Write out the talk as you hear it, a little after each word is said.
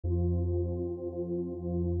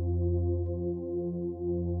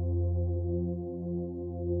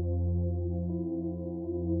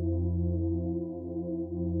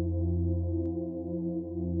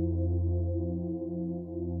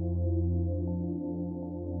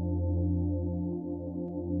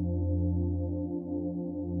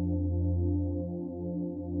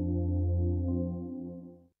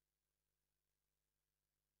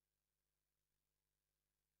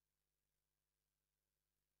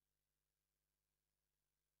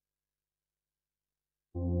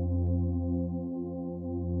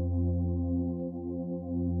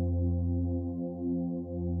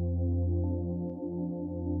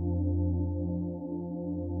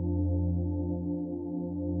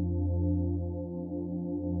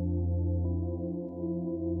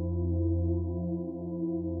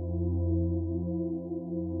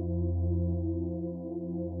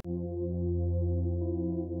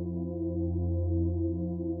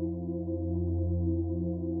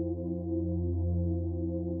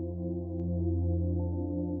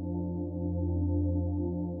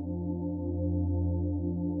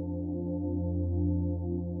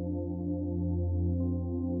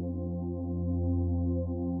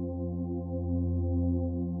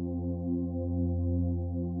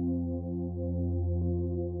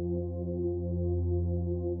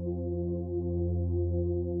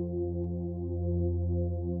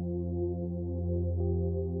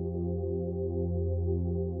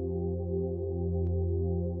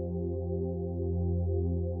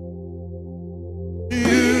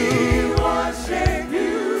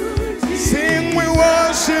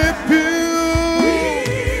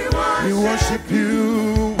worship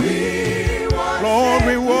you. Lord,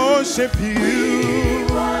 we worship you.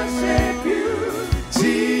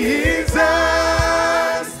 Jesus,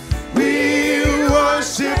 we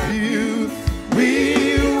worship you.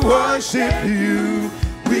 We worship you.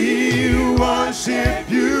 We worship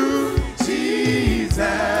you, Jesus.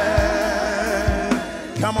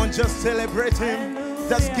 Come on, just celebrate him.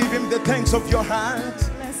 Just give him the thanks of your heart.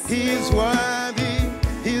 He is worthy.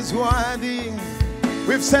 He is worthy.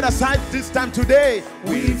 We've set aside this time today.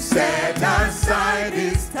 We've set aside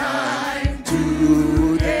this time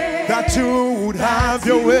today, that you would have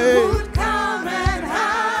your way. Come and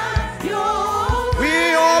have your way.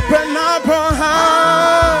 We open up our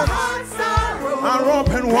hearts, our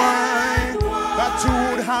open wide, that you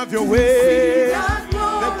would have your way.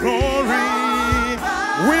 The glory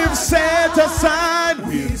we've set aside.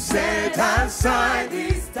 We've set aside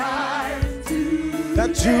this time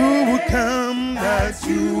that you would come, that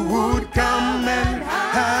you would come and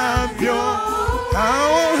have your.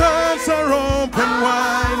 Our hearts are open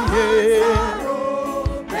wide,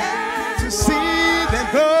 yeah, to see the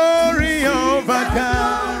glory of our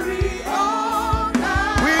God.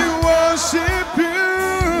 We worship you.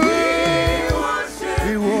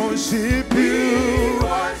 We worship you.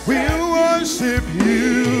 We worship you.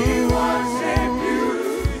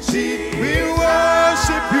 We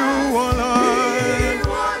worship you, oh Lord.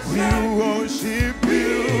 We worship you.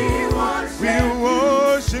 We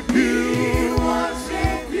worship you.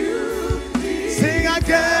 Sing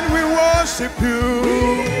again, we worship you.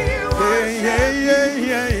 Yeah, yeah, yeah,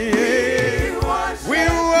 yeah, yeah. We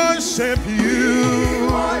worship you.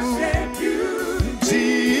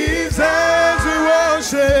 Jesus, we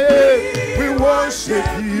worship. We worship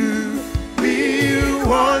you. We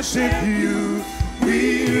worship you. We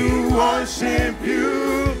worship you.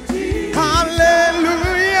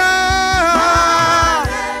 Hallelujah.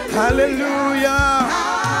 Hallelujah.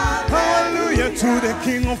 Hallelujah to the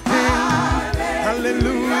King of Kings.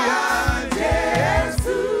 Hallelujah.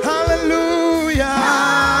 Hallelujah.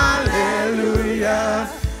 Hallelujah.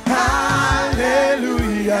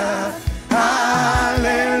 Hallelujah.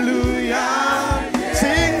 Hallelujah.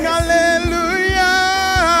 Sing hallelujah.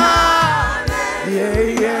 Yeah,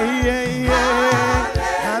 yeah, yeah, yeah.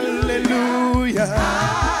 Hallelujah.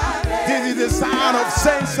 This is the sound of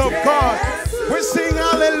saints of God. We sing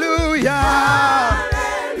hallelujah.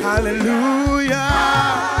 Hallelujah.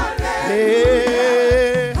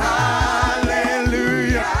 Yeah.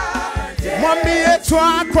 Hallelujah. Mwambie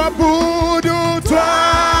twakuabudu,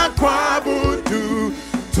 twakuabudu,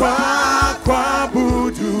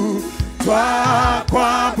 twakuabudu,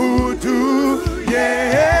 twakuabudu.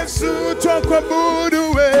 Yesu twakuabudu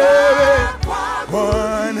wewe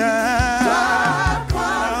Bwana.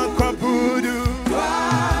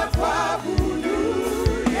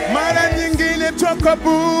 Mara nyingine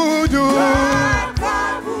twakuabudu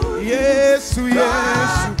Yesu,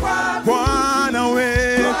 Yesu Bwana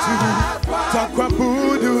wetu.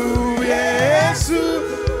 Twakuabudu Yesu,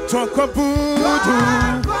 twakuabudu.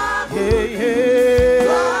 Yeah,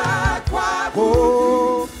 yeah.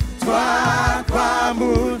 Oh,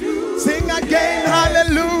 twakuabudu. Sing again,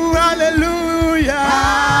 hallelujah, hallelujah.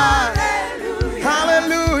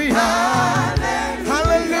 Hallelujah.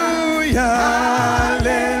 Hallelujah.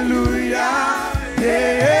 Hallelujah.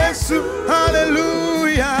 Yesu,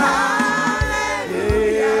 hallelujah.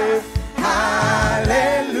 Yeah.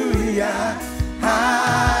 Hallelujah.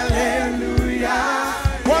 Hallelujah.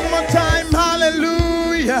 One more time,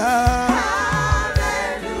 hallelujah.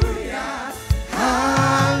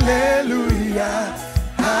 Hallelujah.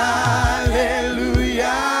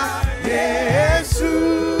 Hallelujah. Yesu.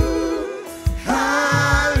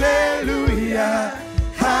 Hallelujah.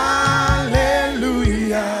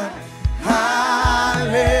 Hallelujah.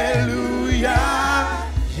 Hallelujah.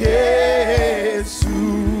 Yesu.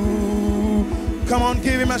 Come on,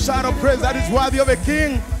 give him a shout of praise. That is worthy of a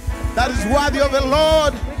king. That is worthy of a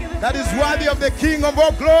Lord. That is worthy of the King of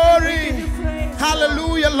all glory.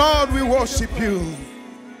 Hallelujah, Lord, we worship you.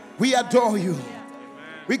 We adore you.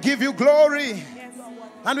 We give you glory.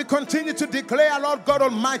 And we continue to declare, Lord God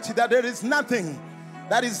Almighty, that there is nothing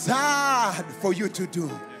that is hard for you to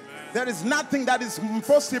do. There is nothing that is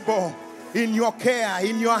impossible in your care,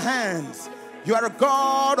 in your hands. You are a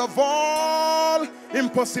God of all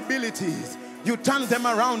impossibilities. You turn them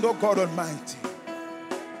around, oh God Almighty.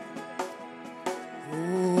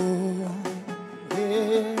 Oh,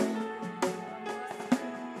 yeah.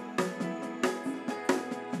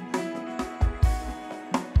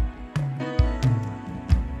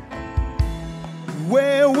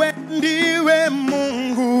 Wewe ndiwe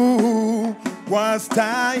Mungu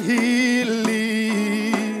wastahili,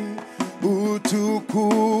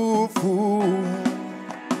 utukufu.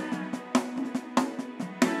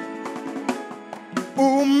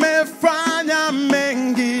 Umefanya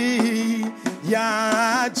mengi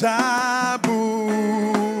ya ajabu,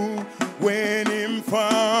 wewe ni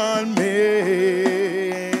mfalme.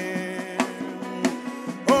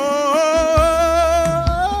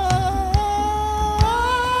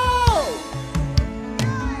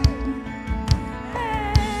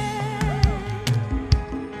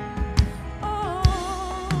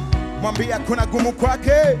 Mwambie hakuna gumu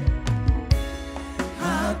kwake.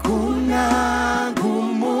 Hakuna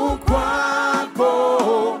gumu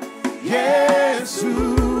kwako Yesu,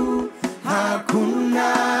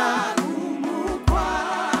 hakuna gumu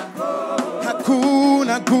kwako,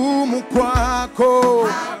 hakuna gumu kwako,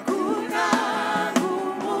 hakuna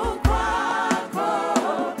gumu kwako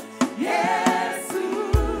Yesu,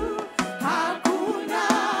 hakuna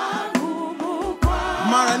gumu kwako.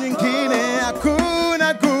 Mara nyingine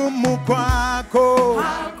hakuna gumu kwako.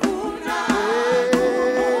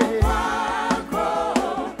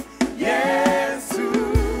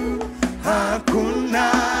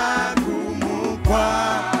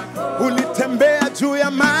 Ulitembea juu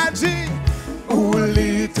ya maji,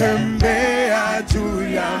 ulitembea juu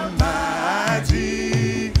ya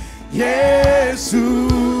maji Yesu,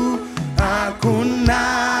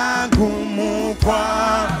 hakuna gumu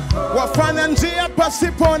kwako. Wafanya njia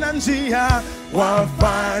pasipo na njia,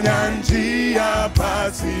 wafanya njia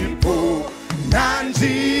pasipo na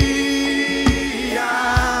njia,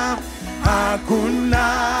 hakuna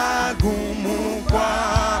gumu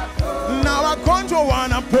kwako. Na wagonjwa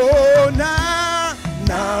wanapona,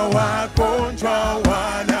 na wagonjwa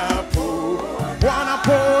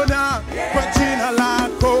wanapona kwa jina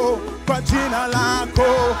lako, kwa jina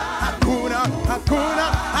lako.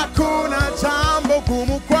 Hakuna jambo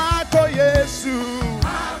gumu kwako Yesu,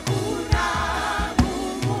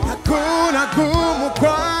 hakuna gumu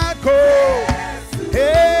kwako.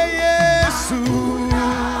 Hey Yesu,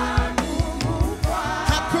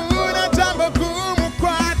 hakuna jambo gumu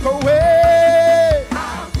kwako we.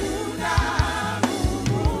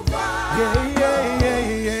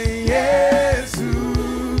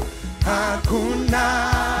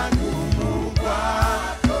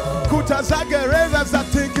 Kuta za gereza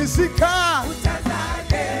zatikisika,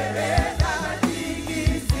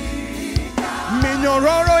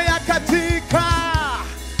 minyororo ya katika,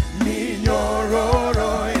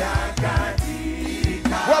 minyororo ya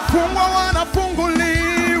katika. Wafungwa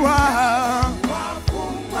wanafunguliwa,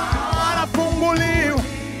 wanafunguliwa,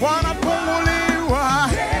 wanafunguliwa.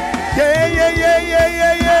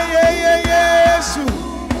 Yesu,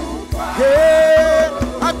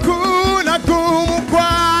 hakuna gumu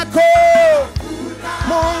kwako,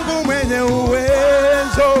 Mungu mwenye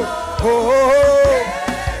uwezo.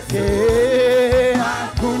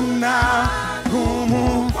 Hakuna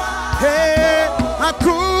gumu,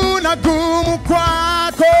 hakuna gumu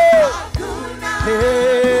kwako,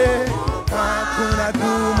 hakuna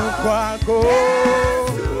gumu kwako,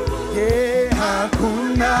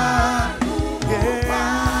 hakuna.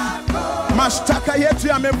 Mashtaka yetu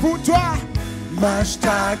yamevutwa,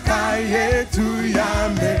 mashtaka yetu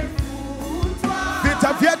yamevutwa.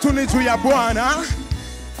 Vita vyetu ni juu ya Bwana,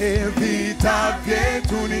 vita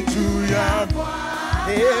vyetu ni juu ya Bwana.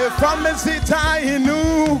 Falme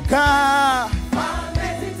zitainuka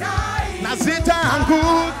na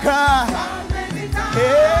zitaanguka,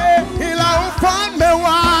 ila ufalme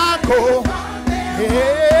wako,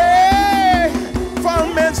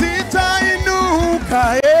 falme zitainuka,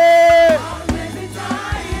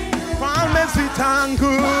 falme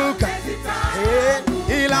zitaanguka,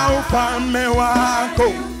 ila ufalme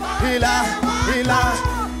wako, ila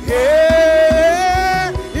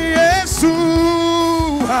Yesu,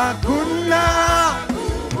 hakuna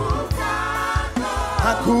gumu kwako,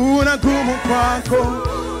 hakuna gumu kwako,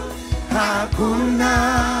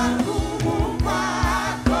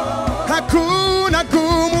 hakuna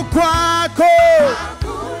gumu kwako,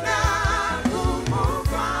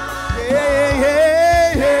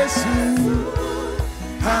 Yesu,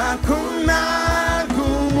 hakuna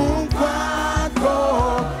gumu kwako,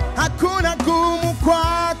 hakuna gumu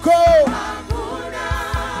kwako.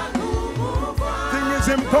 Nothing is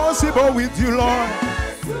impossible with you, Lord.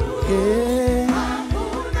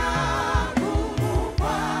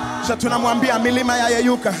 Sasa tunamwambia milima ya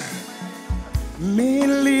yeyuka,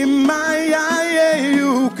 milima ya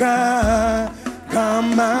yeyuka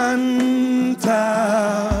kama nta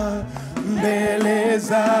mbele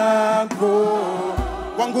zako.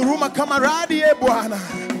 Wanguruma kama radi Bwana,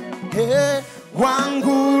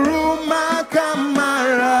 wanguruma kama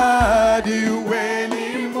radi, wewe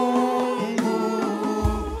ni Mungu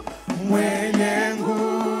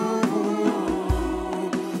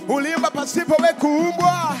pasipo we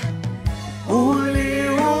kuumbwa.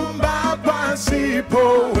 Uliumba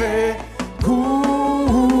pasipo we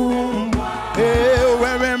kuumbwa.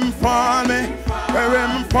 Wewe mfalme, wewe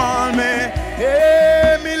mfalme.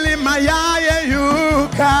 Milima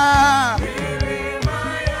yayeyuka,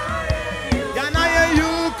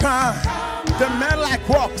 yanayeyuka. The men like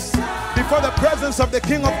rocks before the presence of the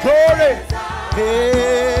King of Glory.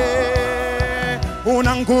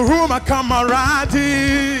 Unanguruma kama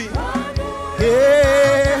radi.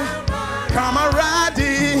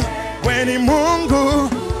 Kamaradi, weni Mungu,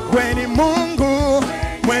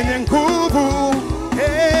 mwenye nguvu.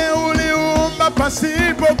 Uliumba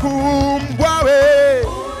pasipo kuumbwa we.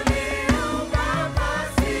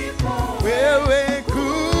 Wewe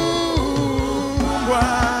kuumbwa,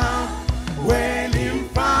 weni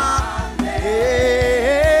mfalme.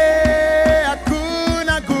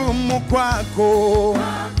 Hakuna gumu kwako.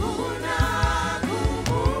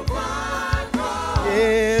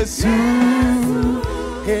 Yesu,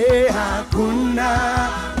 hakuna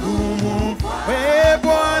gumu.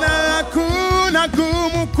 Bwana, hakuna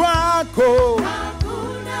gumu kwako.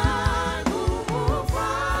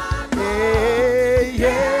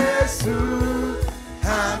 Yesu,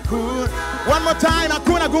 hakuna. One more time,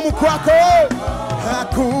 hakuna gumu kwako.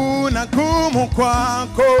 Hakuna gumu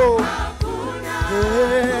kwako.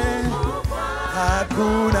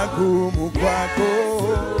 Hakuna gumu kwako.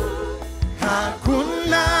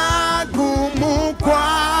 Hakuna gumu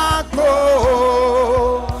kwako.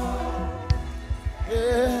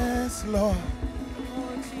 Yes, Lord.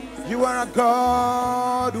 You are a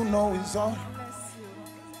God who knows all.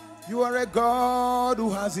 You are a God who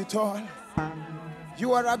has it all.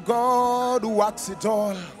 You are a God who works it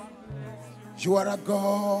all. You are a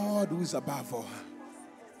God who is above all.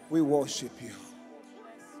 We worship you.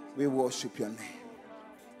 We worship your name.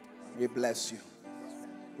 We bless you.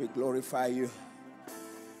 We glorify you.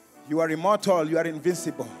 You are immortal. You are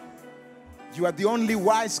invincible. You are the only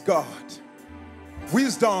wise God.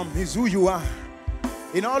 Wisdom is who you are.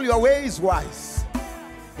 In all your ways, wise.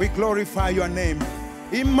 We glorify your name.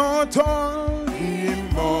 Immortal,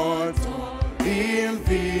 immortal,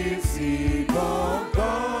 invisible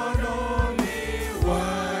God, only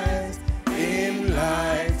wise, in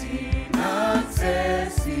light,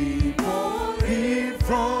 inaccessible, He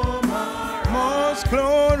from most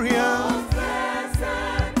glorious,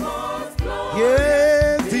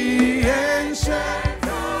 yes, the ancient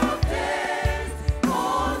of days,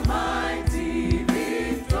 almighty,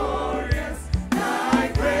 victorious, thy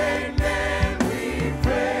great name we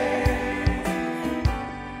praise.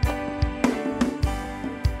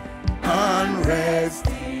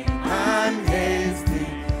 Unresting and hasty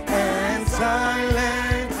and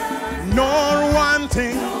silent, nor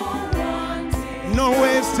wanting, no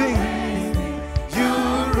wasting.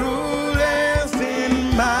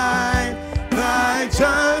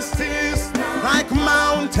 Justice like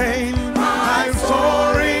mountain, I'm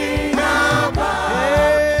soaring above.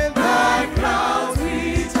 Thy clouds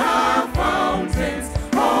which are fountains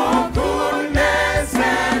of goodness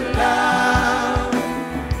and love.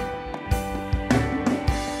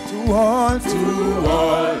 To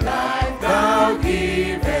all life thou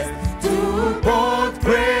givest, to both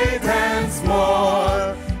great and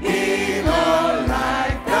small. In all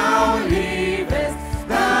life thou livest,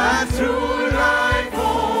 that true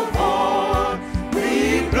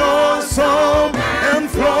blossom and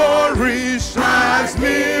flourish as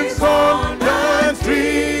leaves on the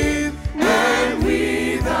trees, and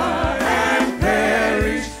wither and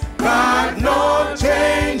perish, but no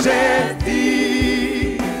changes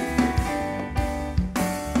thee.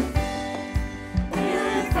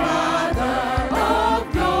 You Father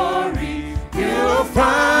of glory, you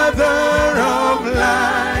Father of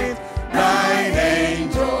light, thine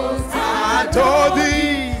angels adore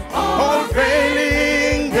thee, all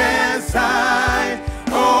failing side,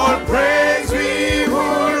 all praise we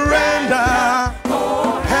will render.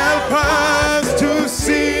 Help us to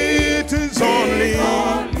see it is only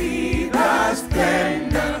the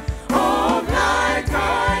splendor of thy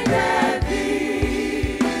guided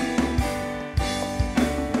thee.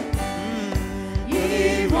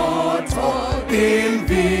 Immortal,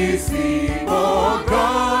 invisible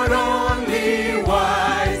God, only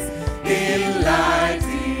wise,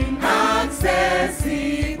 enlightening,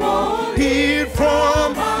 accessible.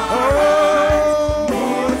 From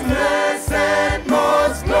most blessed,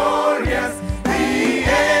 most glorious, the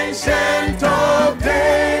ancient of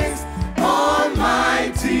days,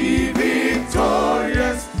 almighty,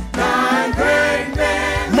 victorious, thy great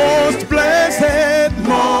name. Most blessed,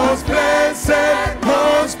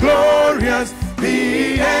 most glorious, the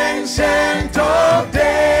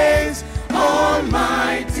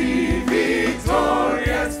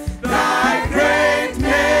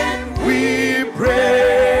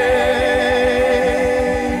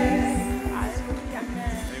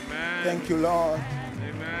you, Lord.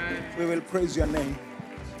 Amen. We will praise your name.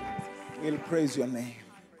 We'll praise your name.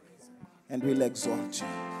 And we'll exalt you.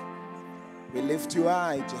 We lift you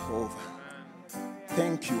high, Jehovah.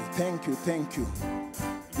 Thank you, thank you, thank you.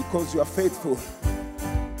 Because you are faithful.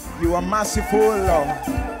 You are merciful, Lord.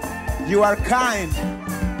 You are kind.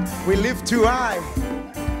 We lift you high.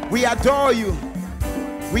 We adore you.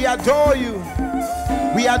 We adore you.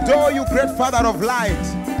 We adore you, great Father of light.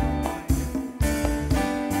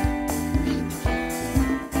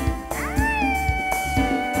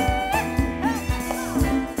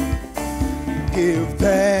 Give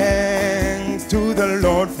thanks to the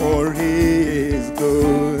Lord, for he is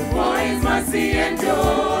good. For his mercy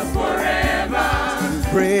endures forever.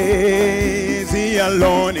 Praise, he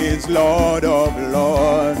alone is Lord of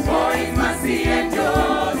lords. For his mercy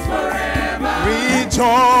endures forever.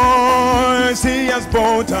 Rejoice, he has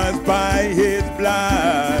bought us by his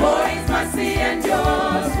blood. For his mercy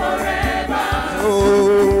endures forever.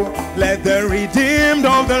 Oh, let the redeemed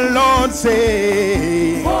of the Lord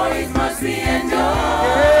say, For his mercy endures.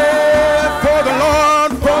 yeah, for the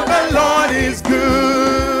Lord is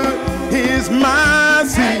good. His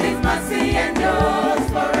mercy, And his mercy endures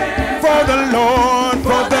forever. for the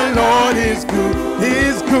Lord is good.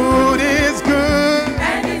 He's good, he's good.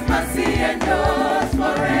 And his mercy endures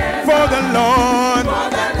forever. For the Lord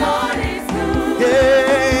is good.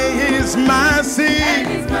 yeah, his mercy. And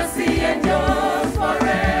his mercy endures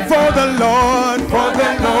forever. For the Lord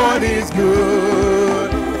is good.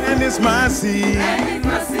 And his mercy. And his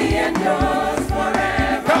mercy endures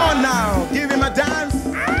forever. Come on now, give him a dance.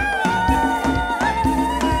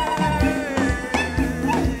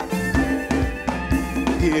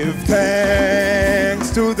 Give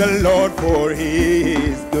thanks to the Lord, for he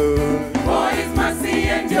is good. For his mercy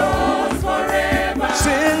endures forever.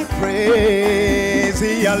 Sing praise,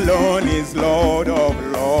 he alone is Lord of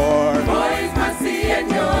lords. For his mercy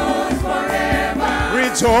endures forever.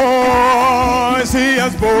 Rejoice, he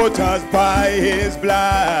has bought us by his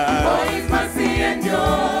blood. For his mercy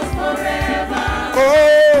endures forever.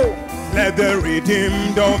 Oh, let the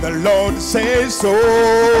redeemed of the Lord say so.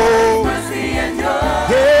 Mercy endures.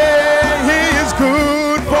 Yeah, he is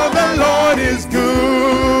good, for the Lord is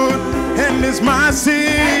good, and his mercy,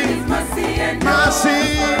 His mercy endures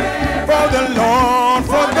mercy, forever. for the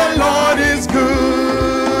Lord is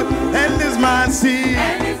good, and his mercy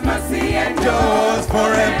And his mercy endures endures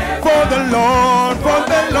forever. For the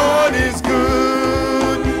Lord is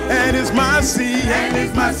good, and his mercy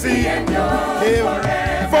endures forever.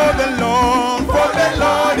 for the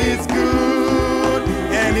Lord is good,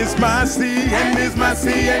 and his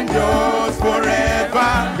mercy endures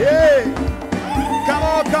forever. Yeah. Come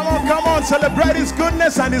on, celebrate his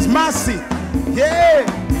goodness and his mercy. Yeah.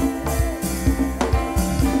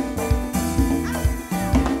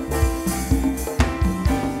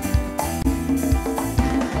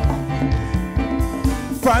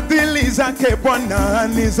 Fadhili zake Bwana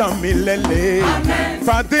ni za milele. Amen.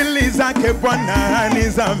 Fadhili zake Bwana ni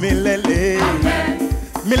za milele. Amen.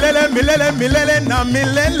 Milele, milele, milele na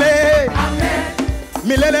milele. Amen.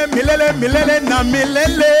 Milele, milele, milele na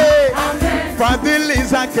milele. Amen. Fadhili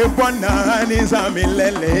zake Bwana ni za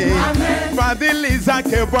milele. Amen. Fadhili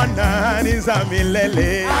zake Bwana ni za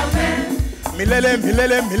milele. Amen. Milele,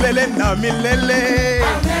 milele, milele na milele.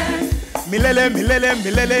 Amen. Milele, milele,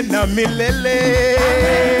 milele na milele.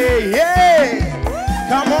 Yeah.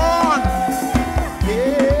 Come on.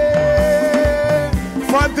 Yeah.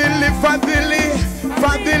 Fadhili, fadhili,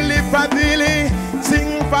 fadhili, fadhili.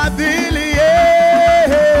 Sing fadhili,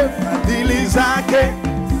 yeah. Fadhili zake,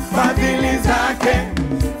 fadhili zake,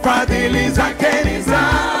 fadhili zake ni za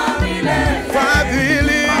milele.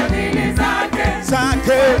 fadhili Fadhili zake.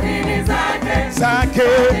 zake, Fadhili zake. zake,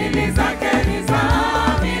 Fadhili zake ni za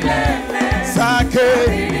milele. zake,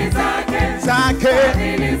 Fadhili zake. zake,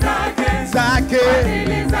 Fadhili zake. zake.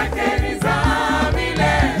 Fadhili zake ni za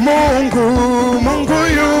milele. Mungu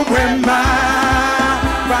yu mwema.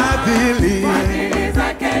 Fadhili Fadhili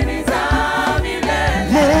zake ni za milele.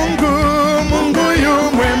 Mungu yu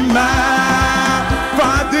mwema.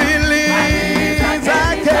 Fadhili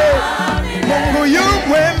zake. Mungu yu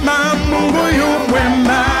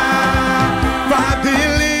mwema.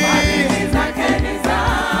 Fadhili. Fadhili zake ni za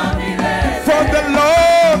milele. For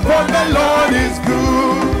the Lord is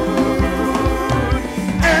good,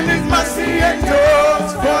 and his mercy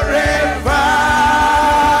endures forever.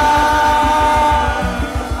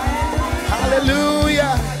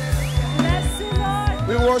 Hallelujah.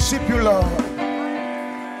 We worship you, Lord.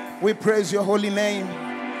 We praise your holy name.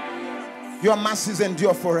 Your mercies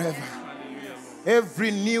endure forever.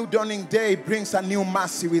 Every new dawning day brings a new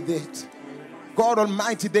mercy with it. God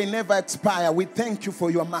Almighty, they never expire. We thank you for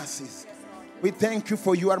your mercies. We thank you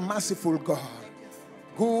for you are merciful God.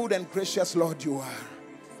 Good and gracious Lord you are.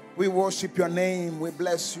 We worship your name. We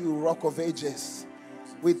bless you, Rock of Ages.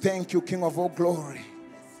 We thank you, King of all glory.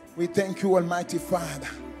 We thank you, Almighty Father,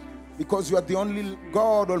 because you are the only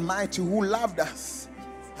God Almighty who loved us.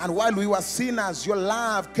 And while we were sinners, your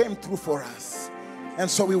love came through for us. And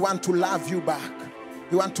so we want to love you back.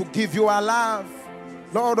 We want to give you our love.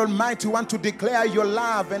 Lord Almighty, we want to declare your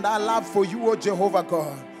love and our love for you, O Jehovah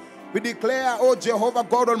God. We declare, O Jehovah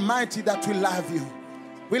God Almighty, that we love you.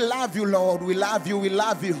 We love you, Lord. We love you. We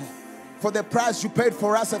love you. For the price you paid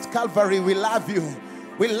for us at Calvary, we love you.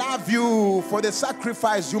 We love you for the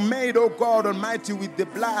sacrifice you made, O God Almighty, with the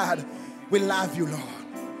blood. We love you, Lord.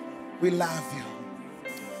 We love you.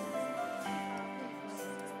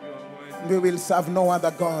 We will serve no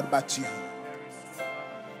other God but you.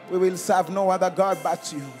 We will serve no other God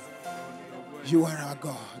but you. You are our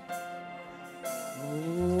God.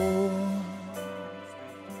 Oh.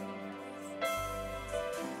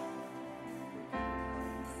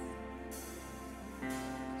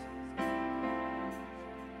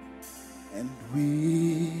 And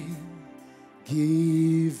we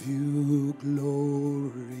give you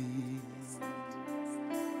glory.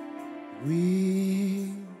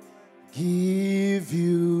 We give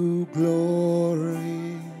you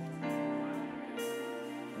glory.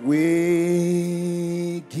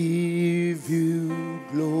 We give you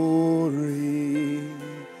glory,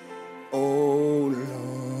 oh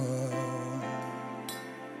Lord.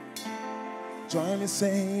 Join me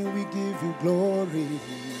saying, we give you glory.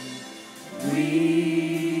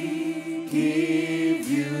 We give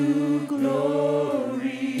you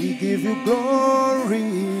glory. We give you glory.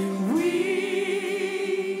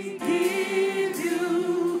 We give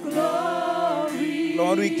you glory.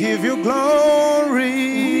 Lord, we give you glory.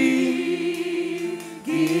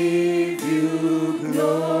 We give you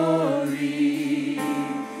glory,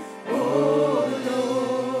 oh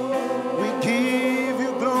Lord. We give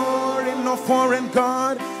you glory. No foreign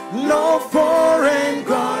God, no foreign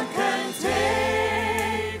God can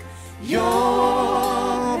take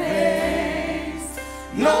your place.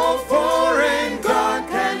 No foreign God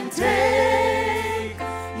can take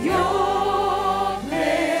your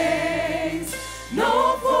place.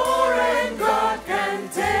 No foreign God can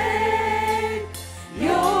take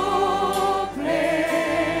your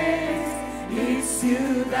place. It's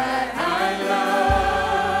you that I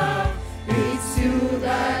love. It's you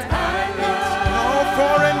that I love. No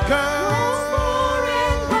foreign God.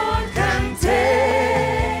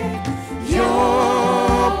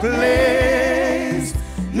 Place.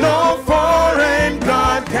 No foreign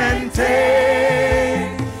God can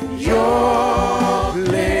take your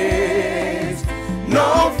place.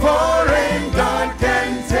 No foreign God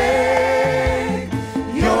can take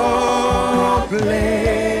your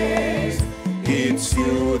place. It's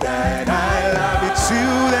you that I love. It's you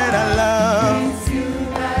that I love. It's you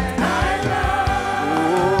that I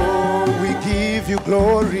love. Oh, we give you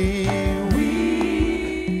glory.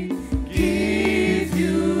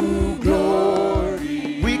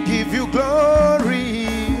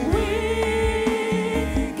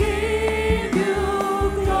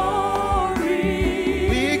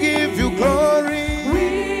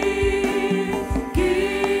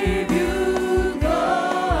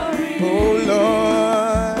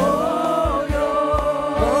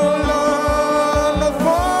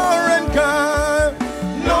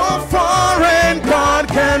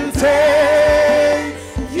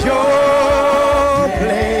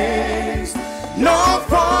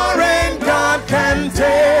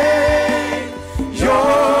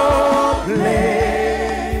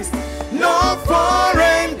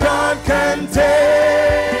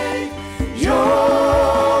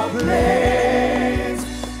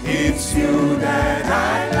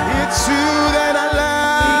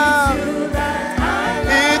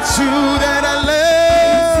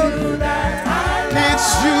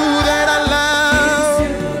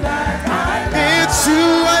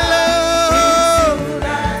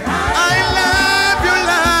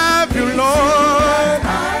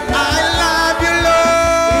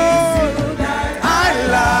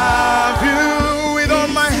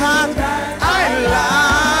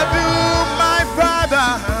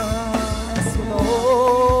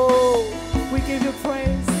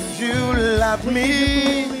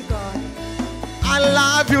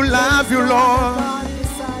 Love you, Lord,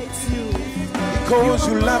 because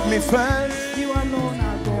you love me first.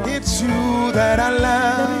 It's you that I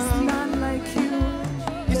love. There is none like you.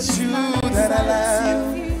 It's you that I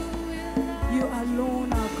love. You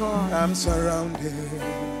alone are God. I'm surrounded.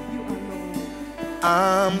 You alone.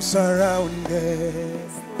 I'm surrounded.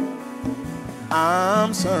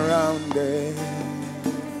 I'm surrounded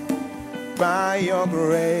by your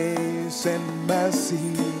grace and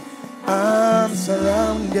mercy. I'm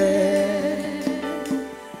surrounded.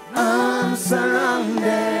 I'm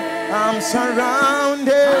surrounded. I'm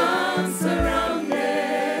surrounded. I'm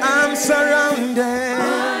surrounded. I'm surrounded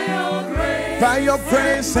by your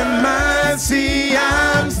grace and mercy.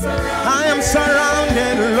 I am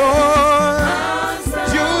surrounded, Lord.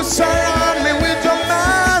 You surround me with your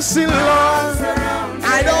mercy, Lord.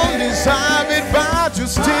 I don't deserve it, but you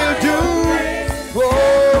still do.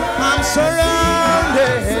 Oh, I'm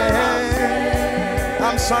surrounded.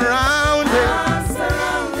 I'm surrounded.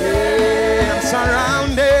 Yeah, I'm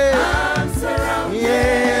surrounded.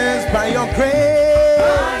 Yes, by your grace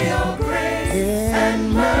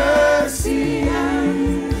and mercy.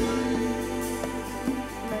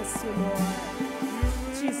 Bless you, Lord.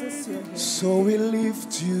 Jesus, you're here. So we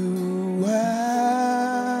lift you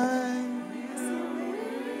high.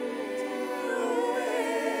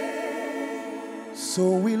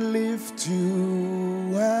 So we lift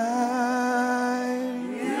you high.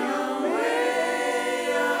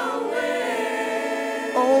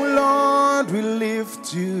 Oh Lord, we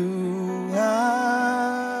lift you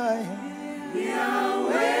high.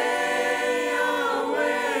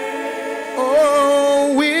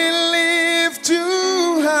 Oh, we lift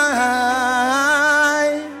you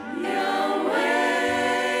high.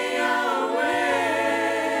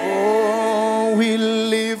 Oh, we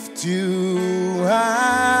lift you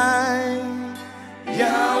high.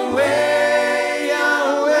 Yahweh,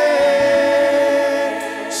 Yahweh.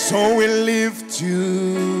 So we lift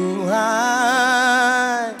you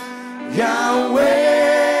high.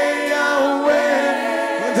 Yahweh,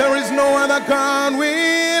 Yahweh. There is no other God.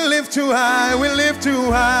 We lift you high. We lift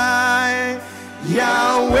you high.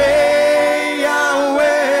 Yahweh, Yahweh.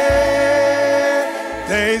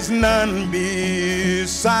 There is none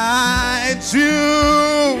beside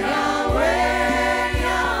you.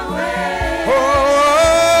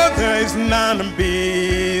 Oh, there is none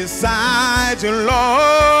beside you,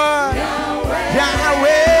 Lord.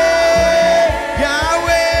 Yahweh,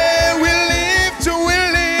 Yahweh, we lift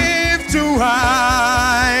you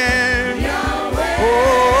high.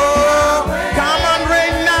 Oh, come and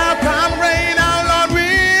reign now, Lord, we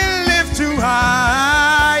lift you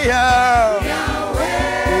higher.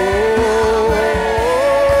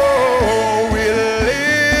 Oh, we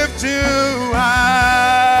lift you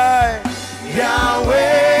high.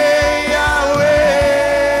 Yahweh,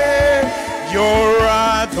 Yahweh, you're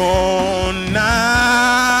Adonai.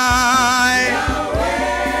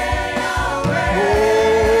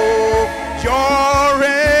 Oh, you're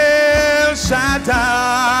El Shaddai.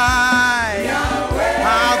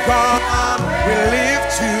 Our God, we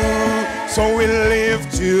lift you, so we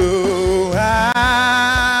lift you high.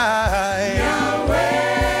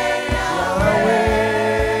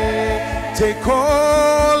 Yahweh, take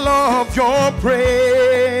all of your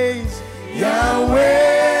praise.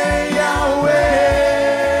 Yahweh, Yahweh.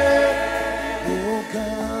 Oh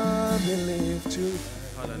God, we lift you.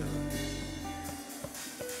 Hallelujah.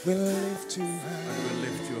 We lift you high. And we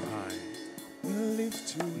lift you high. We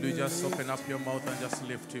lift you. Will you just open up your mouth and just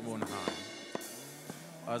lift him on high?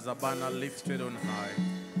 As a banner lifted on high.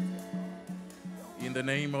 In the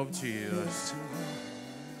name of Jesus.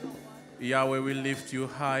 Yahweh, we lift you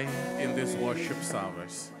high in this worship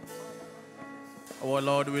service. Our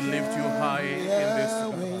Lord, we lift you high in this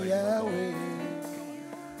Yahweh, Yahweh.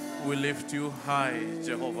 We lift you high,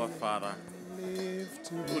 Jehovah Father.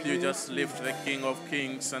 Lift you. Will you just lift the King of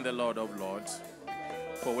Kings and the Lord of Lords?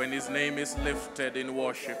 For when his name is lifted in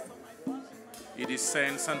worship, he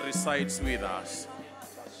descends and resides with us.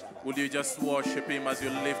 Will you just worship him as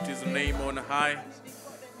you lift his name on high,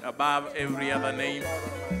 above every other name,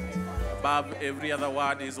 above every other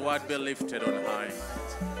word, his word be lifted on high.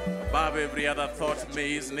 Above every other thought,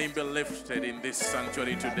 may his name be lifted in this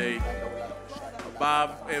sanctuary today.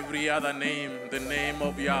 Above every other name, the name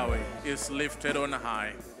of Yahweh is lifted on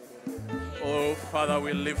high. Oh, Father,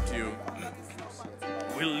 we lift you.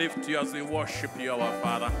 We lift you as we worship you, our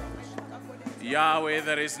Father. Yahweh,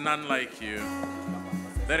 there is none like you.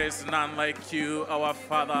 There is none like you, our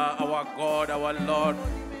Father, our God, our Lord.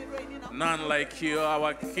 None like you,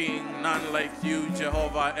 our King. None like you,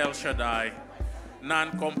 Jehovah El Shaddai.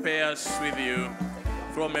 None compares with you.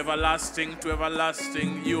 From everlasting to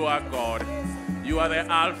everlasting, you are God. You are the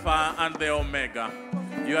Alpha and the Omega.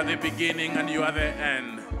 You are the beginning and you are the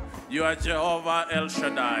end. You are Jehovah El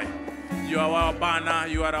Shaddai. You are our banner,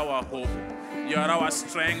 you are our hope. You are our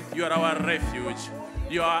strength, you are our refuge.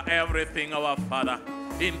 You are everything, our Father.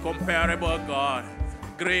 incomparable God,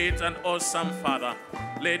 great and awesome Father.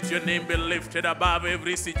 Let your name be lifted above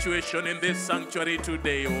every situation in this sanctuary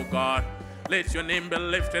today, O God. Let your name be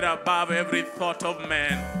lifted above every thought of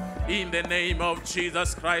man. In the name of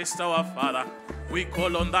Jesus Christ, our Father, we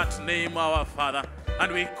call on that name, our Father,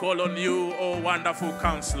 and we call on you, O wonderful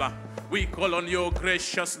Counselor. We call on you,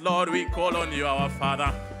 gracious Lord. We call on you, our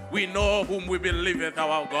Father. We know whom we believe with,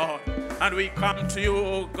 our God. And we come to you,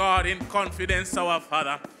 O God, in confidence, our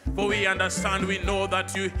Father. For we understand, we know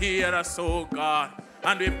that you hear us, O God.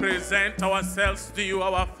 And we present ourselves to you,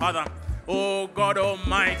 our Father. O God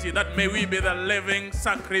Almighty, that may we be the living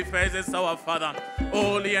sacrifices, our Father,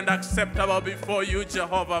 holy and acceptable before you,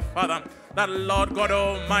 Jehovah, Father. That, Lord God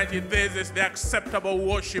Almighty, this is the acceptable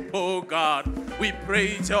worship, oh God. We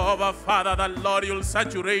pray, Jehovah, Father, that, Lord, you'll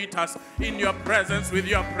saturate us in your presence, with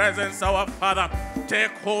your presence, our Father.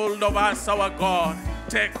 Take hold of us, our God.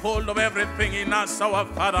 Take hold of everything in us, our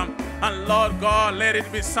Father. And, Lord God, let it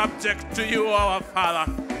be subject to you, our Father.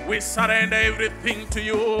 We surrender everything to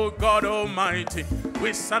you, O God Almighty.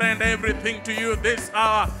 We surrender everything to you this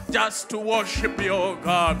hour, just to worship you, O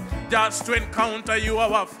God, just to encounter you,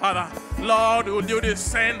 our Father. Lord, will you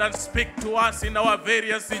descend and speak to us in our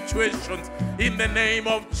various situations? In the name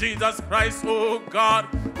of Jesus Christ, O God,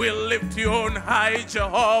 we lift you on high,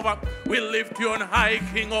 Jehovah. We lift you on high,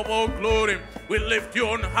 King of all glory. We lift you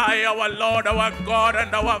on high, our Lord, our God,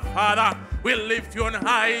 and our Father. We lift you on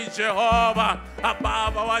high, Jehovah,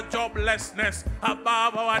 above our joblessness,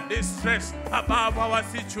 above our distress, above our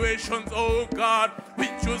situations, oh God. We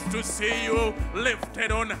choose to see you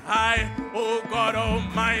lifted on high, oh God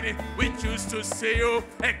Almighty. We choose to see you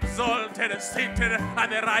exalted, seated at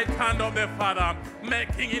the right hand of the Father,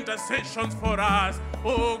 making intercessions for us.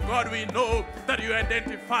 Oh God, we know that you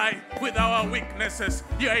identify with our weaknesses.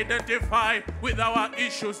 You identify with our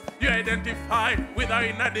issues. You identify with our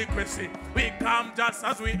inadequacy. We come just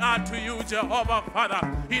as we are to you, Jehovah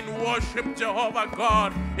Father, in worship, Jehovah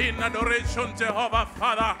God, in adoration, Jehovah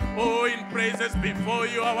Father, oh, in praises before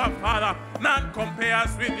you, our Father. None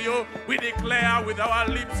compares with you. We declare with our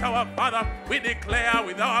lips, our Father. We declare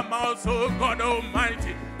with our mouths, oh God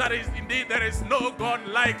Almighty, that is indeed there is no God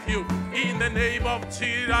like you. In the name of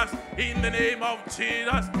Jesus, in the name of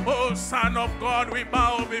Jesus, oh Son of God, we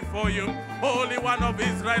bow before you. Holy One of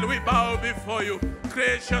Israel, we bow before you.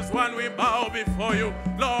 Gracious One, we bow before you.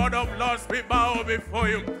 Lord of Lords, we bow before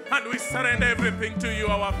you. And we surrender everything to you,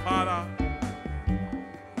 our Father.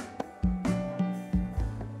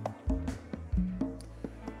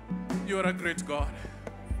 You are a great God.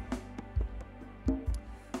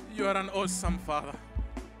 You are an awesome Father.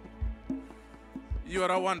 You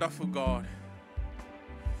are a wonderful God.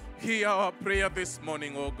 Hear our prayer this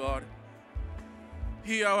morning, O God.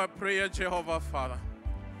 Hear our prayer, Jehovah Father.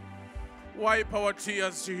 Wipe our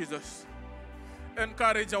tears, Jesus.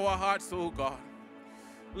 Encourage our hearts, O God.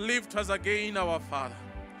 Lift us again, our Father.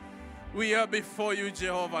 We are before you,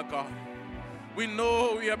 Jehovah God. We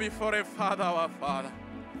know we are before a Father, our Father.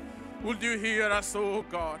 Would you hear us, O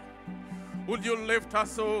God? Would you lift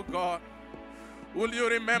us, O God? Will you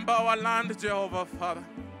remember our land, Jehovah Father?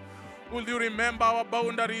 Will you remember our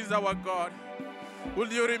boundaries, our God?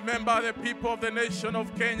 Will you remember the people of the nation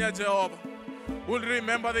of Kenya, Jehovah? Will you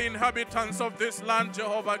remember the inhabitants of this land,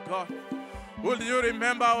 Jehovah God? Will you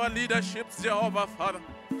remember our leaderships, Jehovah Father?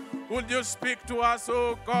 Will you speak to us,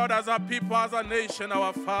 oh God, as a people, as a nation,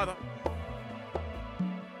 our Father?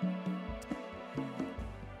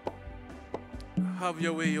 Have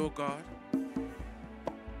your way, oh God.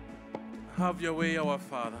 Have your way, our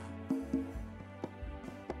Father.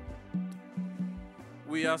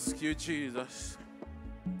 We ask you, Jesus,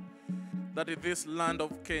 that in this land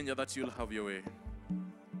of Kenya, that you'll have your way.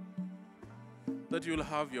 That you'll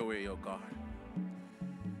have your way, oh God.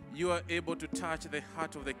 You are able to touch the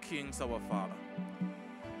heart of the kings, our Father.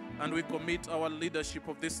 And we commit our leadership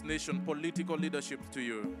of this nation, political leadership, to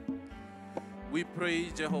you. We pray,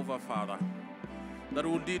 Jehovah Father, that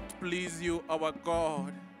would it please you, our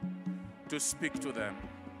God, to speak to them?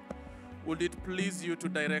 Would it please you to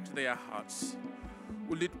direct their hearts?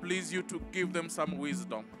 Would it please you to give them some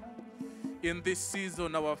wisdom? In this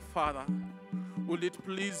season, our Father, would it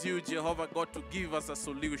please you, Jehovah God, to give us a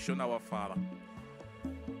solution, our Father?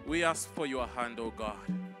 We ask for your hand, O God.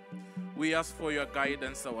 We ask for your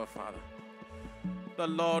guidance, our Father. The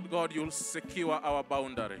Lord God, you'll secure our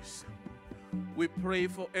boundaries. We pray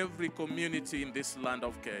for every community in this land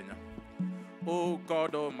of Kenya. O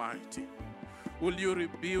God Almighty, will you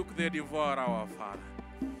rebuke the devourer, our Father?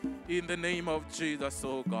 In the name of Jesus,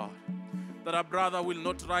 O God, that a brother will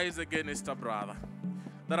not rise against a brother,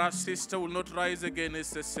 that our sister will not rise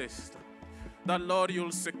against a sister. That, Lord,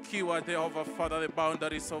 you'll secure, Jehovah Father, the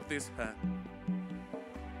boundaries of this land.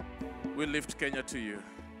 We lift Kenya to you.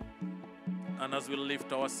 And as we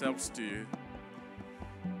lift ourselves to you,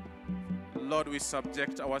 Lord, we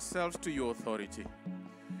subject ourselves to your authority.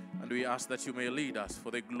 And we ask that you may lead us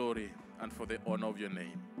for the glory and for the honor of your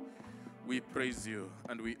name. We praise you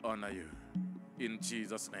and we honor you. In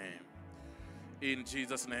Jesus' name. In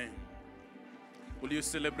Jesus' name. Will you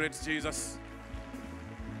celebrate Jesus?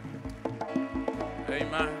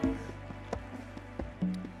 Amen.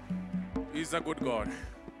 He's a good God.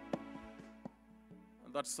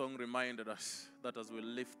 And that song reminded us that as we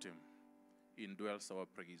lift him, he indwells our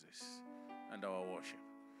praises and our worship,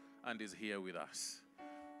 and is here with us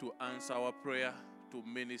to answer our prayer, to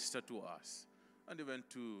minister to us, and even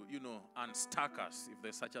to, unstuck us, if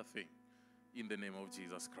there's such a thing, in the name of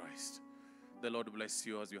Jesus Christ. The Lord bless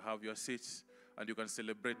you as you have your seats, and you can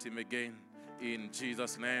celebrate him again in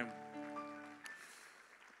Jesus' name.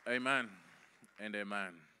 Amen and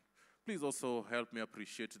amen. Please also help me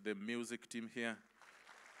appreciate the music team here.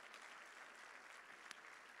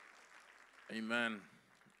 Amen.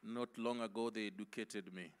 Not long ago, they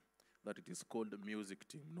educated me that it is called the music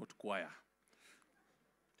team, not choir.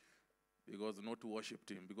 Because not worship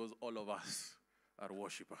team, because all of us are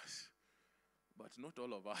worshipers. But not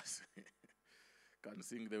all of us can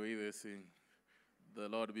sing the way they sing. The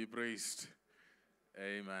Lord be praised.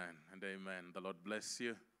 Amen and amen. The Lord bless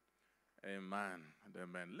you. Amen and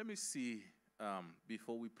amen. Let me see,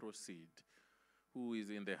 before we proceed, who is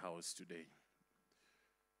in the house today.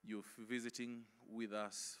 You're visiting with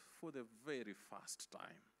us for the very first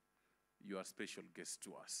time. You are a special guest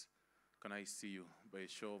to us. Can I see you by a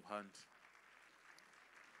show of hands?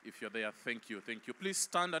 If you're there, thank you, thank you. Please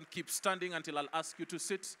stand and keep standing until I'll ask you to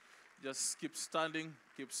sit. Just keep standing,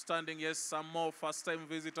 keep standing. Yes, some more first-time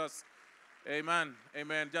visitors. Amen,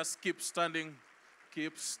 amen. Just keep standing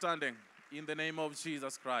in the name of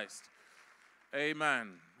Jesus Christ.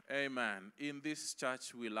 Amen, amen. In this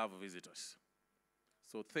church, we love visitors.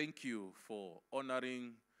 So thank you for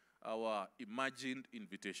honoring our imagined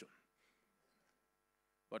invitation.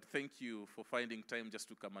 But thank you for finding time just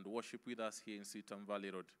to come and worship with us here in CITAM Valley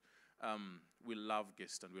Road. We love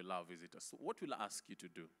guests and we love visitors. So what we'll ask you to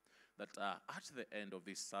do, that at the end of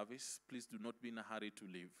this service, please do not be in a hurry to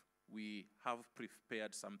leave. We have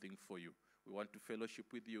prepared something for you. We want to fellowship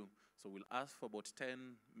with you. So we'll ask for about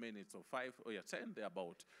 10 minutes or 10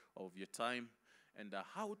 thereabout of your time. And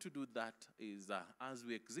how to do that is as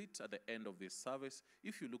we exit at the end of this service,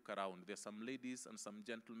 if you look around, there's some ladies and some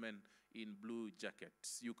gentlemen in blue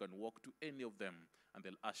jackets. You can walk to any of them and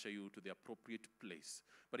they'll usher you to the appropriate place.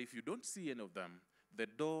 But if you don't see any of them, the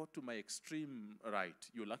door to my extreme right,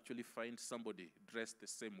 you'll actually find somebody dressed the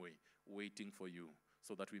same way, waiting for you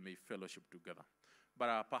so that we may fellowship together.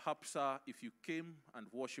 But perhaps if you came and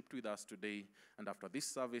worshipped with us today, and after this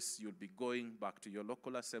service, you'll be going back to your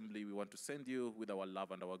local assembly, we want to send you with our love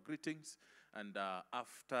and our greetings. And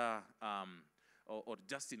after, or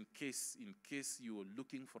just in case you're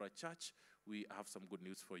looking for a church, we have some good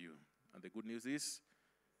news for you. And the good news is,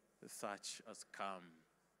 the search has come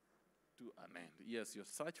to an end. Yes, your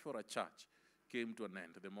search for a church came to an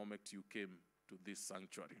end the moment you came to this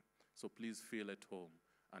sanctuary. So please feel at home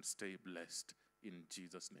and stay blessed. In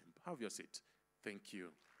Jesus' name. Have your seat. Thank you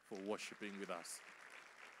for worshiping with us.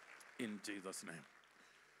 In Jesus' name.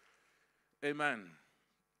 Amen.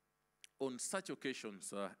 On such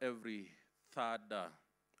occasions, every third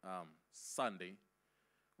Sunday,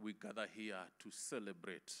 we gather here to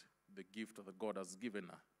celebrate the gift that God has given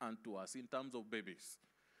unto us in terms of babies.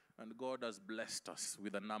 And God has blessed us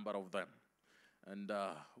with a number of them. And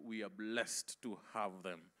we are blessed to have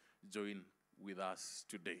them join with us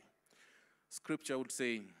today. Scripture would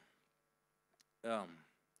say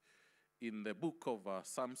in the book of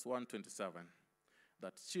Psalms 127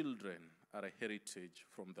 that children are a heritage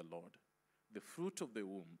from the Lord. The fruit of the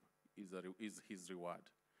womb is his reward.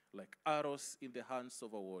 Like arrows in the hands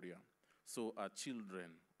of a warrior, so are children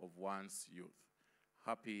of one's youth.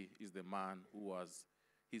 Happy is the man who has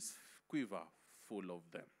his quiver full of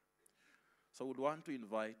them. So I would want to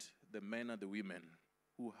invite the men and the women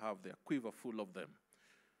who have their quiver full of them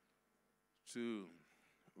to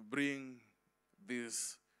bring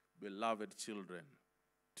these beloved children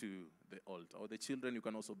to the altar. Or the children, you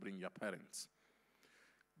can also bring your parents.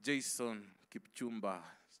 Jason Kipchumba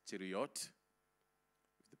Cheriot.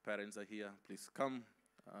 If the parents are here, please come.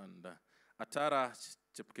 And Atara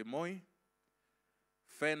Chepkemoi,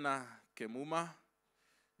 Fena Kemuma,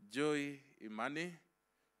 Joy Imani,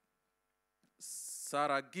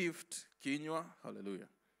 Sarah Gift Kinywa, hallelujah.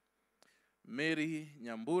 Mary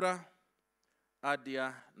Nyambura,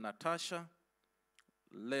 Adia Natasha,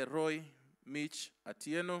 Leroy Mitch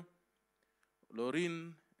Atieno,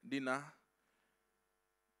 Lorin Dina,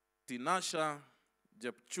 Tinasha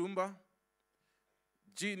Jepchumba,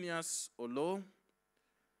 Genius Olo,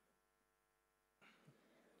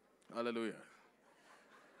 hallelujah,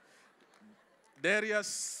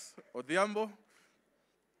 Darius Odhiambo,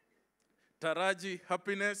 Taraji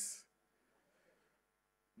Happiness,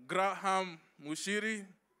 Graham Mushiri,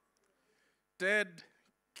 Ted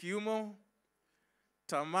Kiumo,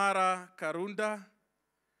 Tamara Karunda,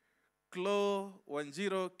 Chloe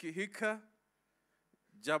Wanjiro Kihika,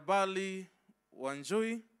 Jabali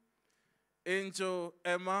Wanjui, Angel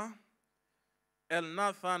Emma,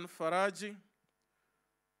 Elnathan Faraji,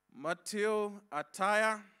 Mateo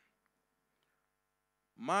Ataya,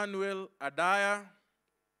 Manuel Adaya,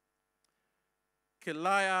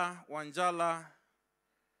 Kelaya Wanjala,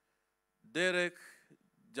 Derek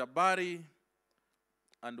Jabari,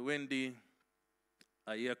 and Wendy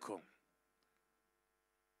Ayeko.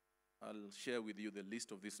 I'll share with you the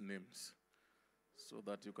list of these names so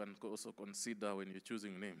that you can also consider when you're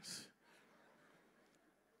choosing names.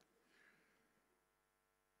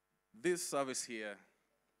 This service here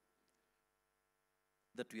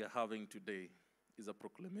that we are having today is a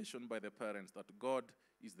proclamation by the parents that God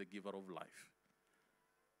is the giver of life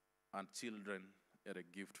and children are a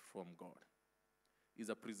gift from God. It's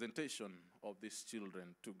a presentation of these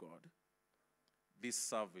children to God. This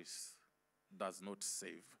service does not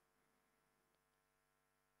save.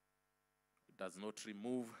 It does not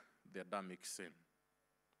remove the Adamic sin.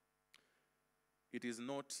 It is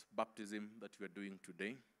not baptism that we are doing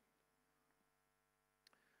today.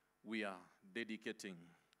 We are dedicating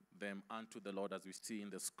them unto the Lord as we see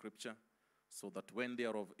in the scripture, so that when they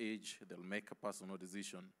are of age, they'll make a personal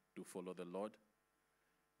decision to follow the Lord.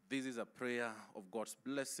 This is a prayer of God's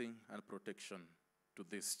blessing and protection to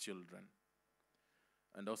these children.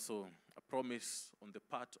 And also a promise on the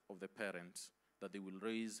part of the parents that they will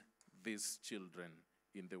raise these children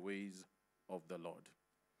in the ways of the Lord.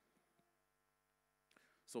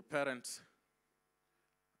 So parents,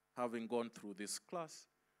 having gone through this class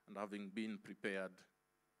and having been prepared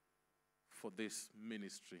for this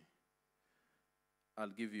ministry, I'll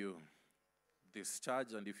give you this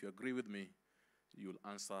charge, and if you agree with me, you'll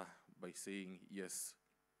answer by saying, yes,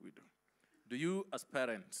 we do. Do you, as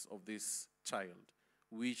parents of this child,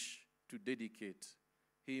 wish to dedicate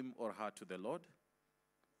him or her to the Lord?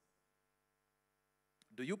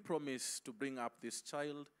 Do you promise to bring up this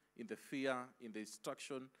child in the fear, in the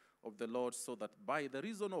instruction of the Lord, so that by the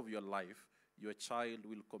reason of your life, your child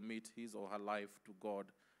will commit his or her life to God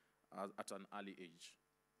at an early age?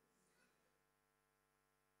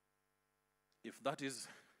 If that is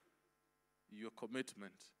your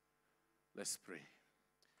commitment, let's pray.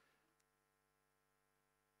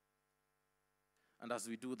 And as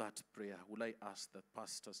we do that prayer, will I ask the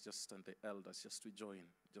pastors and the elders just to join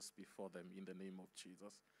just before them in the name of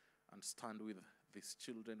Jesus and stand with these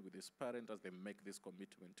children, with these parents as they make this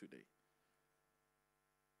commitment today.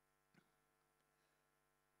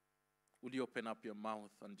 Will you open up your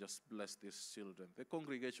mouth and just bless these children? The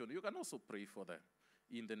congregation, you can also pray for them.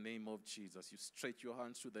 In the name of Jesus, you stretch your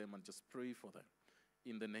hands to them and just pray for them.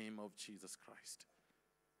 In the name of Jesus Christ.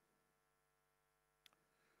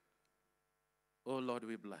 Oh Lord,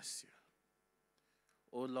 we bless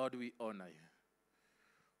you. Oh Lord, we honor you.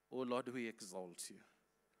 Oh Lord, we exalt you.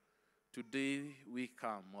 Today we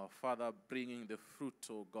come, our Father, bringing the fruit,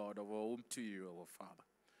 oh God, of our womb to you, our Father.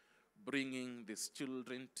 Bringing these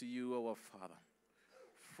children to you, our Father.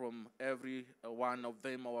 From every one of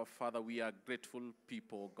them, our Father, we are grateful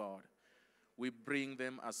people, God. We bring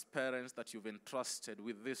them as parents that you've entrusted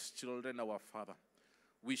with these children, our Father.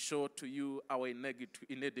 We show to you our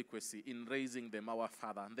inadequacy in raising them, our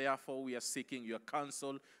Father. And therefore, we are seeking your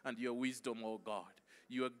counsel and your wisdom, O God.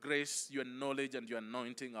 Your grace, your knowledge, and your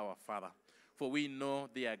anointing, our Father. For we know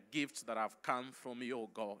they are gifts that have come from you, O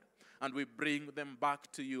God. And we bring them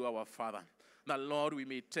back to you, our Father. That, Lord, we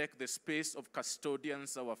may take the space of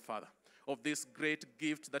custodians, our Father, of this great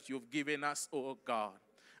gift that you've given us, O God.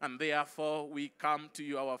 And therefore, we come to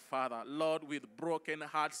you, our Father, Lord, with broken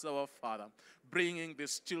hearts, our Father, bringing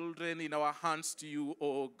these children in our hands to you,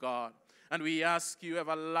 O God. And we ask you,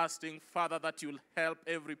 everlasting Father, that you'll help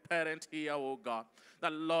every parent here, O God.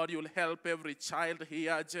 That, Lord, you'll help every child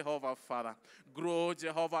here, Jehovah, Father. Grow,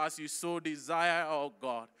 Jehovah, as you so desire, O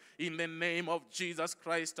God. In the name of Jesus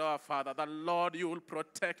Christ, our Father, that, Lord, you will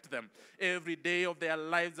protect them every day of their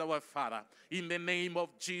lives, our Father. In the name of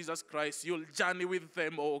Jesus Christ, you'll journey with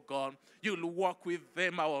them, oh God. You'll walk with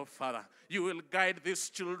them, our Father. You will guide these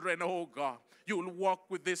children, oh God. You will walk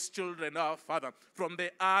with these children, our Father, from the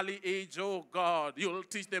early age, oh God. You will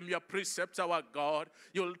teach them your precepts, our God.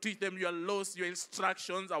 You will teach them your laws, your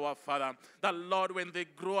instructions, our Father. That, Lord, when they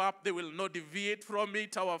grow up, they will not deviate from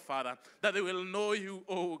it, our Father. That they will know you,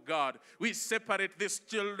 oh God. We separate these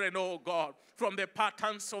children, oh God, from the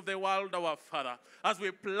patterns of the world, our Father, as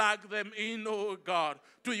we plug them in, oh God,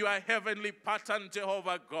 to your heavenly pattern,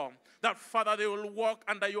 Jehovah God. That, Father, they will walk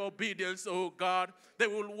under your obedience, oh God. They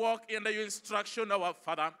will walk under your instruction, our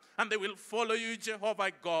Father, and they will follow you, Jehovah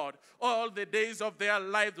God, all the days of their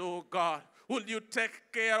lives, oh God. Will you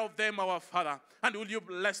take care of them, our Father, and will you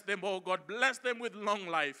bless them, oh God. Bless them with long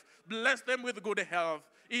life. Bless them with good health.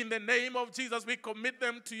 In the name of Jesus, we commit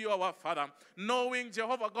them to you, our Father, knowing,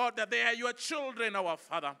 Jehovah God, that they are your children, our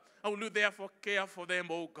Father, and will you therefore care for them,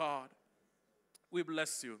 oh God. We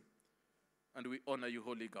bless you, and we honor you,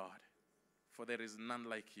 Holy God, for there is none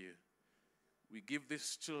like you. We give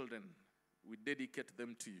these children, we dedicate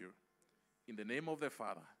them to you. In the name of the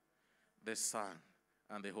Father, the Son,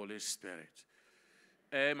 and the Holy Spirit.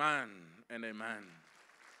 Amen, and amen,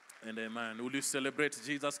 and amen. Will you celebrate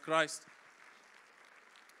Jesus Christ?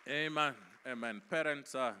 Amen. Amen.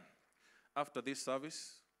 Parents, after this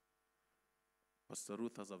service, Pastor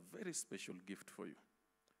Ruth has a very special gift for you.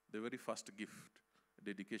 The very first gift, a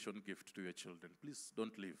dedication gift to your children. Please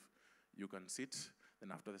don't leave. You can sit,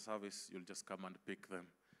 then after the service, you'll just come and pick them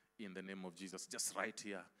in the name of Jesus, just right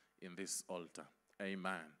here in this altar.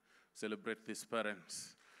 Amen. Celebrate these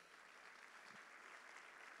parents.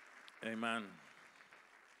 Amen.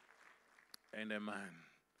 And amen.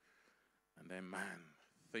 And amen.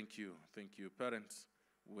 Thank you. Thank you. Parents,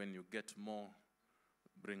 when you get more,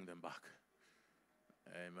 bring them back.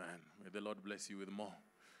 Amen. May the Lord bless you with more.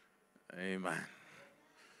 Amen.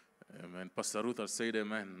 Amen. Pastor Ruth has said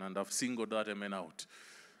amen, and I've singled that amen out.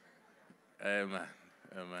 Amen.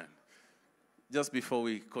 Amen. Just before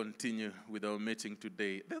we continue with our meeting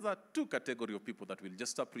today, there are two categories of people that we'll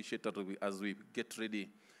just appreciate as we get ready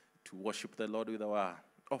to worship the Lord with our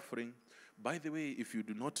offering. By the way, if you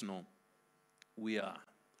do not know, we are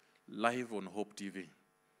live on Hope TV.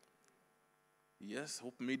 Yes,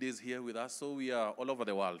 Hope Media is here with us, so we are all over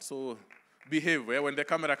the world. So behave. When the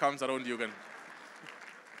camera comes around, you can.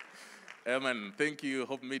 Amen. Thank you,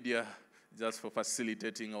 Hope Media, just for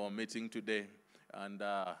facilitating our meeting today. And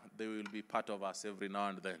they will be part of us every now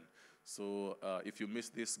and then. So if you miss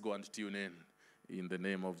this, go and tune in the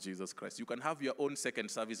name of Jesus Christ. You can have your own second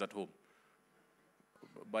service at home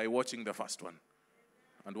by watching the first one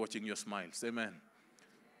and watching your smiles. Amen.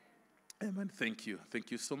 Amen. Thank you.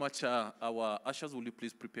 Thank you so much. Our ushers, will you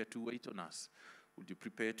please prepare to wait on us? Would you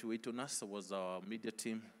prepare to wait on us? Our media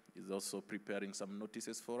team is also preparing some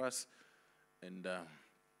notices for us. And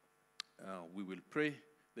we will pray.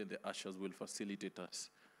 Then the ushers will facilitate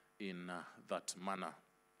us in that manner.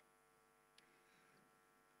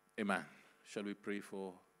 Amen. Shall we pray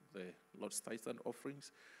for the Lord's tithes and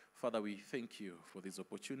offerings? Father, we thank you for this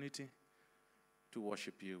opportunity to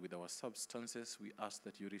worship you with our substances. We ask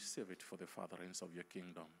that you receive it for the furtherance of your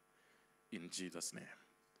kingdom. In Jesus' name.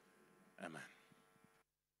 Amen.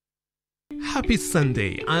 Happy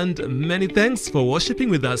Sunday, and many thanks for worshiping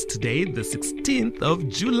with us today, the 16th of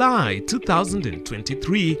July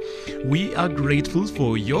 2023. We are grateful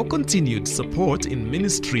for your continued support in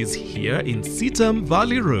ministries here in CITAM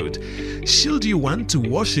Valley Road. Should you want to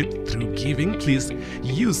worship through giving, please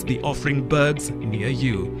use the offering bags near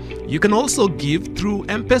you. You can also give through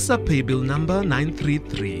M-Pesa paybill number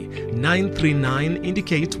 933-939.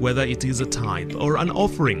 Indicate whether it is a tithe or an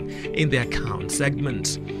offering in the account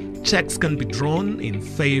segment. Checks can be drawn in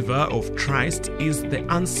favor of Christ is the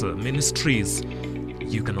Answer Ministries.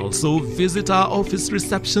 You can also visit our office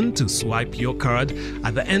reception to swipe your card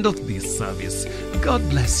at the end of this service. God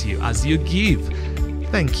bless you as you give.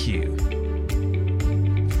 Thank you.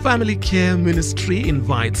 Family Care Ministry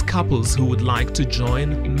invites couples who would like to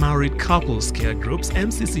join Married Couples Care Groups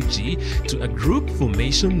MCCG to a group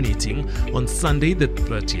formation meeting on Sunday the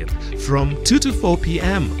 30th from 2 to 4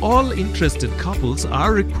 p.m. All interested couples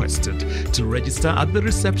are requested to register at the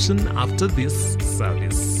reception after this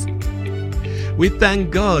service. We thank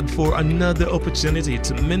God for another opportunity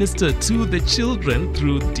to minister to the children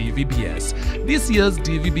through DVBS. This year's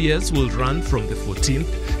DVBS will run from the 14th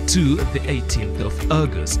to the 18th of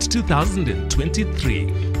August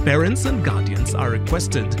 2023. Parents and guardians are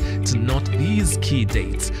requested to note these key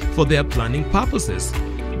dates for their planning purposes.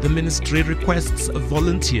 The ministry requests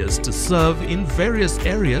volunteers to serve in various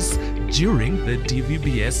areas during the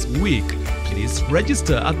DVBS week. Please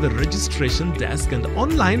register at the registration desk and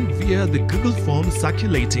online via the Google form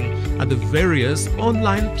circulating at the various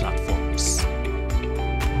online platforms.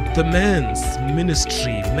 The men's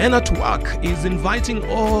ministry, Men at Work, is inviting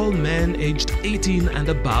all men aged 18 and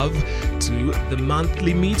above to the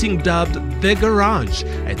monthly meeting dubbed The Garage,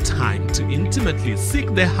 a time to intimately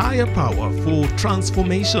seek the higher power for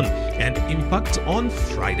transformation and impact on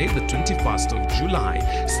Friday, the 21st of July,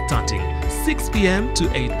 starting 6 p.m.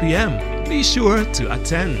 to 8 p.m. Be sure to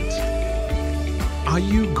attend. Are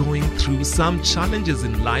you going through some challenges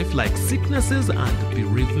in life like sicknesses and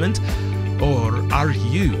bereavement? Or are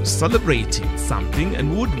you celebrating something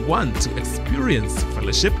and would want to experience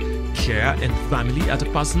fellowship, care, and family at a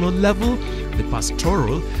personal level? The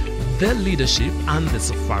pastoral, the leadership, and the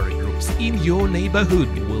safari groups in your neighborhood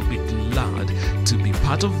will be glad to be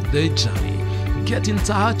part of the journey. Get in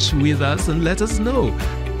touch with us and let us know.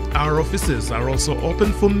 Our offices are also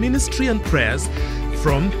open for ministry and prayers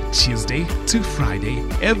from Tuesday to Friday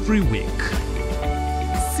every week.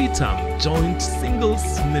 CITAM Joint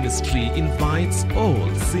Singles Ministry invites all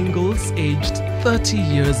singles aged 30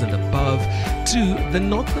 years and above to the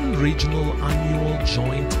Northern Regional Annual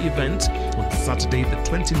Joint Event on Saturday the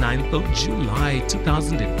 29th of July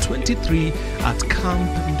 2023 at Camp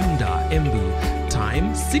Ndunda, Embu.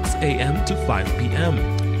 Time 6 a.m. to 5 p.m.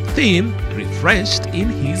 Theme: Refreshed in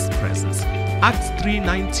His Presence. Acts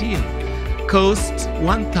 3:19. Cost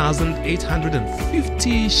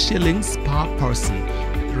 1,850 shillings per person.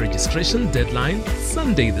 Registration deadline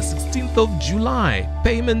Sunday the 16th of July.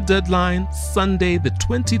 Payment deadline Sunday the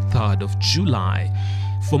 23rd of July.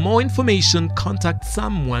 For more information, contact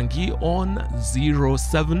Sam Mwangi on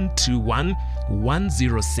 0721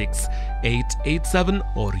 106 887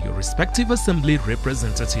 or your respective assembly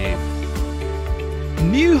representative.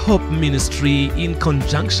 New Hope Ministry, in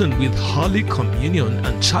conjunction with Holy Communion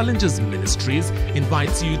and Challenges Ministries,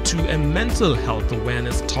 invites you to a mental health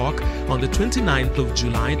awareness talk on the 29th of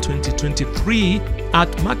July 2023 at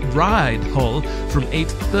McBride Hall from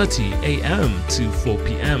 8:30 a.m. to 4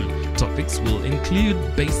 p.m. Topics will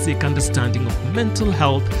include basic understanding of mental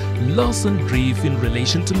health, loss and grief in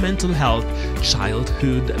relation to mental health,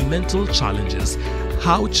 childhood mental challenges,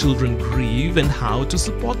 how children grieve and how to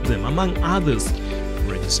support them, among others.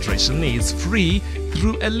 Registration is free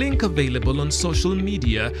through a link available on social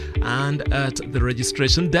media and at the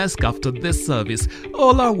registration desk after this service.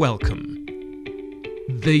 All are welcome.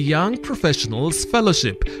 The Young Professionals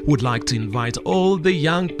Fellowship would like to invite all the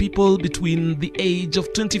young people between the age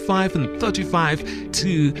of 25 and 35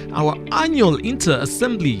 to our annual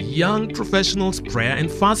Inter-Assembly Young Professionals Prayer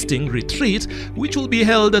and Fasting Retreat, which will be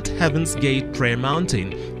held at Heaven's Gate Prayer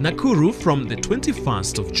Mountain, Nakuru, from the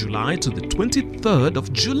 21st of July to the 23rd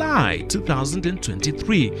of July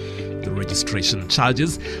 2023. The registration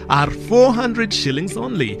charges are 400 shillings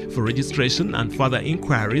only. For registration and further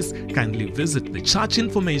inquiries, kindly visit the church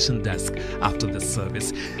information desk after the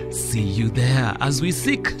service. See you there as we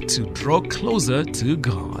seek to draw closer to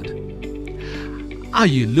God. Are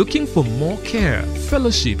you looking for more care,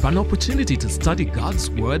 fellowship, and opportunity to study God's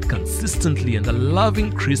Word consistently and a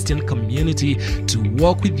loving Christian community to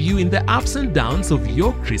walk with you in the ups and downs of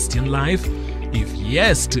your Christian life? If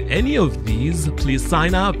yes to any of these, please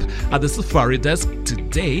sign up at the Safari Desk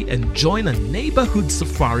today and join a neighborhood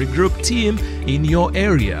Safari group team in your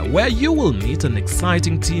area, where you will meet an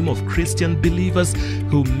exciting team of Christian believers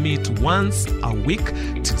who meet once a week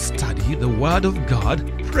to study the Word of God,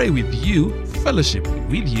 pray with you, fellowship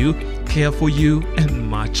with you, care for you, and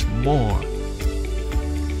much more.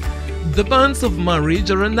 The banns of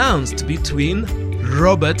marriage are announced between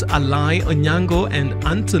Robert Alai Onyango and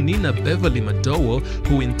Antonina Beverly Madowo,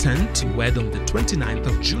 who intend to wed on the 29th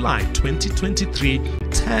of July 2023,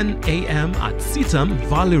 10 a.m. at CITAM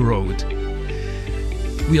Valley Road.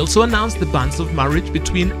 We also announced the banns of marriage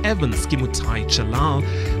between Evans Kimutai Chalal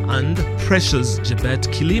and Precious Jebet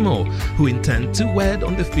Kilimo, who intend to wed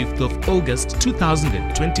on the 5th of August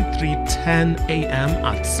 2023, 10 a.m.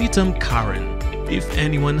 at CITAM Karen. If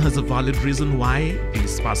anyone has a valid reason why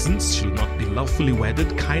these persons should not be lawfully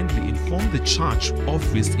wedded, kindly inform the church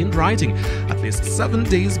office in writing at least 7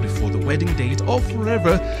 days before the wedding date, or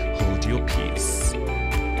forever hold your peace.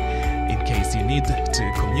 In case you need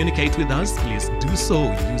to communicate with us, please do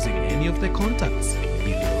so using any of the contacts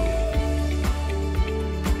below.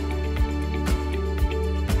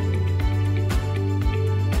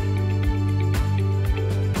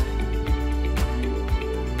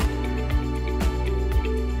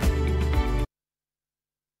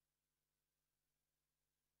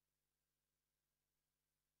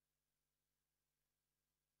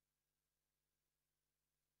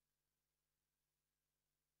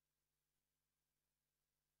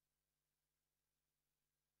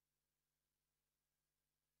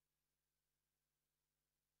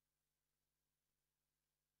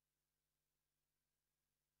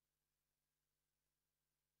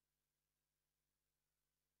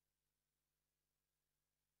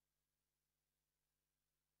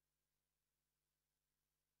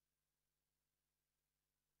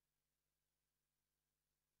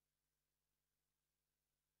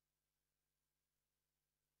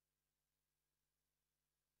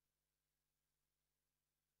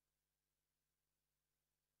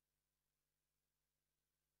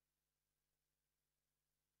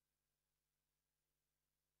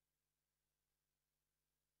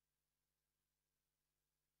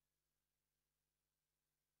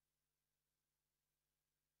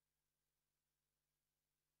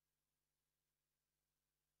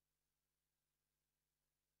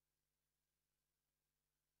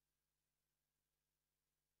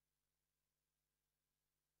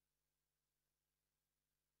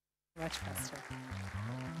 much, Pastor.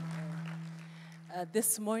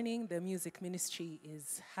 This morning, the music ministry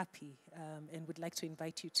is happy and would like to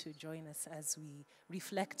invite you to join us as we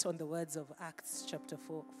reflect on the words of Acts chapter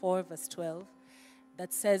 4 verse 12,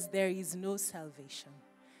 that says, "There is no salvation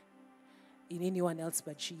in anyone else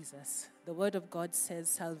but Jesus." The word of God says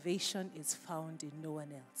salvation is found in no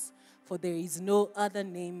one else. For there is no other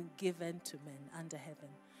name given to men under heaven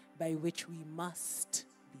by which we must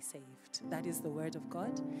be saved. That is the word of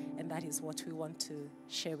God, and that is what we want to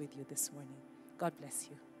share with you this morning. God bless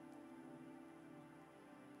you.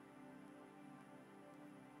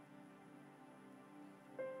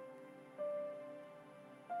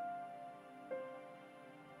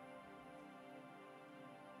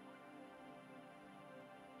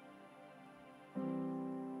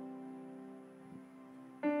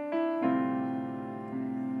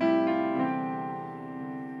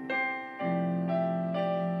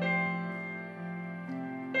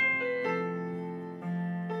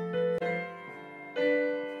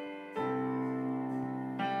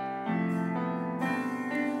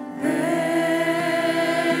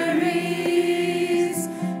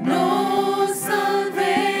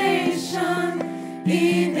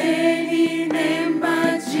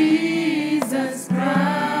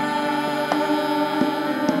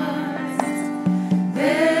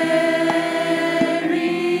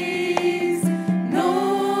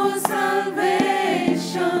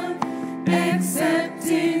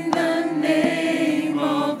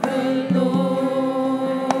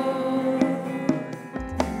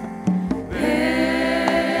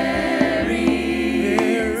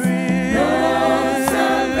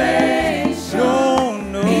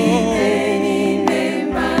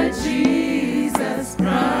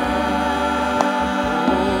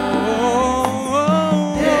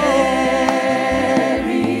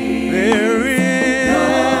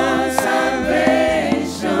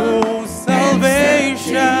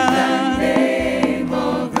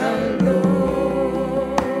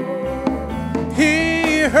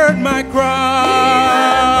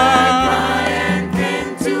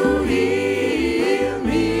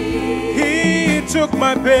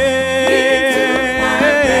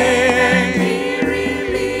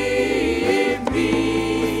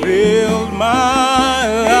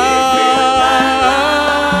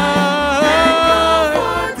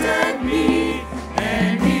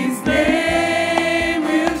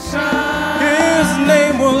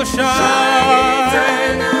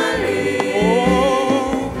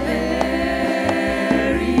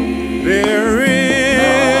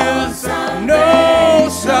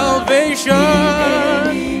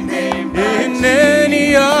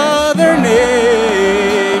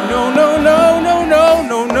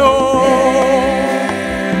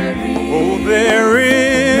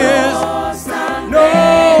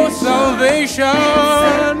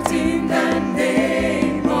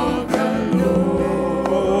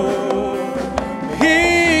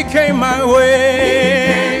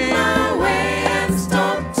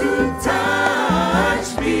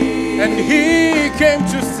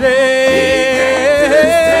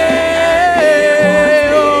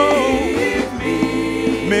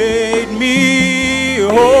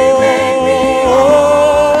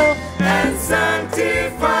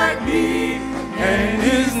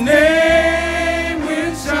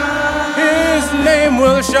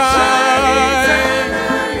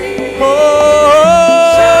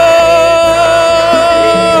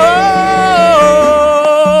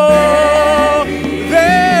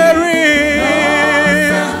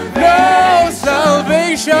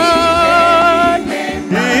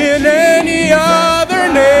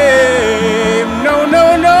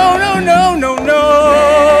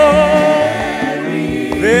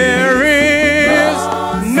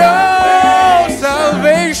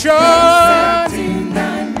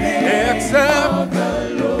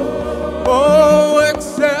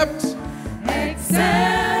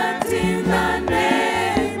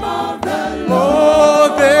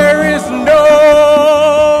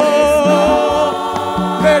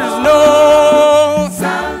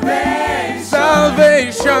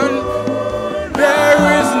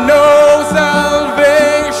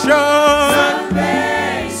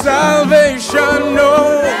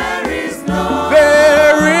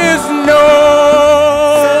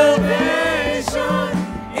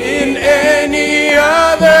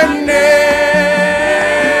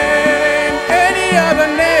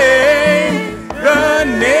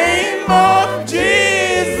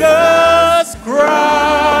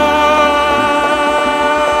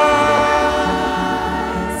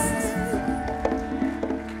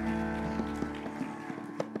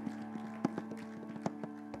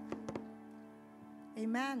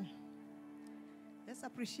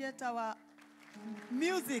 Let's appreciate our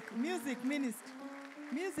music ministry,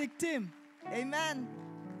 music team. Amen.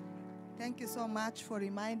 Thank you so much for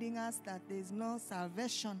reminding us that there is no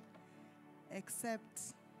salvation except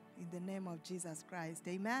in the name of Jesus Christ.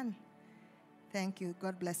 Amen. Thank you.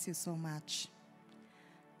 God bless you so much.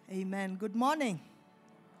 Amen. Good morning.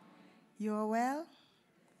 You are well?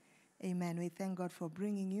 Amen. We thank God for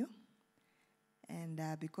bringing you. And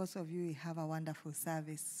because of you, we have a wonderful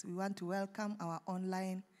service. We want to welcome our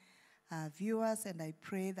online viewers, and I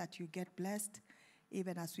pray that you get blessed,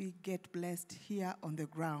 even as we get blessed here on the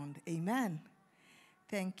ground. Amen.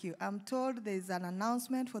 Thank you. I'm told there's an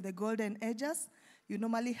announcement for the Golden Ages. You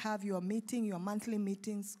normally have your meeting, your monthly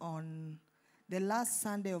meetings on the last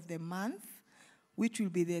Sunday of the month, which will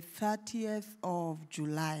be the 30th of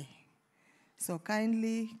July. So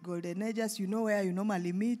kindly, Golden Ages, you know where you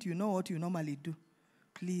normally meet, you know what you normally do.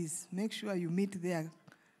 Please, make sure you meet there.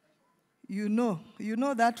 You know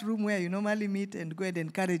that room where you normally meet, and go and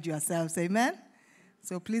encourage yourselves. Amen?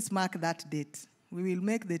 So please mark that date. We will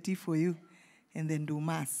make the tea for you and then do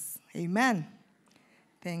mass. Amen?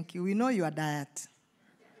 Thank you. We know your diet.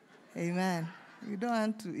 Amen. You don't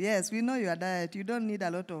want to. Yes, we know your diet. You don't need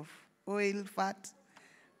a lot of oil, fat.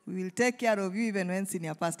 We will take care of you even when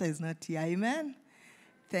senior pastor is not here. Amen?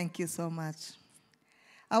 Thank you so much.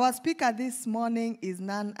 Our speaker this morning is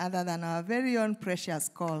none other than our very own Precious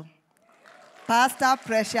Call. Pastor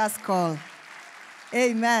Precious Call.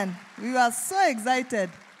 Amen. We were so excited.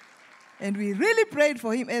 And we really prayed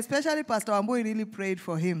for him, especially Pastor Wambui really prayed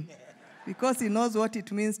for him. Because he knows what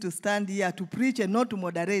it means to stand here, to preach and not to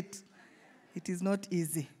moderate. It is not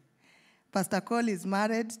easy. Pastor Cole is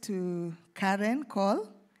married to Karen Cole.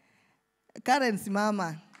 Karen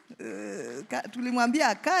simama.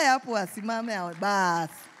 Tulimwambia kaya hapo asimame bas.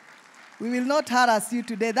 We will not harass you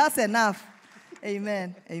today. That's enough.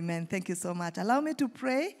 Amen. Amen. Thank you so much. Allow me to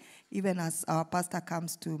pray even as our pastor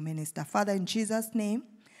comes to minister. Father, in Jesus' name,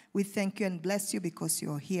 we thank you and bless you because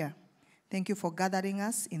you're here. Thank you for gathering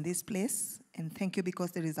us in this place. And thank you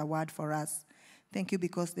because there is a word for us. Thank you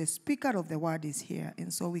because the speaker of the word is here.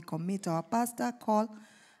 And so we commit our pastor call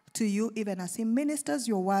to you even as he ministers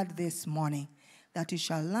your word this morning, that it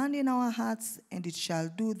shall land in our hearts and it shall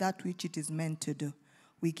do that which it is meant to do.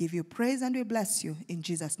 We give you praise and we bless you. In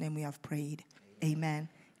Jesus' name we have prayed. Amen.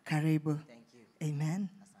 Karibu. Thank you. Amen.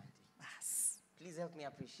 Asante. Please help me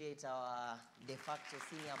appreciate our de facto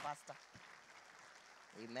senior pastor.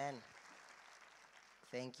 Amen.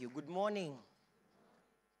 Thank you. Good morning.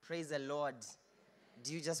 Praise the Lord.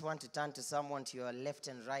 Do you just want to turn to someone to your left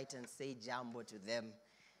and right and say jambo to them?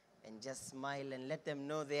 And just smile and let them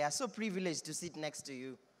know they are so privileged to sit next to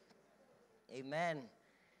you. Amen.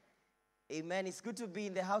 Amen. It's good to be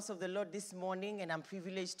in the house of the Lord this morning, and I'm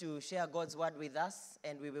privileged to share God's word with us,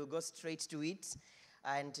 and we will go straight to it.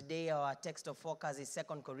 And today our text of focus is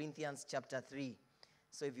 2 Corinthians chapter 3.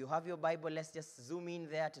 So if you have your Bible, let's just zoom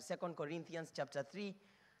in there to 2 Corinthians chapter 3.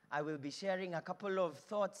 I will be sharing a couple of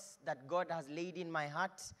thoughts that God has laid in my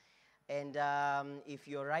heart. And if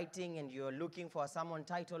you're writing and you're looking for a sermon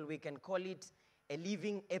title, we can call it a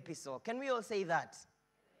living epistle. Can we all say that?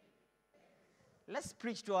 Let's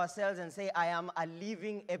preach to ourselves and say, I am a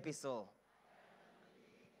living epistle.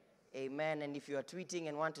 Amen. And if you are tweeting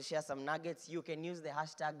and want to share some nuggets, you can use the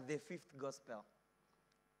hashtag the fifth gospel.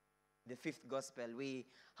 The fifth gospel. We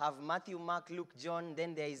have Matthew, Mark, Luke, John.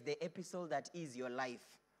 Then there is the epistle that is your life.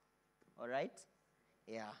 All right?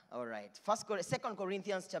 Yeah, all right. 2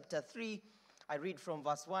 Corinthians chapter 3, I read from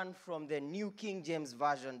verse 1 from the New King James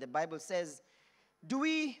Version. The Bible says, do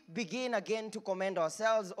we begin again to commend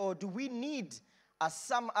ourselves, or do we need, as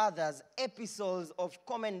some others, epistles of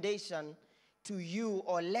commendation to you,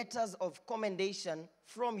 or letters of commendation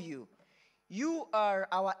from you? You are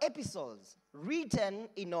our epistles, written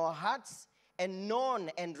in our hearts and known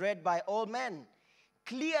and read by all men.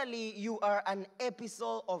 Clearly, you are an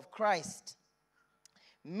epistle of Christ,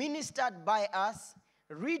 ministered by us,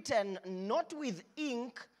 written not with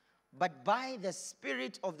ink, but by the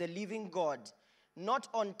Spirit of the living God, not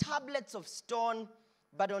on tablets of stone,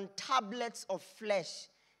 but on tablets of flesh,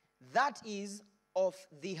 that is, of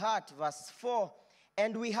the heart. Verse 4,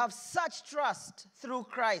 and we have such trust through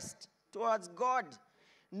Christ towards God,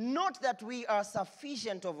 not that we are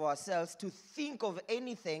sufficient of ourselves to think of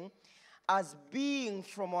anything as being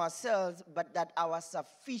from ourselves, but that our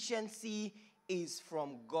sufficiency is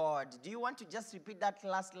from God. Do you want to just repeat that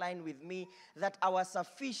last line with me? That our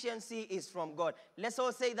sufficiency is from God. Let's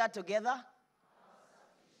all say that together.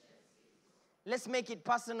 Let's make it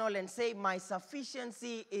personal and say, my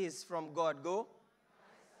sufficiency is from God. Go.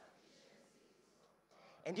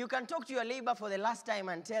 And you can talk to your neighbor for the last time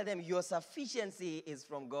and tell them your sufficiency is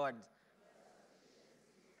from God.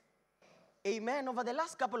 Amen. Over the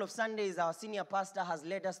last couple of Sundays, our senior pastor has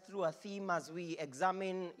led us through a theme as we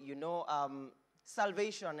examine,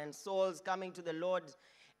 salvation and souls coming to the Lord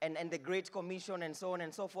and the Great Commission and so on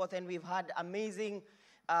and so forth. And we've had amazing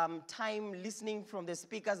time listening from the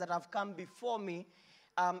speakers that have come before me.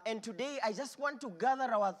 And today, I just want to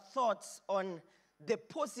gather our thoughts on the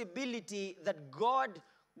possibility that God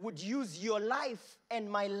would use your life and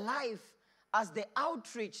my life as the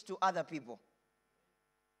outreach to other people.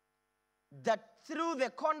 That through the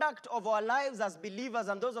conduct of our lives as believers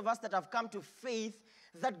and those of us that have come to faith,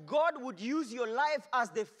 that God would use your life as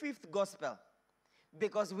the fifth gospel.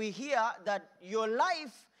 Because we hear that your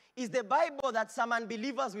life is the Bible that some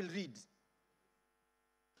unbelievers will read.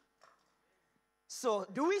 So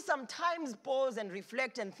do we sometimes pause and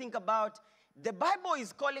reflect and think about, the Bible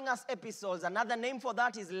is calling us epistles. Another name for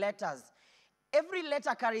that is letters. Every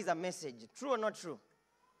letter carries a message. True or not true?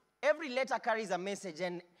 Every letter carries a message,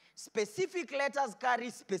 and specific letters carry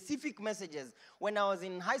specific messages. When I was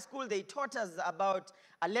in high school, they taught us about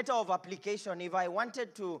a letter of application. If I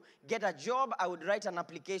wanted to get a job, I would write an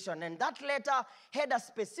application. And that letter had a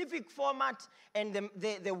specific format, and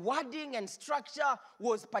the wording and structure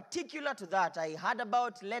was particular to that. I heard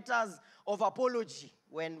about letters of apology.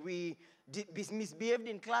 When we misbehaved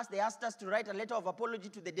in class, they asked us to write a letter of apology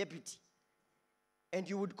to the deputy. And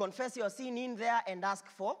you would confess your sin in there and ask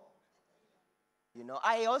for.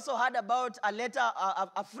 I also heard about a letter,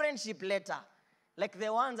 a friendship letter, like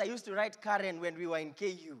the ones I used to write Karen when we were in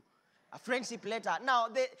KU, a friendship letter. Now,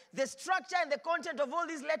 the structure and the content of all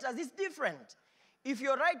these letters is different. If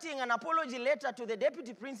you're writing an apology letter to the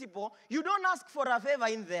deputy principal, you don't ask for a favor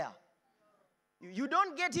in there. You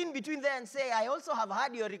don't get in between there and say, I also have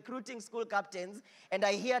heard you're recruiting school captains, and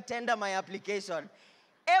I here tender my application.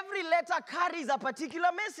 Every letter carries a particular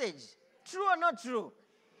message. True or not true?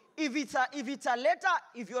 If it's a letter,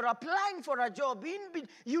 if you're applying for a job,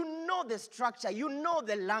 you know the structure, you know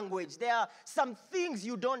the language. There are some things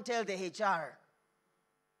you don't tell the HR.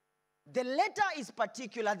 The letter is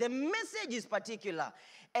particular, the message is particular.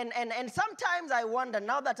 And sometimes I wonder,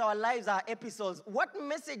 now that our lives are epistles, what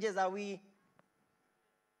messages are we?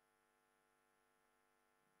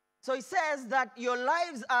 So it says that your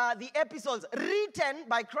lives are the epistles written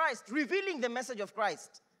by Christ, revealing the message of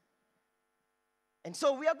Christ. And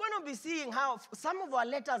so we are going to be seeing how some of our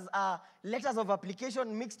letters are letters of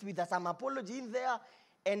application mixed with some apology in there,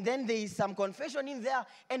 and then there is some confession in there,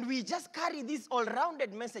 and we just carry this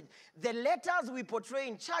all-rounded message. The letters we portray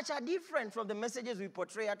in church are different from the messages we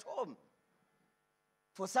portray at home.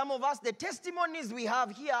 For some of us, the testimonies we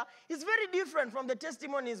have here is very different from the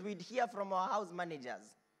testimonies we'd hear from our house managers.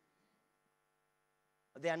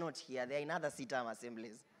 They are not here. They are in other CITAM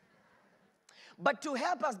assemblies. But to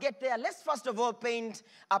help us get there, let's first of all paint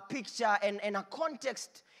a picture and a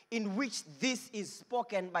context in which this is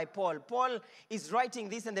spoken by Paul. Paul is writing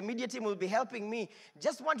this, and the media team will be helping me.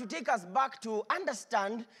 Just want to take us back to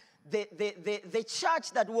understand the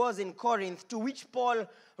church that was in Corinth, to which Paul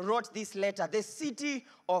wrote this letter, the city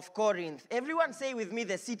of Corinth. Everyone say with me,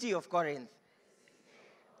 the city of Corinth.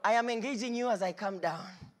 I am engaging you as I come down.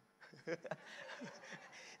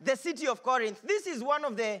 The city of Corinth. This is one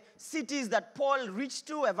of the cities that Paul reached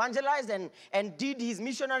to, evangelized, and did his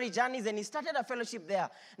missionary journeys, and he started a fellowship there.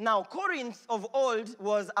 Now, Corinth of old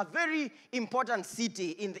was a very important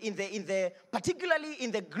city, particularly in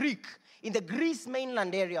the Greece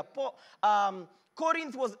mainland area.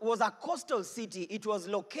 Corinth was a coastal city. It was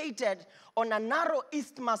located on a narrow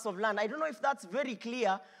isthmus of land. I don't know if that's very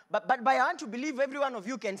clear, but I want to believe every one of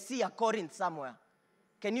you can see a Corinth somewhere.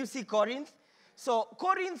 Can you see Corinth? So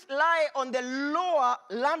Corinth lie on the lower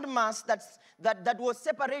landmass that was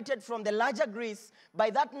separated from the larger Greece by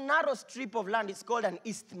that narrow strip of land. It's called an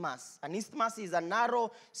isthmus. An isthmus is a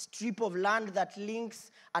narrow strip of land that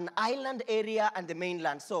links an island area and the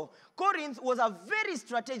mainland. So Corinth was a very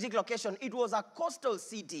strategic location. It was a coastal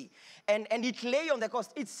city, and it lay on the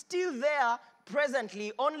coast. It's still there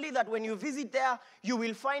presently, only that when you visit there, you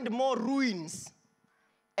will find more ruins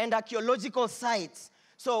and archaeological sites.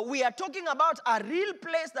 So we are talking about a real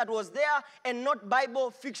place that was there and not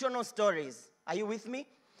Bible fictional stories. Are you with me?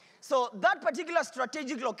 So that particular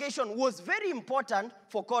strategic location was very important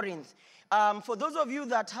for Corinth. For those of you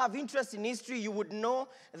that have interest in history, you would know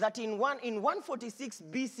that in 146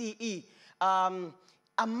 BCE,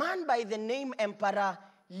 a man by the name Emperor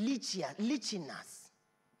Licinius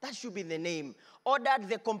That should be the name. Ordered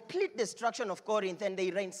the complete destruction of Corinth, and they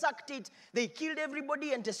ransacked it. They killed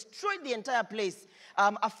everybody and destroyed the entire place.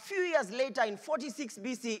 A few years later, in 46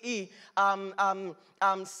 BCE,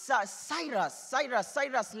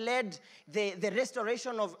 Cyrus led the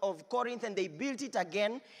restoration of Corinth, and they built it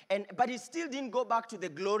again. But it still didn't go back to the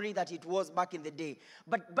glory that it was back in the day.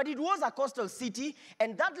 But it was a coastal city,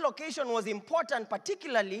 and that location was important,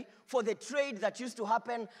 particularly for the trade that used to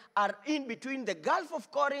happen in between the Gulf of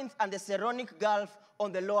Corinth and the Saronic Gulf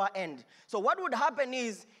on the lower end. So what would happen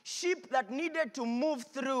is ship that needed to move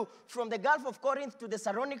through from the Gulf of Corinth to the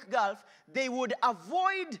Saronic Gulf, they would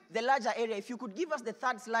avoid the larger area. If you could give us the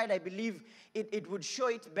third slide, I believe it would show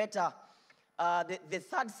it better. The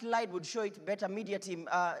third slide would show it better, media team.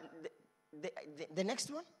 The next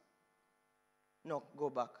one? No, go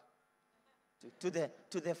back to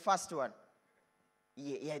the first one.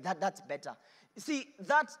 Yeah, that's better. See,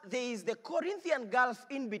 there is the Corinthian Gulf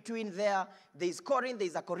in between there. There is Corinth, there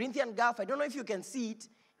is a Corinthian Gulf. I don't know if you can see it.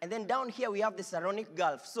 And then down here we have the Saronic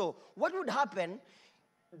Gulf. So what would happen,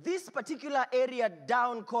 this particular area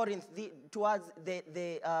down Corinth, towards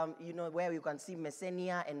where you can see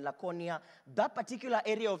Messenia and Laconia, that particular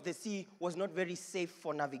area of the sea was not very safe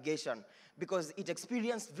for navigation because it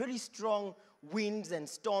experienced very strong winds and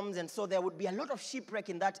storms, and so there would be a lot of shipwreck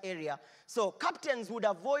in that area. So captains would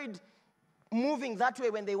avoid moving that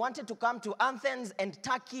way when they wanted to come to Athens and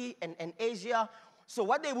Turkey and Asia. So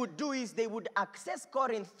what they would do is they would access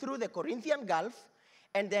Corinth through the Corinthian Gulf,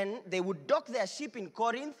 and then they would dock their ship in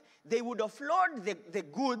Corinth. They would offload the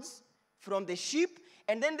goods from the ship,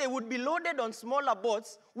 and then they would be loaded on smaller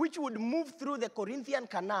boats, which would move through the Corinthian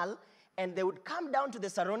Canal, and they would come down to the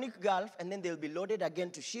Saronic Gulf, and then they'll be loaded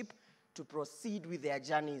again to ship to proceed with their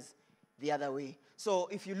journeys the other way. So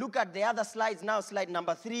if you look at the other slides now, slide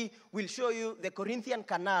number 3 will show you the Corinthian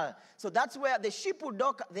Canal. So that's where the ship would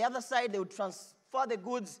dock. The other side, they would transfer the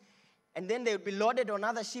goods, and then they would be loaded on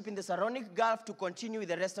other ship in the Saronic Gulf to continue with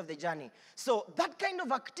the rest of the journey. So that kind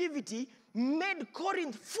of activity made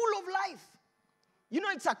Corinth full of life. You know,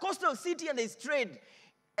 it's a coastal city and there's trade.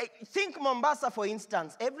 Think Mombasa, for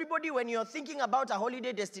instance. Everybody, when you're thinking about a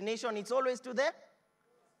holiday destination, it's always to the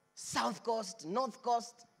South Coast, North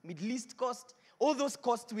Coast, Middle East Coast, all those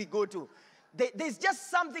coasts we go to. There's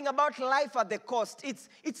just something about life at the coast.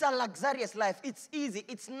 It's a luxurious life. It's easy.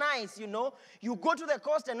 It's nice, you know. You go to the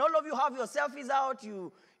coast and all of you have your selfies out.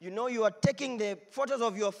 You are taking the photos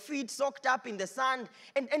of your feet soaked up in the sand.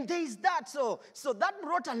 And there is that. So that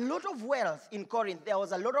brought a lot of wealth in Corinth. There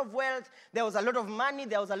was a lot of wealth. There was a lot of money.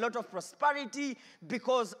 There was a lot of prosperity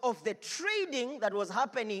because of the trading that was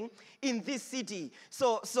happening in this city.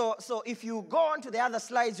 So if you go on to the other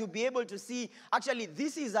slides, you'll be able to see, actually,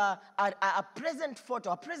 this is a present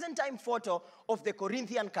photo, a present time photo of the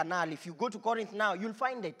Corinthian Canal. If you go to Corinth now, you'll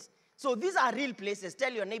find it. So these are real places.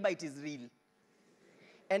 Tell your neighbor it is real.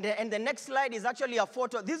 And the next slide is actually a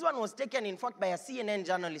photo. This one was taken, in fact, by a CNN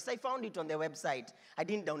journalist. I found it on their website. I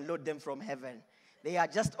didn't download them from heaven. They are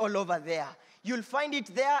just all over there. You'll find it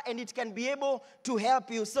there, and it can be able to help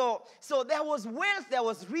you. So there was wealth, there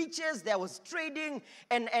was riches, there was trading,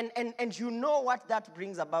 and you know what that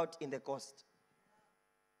brings about in the coast.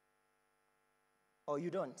 Oh, you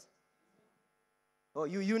don't? Oh,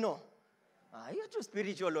 you know? You're too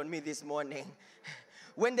spiritual on me this morning.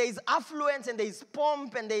 When there is affluence and there is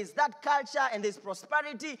pomp and there is that culture and there is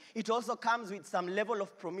prosperity, it also comes with some level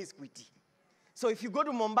of promiscuity. So if you go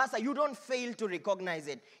to Mombasa, you don't fail to recognize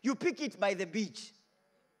it. You pick it by the beach.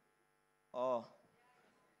 Oh.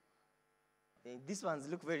 These ones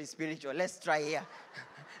look very spiritual. Let's try here.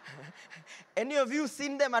 Any of you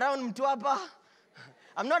seen them around Mtwapa?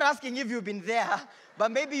 I'm not asking if you've been there,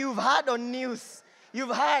 but maybe you've heard on news.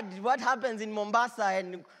 You've heard what happens in Mombasa,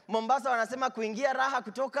 and Mombasa wanasema kuingia raha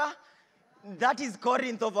kutoka. That is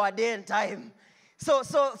Corinth of our day and time. So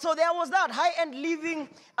there was that high-end living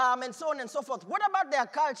and so on and so forth. What about their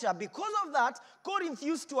culture? Because of that, Corinth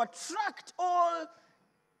used to attract all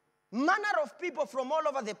manner of people from all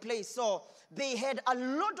over the place. So they had a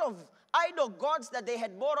lot of idol gods that they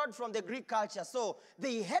had borrowed from the Greek culture. So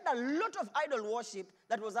they had a lot of idol worship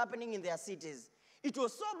that was happening in their cities. It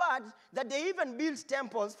was so bad that they even built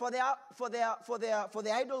temples for their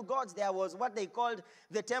idol gods. There was what they called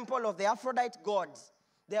the temple of the Aphrodite gods.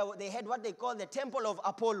 They had what they call the temple of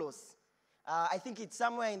Apollos. I think it's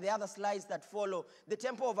somewhere in the other slides that follow. The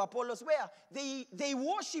temple of Apollos, where they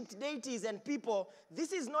worshipped deities and people.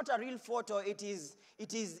 This is not a real photo.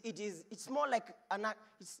 It's more like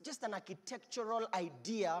it's just an architectural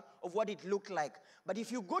idea of what it looked like. But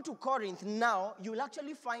if you go to Corinth now, you'll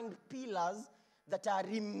actually find pillars that are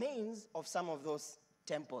remains of some of those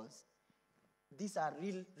temples. these are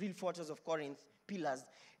real photos of Corinth, pillars.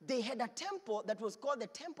 They had a temple that was called the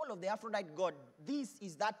Temple of the Aphrodite god. This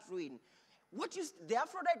is that ruin. The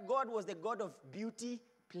Aphrodite god was the god of beauty,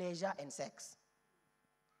 pleasure, and sex.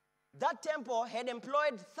 That temple had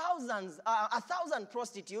employed 1,000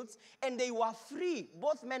 prostitutes, and they were free,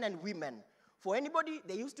 both men and women. For anybody,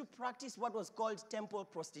 they used to practice what was called temple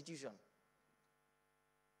prostitution.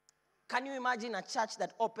 Can you imagine a church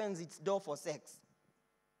that opens its door for sex?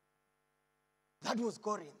 That was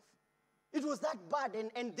Corinth. It was that bad,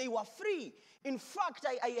 and they were free. In fact,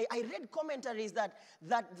 I read commentaries that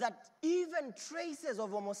even traces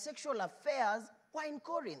of homosexual affairs were in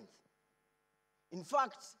Corinth. In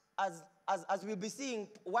fact, as we'll be seeing,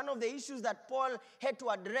 one of the issues that Paul had to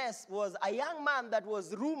address was a young man that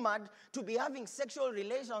was rumored to be having sexual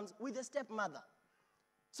relations with a stepmother.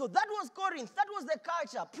 So that was Corinth. That was the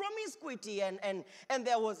culture, promiscuity, and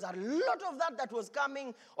there was a lot of that was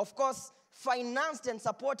coming, of course, financed and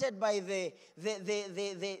supported by the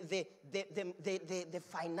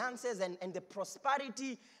finances and the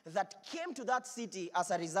prosperity that came to that city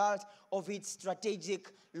as a result of its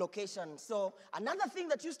strategic location. So another thing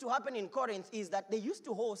that used to happen in Corinth is that they used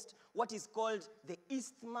to host what is called the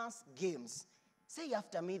Isthmus Games. Say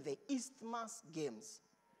after me, the Isthmus Games.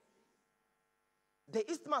 The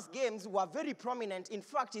Isthmus Games were very prominent. In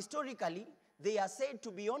fact, historically, they are said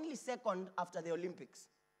to be only second after the Olympics,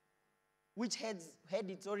 which had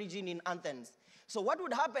its origin in Athens. So what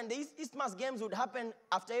would happen, the Isthmus Games would happen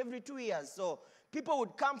after every 2 years. So people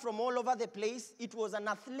would come from all over the place. It was an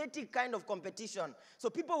athletic kind of competition. So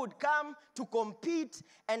people would come to compete,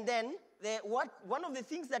 and then one of the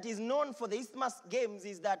things that is known for the Isthmus Games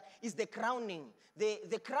is the crowning.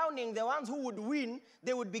 The crowning, the ones who would win,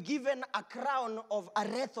 they would be given a crown of a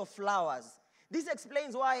wreath of flowers. This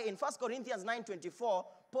explains why in 1 Corinthians 9:24,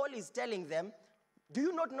 Paul is telling them, do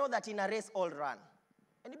you not know that in a race all run?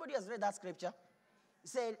 Anybody has read that scripture? He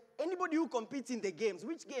said, anybody who competes in the games,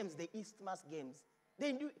 which games? The Isthmus Games.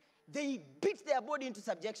 They beat their body into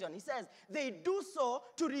subjection. He says, they do so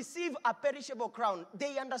to receive a perishable crown.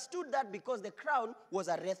 They understood that because the crown was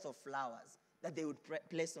a wreath of flowers that they would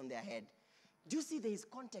place on their head. Do you see there is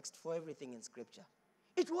context for everything in Scripture?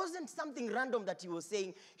 It wasn't something random that he was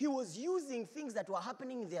saying. He was using things that were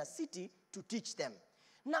happening in their city to teach them.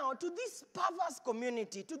 Now, to this perverse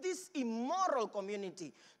community, to this immoral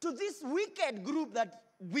community, to this wicked group that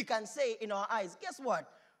we can say in our eyes, guess what?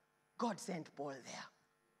 God sent Paul there.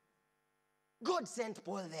 God sent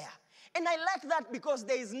Paul there. And I like that because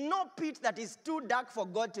there is no pit that is too dark for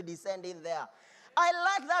God to descend in there.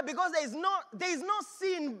 I like that because there is no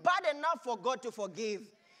sin bad enough for God to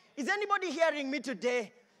forgive. Is anybody hearing me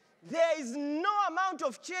today? There is no amount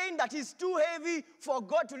of chain that is too heavy for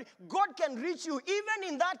God to... God can reach you even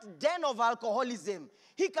in that den of alcoholism.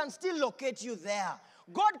 He can still locate you there.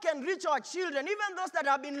 God can reach our children, even those that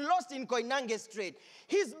have been lost in Koinange Street.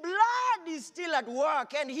 His blood is still at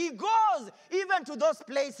work, and he goes even to those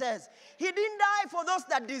places. He didn't die for those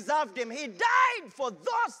that deserved him. He died for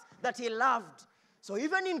those that he loved. So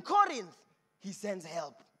even in Corinth, he sends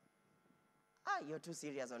help. You're too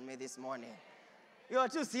serious on me this morning. You're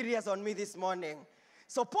too serious on me this morning.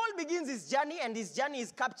 So Paul begins his journey, and his journey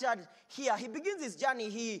is captured here. He begins his journey.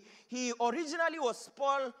 He originally was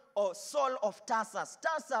Saul of Tarsus.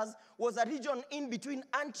 Tarsus was a region in between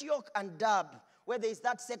Antioch and Derbe, where there is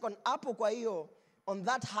that second Apoquaio on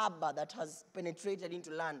that harbor that has penetrated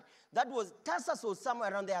into land. Tarsus was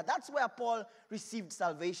somewhere around there. That's where Paul received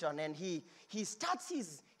salvation, and he starts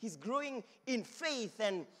his growing in faith,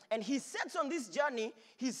 and he sets on this journey,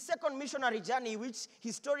 his second missionary journey, which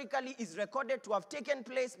historically is recorded to have taken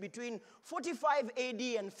place between 45 AD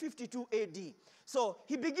and 52 AD. So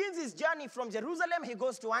he begins his journey from Jerusalem. He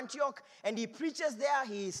goes to Antioch, and he preaches there.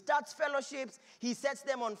 He starts fellowships. He sets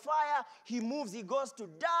them on fire. He moves. He goes to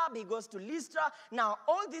Derbe. He goes to Lystra. Now,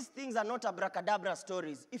 all these things are not abracadabra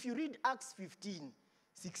stories. If you read Acts 15,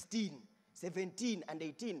 16, 17, and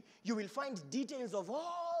 18, you will find details of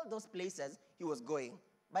all those places he was going.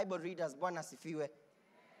 Bible readers, Bwana Sifiwe.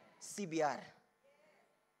 CBR.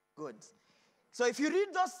 Good. So if you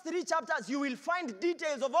read those 3 chapters, you will find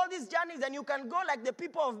details of all these journeys, and you can go like the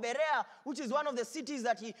people of Berea, which is one of the cities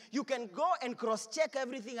that you can go and cross-check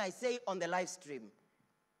everything I say on the live stream.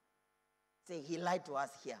 Say, he lied to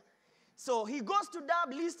us here. So he goes to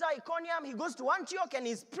Derbe, Lystra, Iconium, he goes to Antioch, and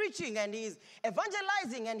he's preaching and he's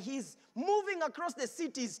evangelizing and he's moving across the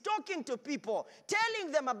cities, talking to people,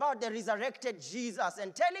 telling them about the resurrected Jesus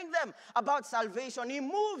and telling them about salvation. He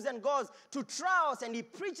moves and goes to Troas and he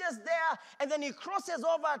preaches there, and then he crosses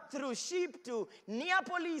over through ship to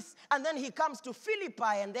Neapolis, and then he comes to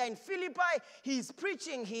Philippi, and there in Philippi he's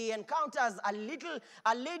preaching. He encounters a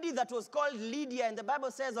lady that was called Lydia, and the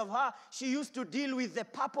Bible says of her, she used to deal with the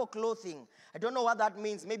purple clothing. I don't know what that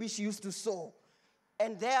means. Maybe she used to sew.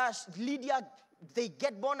 And there, Lydia, they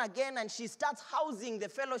get born again, and she starts housing the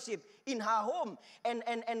fellowship in her home.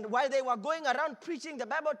 And while they were going around preaching, the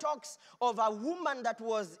Bible talks of a woman that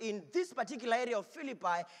was in this particular area of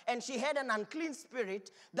Philippi, and she had an unclean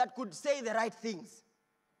spirit that could say the right things.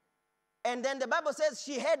 And then the Bible says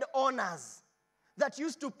she had honors that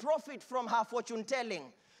used to profit from her fortune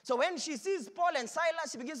telling. So when she sees Paul and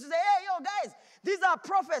Silas, she begins to say, hey, yo, guys, these are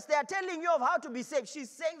prophets. They are telling you of how to be saved. She's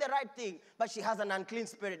saying the right thing, but she has an unclean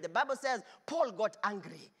spirit. The Bible says Paul got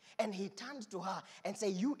angry, and he turned to her and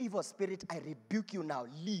said, you evil spirit, I rebuke you now.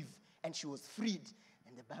 Leave. And she was freed.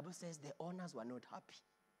 And the Bible says the owners were not happy.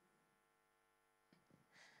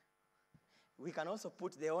 We can also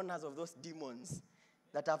put the owners of those demons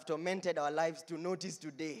that have tormented our lives to notice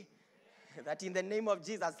today that in the name of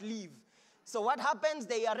Jesus, leave. So what happens?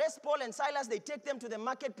 They arrest Paul and Silas. They take them to the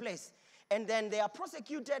marketplace. And then they are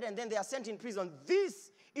prosecuted, and then they are sent in prison. This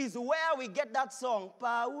is where we get that song.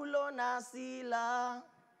 Paulo na Sila.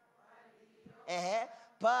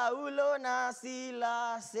 Paulo na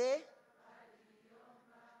Sila. Say.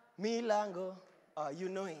 Milango. Oh, you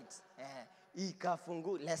know it.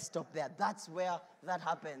 Ikafungu. Let's stop there. That's where that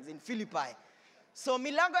happens, in Philippi. So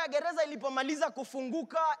milango ya gereza ilipomaliza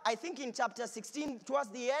kufunguka, I think in chapter 16, towards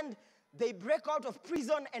the end, they break out of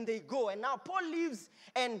prison and they go. And now Paul lives,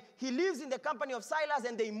 and he lives in the company of Silas,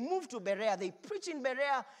 and they move to Berea. They preach in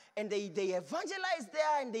Berea, and they evangelize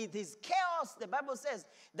there, and there's chaos. The Bible says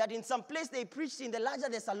that in some place they preached in the larger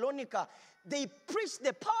Thessalonica. They preached,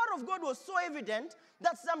 the power of God was so evident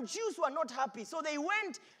that some Jews were not happy. So they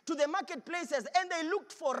went to the marketplaces, and they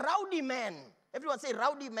looked for rowdy men. Everyone say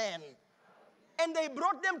rowdy men. And they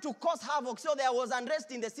brought them to cause havoc. So there was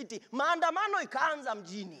unrest in the city. Maandamano ikaanza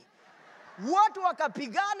mjini. Watu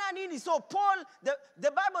wakapigana nini? So Paul, the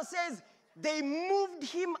Bible says, they moved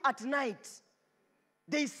him at night.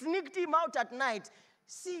 They sneaked him out at night.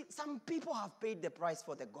 See, some people have paid the price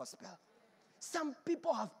for the gospel. Some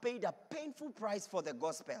people have paid a painful price for the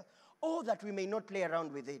gospel. Oh, that we may not play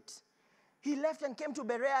around with it. He left and came to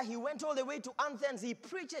Berea. He went all the way to Athens. He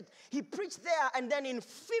preached it. He preached there. And then in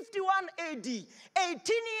 51 AD, 18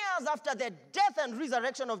 years after the death and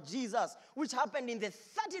resurrection of Jesus, which happened in the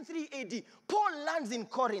 33 AD, Paul lands in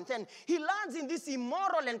Corinth. And he lands in this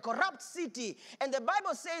immoral and corrupt city. And the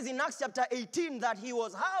Bible says in Acts chapter 18 that he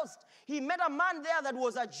was housed. He met a man there that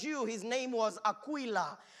was a Jew. His name was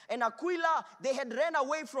Aquila. And Aquila, they had ran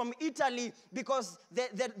away from Italy because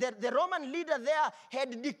the Roman leader there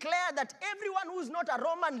had declared that everyone who's not a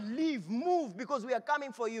Roman, leave, move, because we are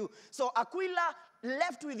coming for you. So Aquila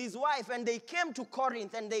left with his wife, and they came to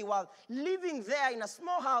Corinth, and they were living there in a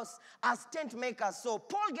small house as tent makers. So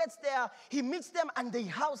Paul gets there, he meets them, and they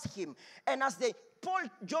house him. And as Paul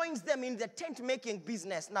joins them in the tent-making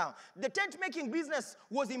business. Now, the tent-making business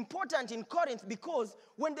was important in Corinth because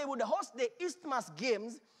when they would host the Isthmus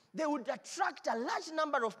Games, they would attract a large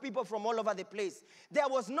number of people from all over the place. There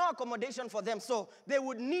was no accommodation for them, so they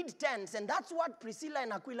would need tents, and that's what Priscilla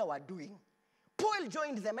and Aquila were doing. Paul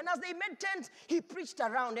joined them, and as they made tents, he preached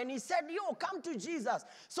around, and he said, yo, come to Jesus.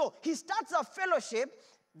 So he starts a fellowship.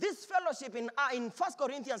 This fellowship in 1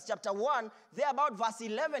 Corinthians chapter 1, there about verse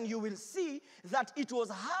 11, you will see that it was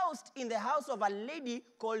housed in the house of a lady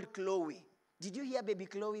called Chloe. Did you hear baby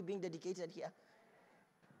Chloe being dedicated here?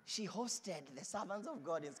 She hosted the servants of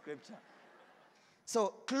God in Scripture.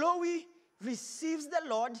 So Chloe receives the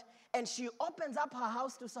Lord, and she opens up her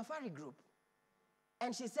house to Safari Group.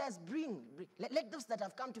 And she says, let those that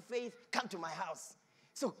have come to faith come to my house.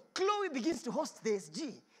 So Chloe begins to host the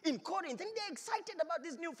SG in Corinth, and they're excited about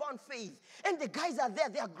this newfound faith. And the guys are there,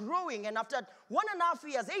 they're growing. And after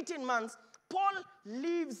 1.5 years, 18 months, Paul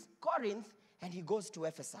leaves Corinth, and he goes to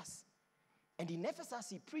Ephesus. And in Ephesus,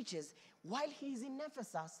 he preaches. While he's in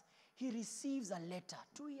Ephesus, he receives a letter.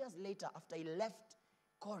 2 years later, after he left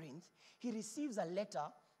Corinth, he receives a letter.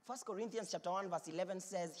 1 Corinthians chapter 1, verse 11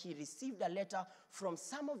 says he received a letter from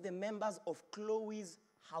some of the members of Chloe's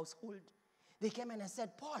household. They came in and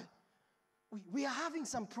said, Paul, we are having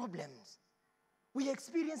some problems. We are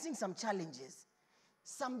experiencing some challenges.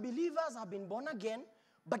 Some believers have been born again,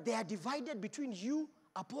 but they are divided between you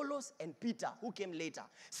Apollos and Peter, who came later.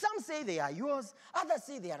 Some say they are yours, others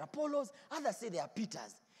say they are Apollos, others say they are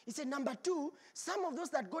Peter's. He said, number 2, some of those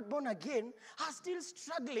that got born again are still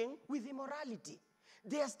struggling with immorality.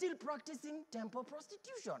 They are still practicing temple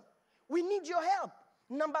prostitution. We need your help.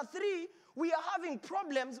 Number 3, we are having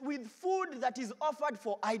problems with food that is offered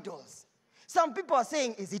for idols. Some people are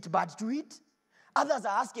saying, is it bad to eat? Others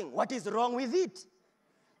are asking, what is wrong with it?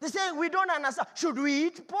 They say, we don't understand. Should we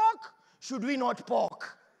eat pork? Should we not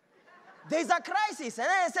pork? There's a crisis. And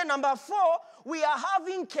then I say, number 4, we are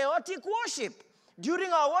having chaotic worship.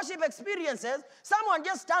 During our worship experiences, someone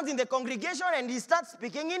just stands in the congregation and he starts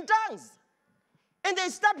speaking in tongues. And they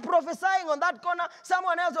start prophesying on that corner,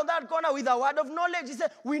 someone else on that corner with a word of knowledge. He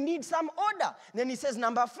said, we need some order. Then he says,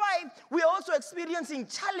 number 5, we are also experiencing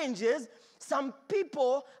challenges. Some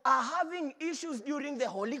people are having issues during the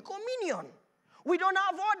Holy Communion. We don't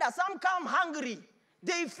have order. Some come hungry.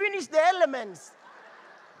 They finish the elements.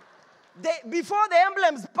 Before the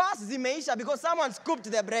emblems pass zimeisha because someone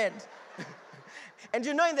scooped the bread. And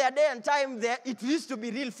you know, in their day and time, it used to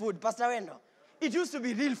be real food, Pastor Wendo. It used to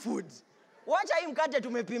be real food. Wacha hii mkate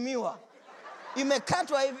tumepimiwa.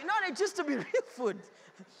 Imekatwa hivi. No, it used to be real food.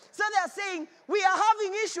 So they are saying, we are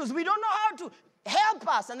having issues. We don't know how to help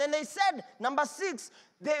us. And then they said, number 6,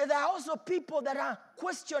 there are also people that are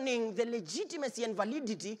questioning the legitimacy and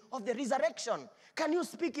validity of the resurrection. Can you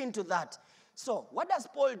speak into that? So what does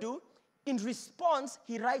Paul do? In response,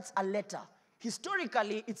 he writes a letter.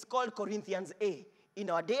 Historically, it's called Corinthians A. In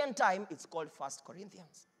our day and time, it's called 1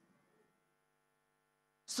 Corinthians.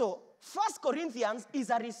 So 1 Corinthians is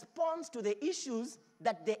a response to the issues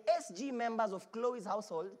that the SG members of Chloe's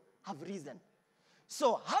household have risen.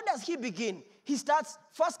 So how does he begin? He starts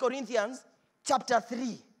 1 Corinthians chapter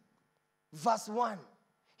 3, verse 1.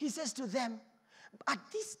 He says to them, at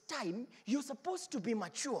this time, you're supposed to be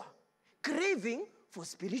mature, craving for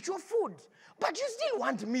spiritual food, but you still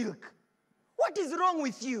want milk. What is wrong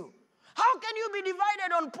with you? How can you be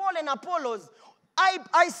divided on Paul and Apollos?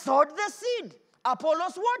 I sowed the seed.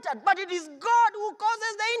 Apollos watered, but it is God who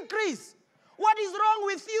causes the increase. What is wrong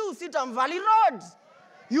with you, CITAM Valley Roads?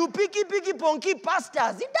 You picky, ponky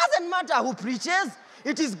pastors. It doesn't matter who preaches.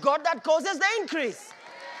 It is God that causes the increase.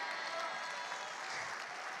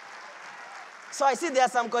 So I see there are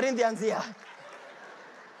some Corinthians here.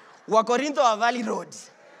 Wa Corinto are Valley Roads.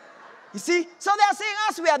 You see? So they are saying,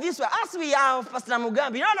 us we are this way. Us we are of Pastor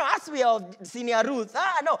Mugambi. No, us we are of Senior Ruth.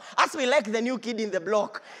 No, us we like the new kid in the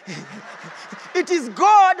block. It is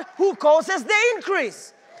God who causes the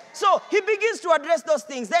increase. So he begins to address those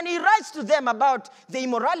things. Then he writes to them about the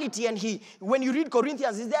immorality. And when you read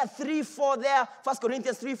Corinthians, is there 3:4 there? 1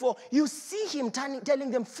 Corinthians 3:4. You see him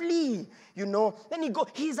telling them, flee. You know. Then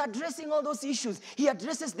he's addressing all those issues. He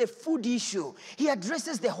addresses the food issue. He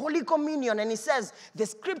addresses the Holy Communion. And he says, the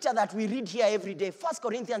scripture that we read here every day, 1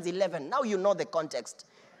 Corinthians 11. Now you know the context.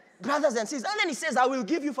 Brothers and sisters. And then he says, I will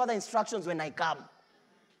give you further instructions when I come.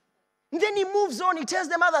 And then he moves on, he tells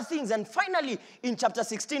them other things. And finally, in chapter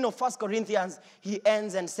 16 of 1 Corinthians, he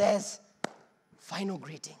ends and says, final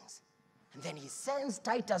greetings. And then he sends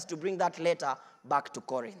Titus to bring that letter back to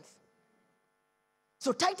Corinth.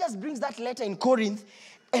 So Titus brings that letter in Corinth,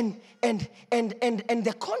 and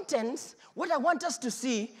the contents, what I want us to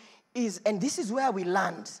see is, and this is where we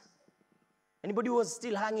land. Anybody who was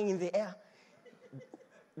still hanging in the air?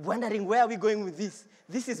 Wondering where are we going with this?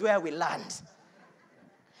 This is where we land.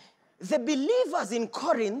 The believers in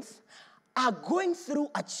Corinth are going through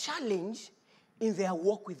a challenge in their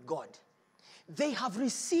walk with God. They have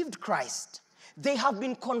received Christ. They have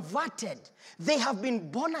been converted. They have been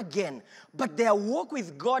born again. But their walk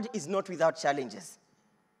with God is not without challenges.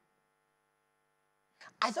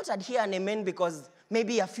 I thought I'd hear an amen because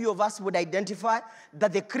maybe a few of us would identify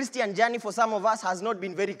that the Christian journey for some of us has not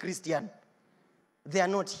been very Christian. They are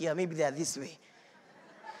not here. Maybe they are this way.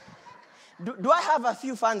 Do I have a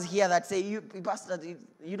few fans here that say, Pastor,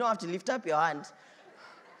 you don't have to lift up your hand?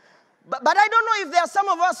 But I don't know if there are some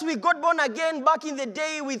of us, we got born again back in the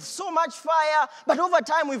day with so much fire, but over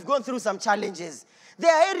time we've gone through some challenges.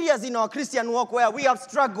 There are areas in our Christian walk where we have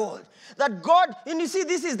struggled. That God, and you see,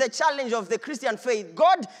 this is the challenge of the Christian faith.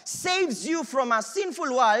 God saves you from a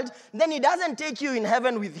sinful world, then he doesn't take you in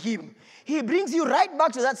heaven with him. He brings you right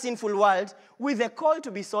back to that sinful world with a call to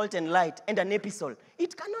be salt and light and an epistle.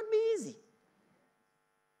 It cannot be easy.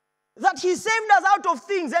 That he saved us out of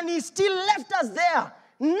things and he still left us there.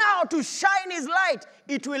 Now to shine his light,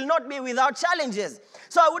 it will not be without challenges.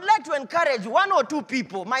 So I would like to encourage 1 or 2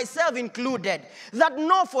 people, myself included, that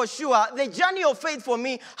know for sure the journey of faith for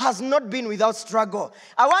me has not been without struggle.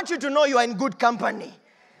 I want you to know you are in good company.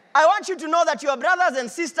 I want you to know that your brothers and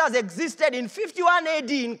sisters existed in 51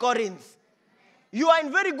 AD in Corinth. You are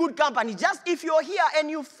in very good company. Just if you're here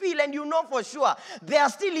and you feel and you know for sure, there are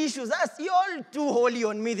still issues. You're all too holy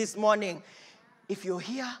on me this morning. If you're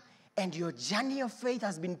here and your journey of faith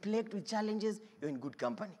has been plagued with challenges, you're in good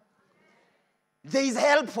company. There is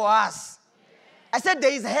help for us. I said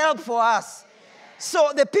there is help for us.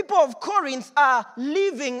 So the people of Corinth are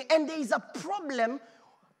living, and there is a problem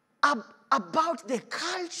about the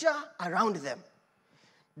culture around them.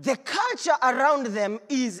 The culture around them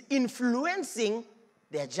is influencing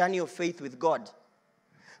their journey of faith with God.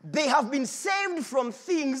 They have been saved from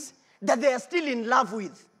things that they are still in love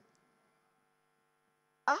with.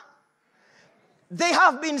 They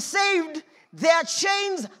have been saved, their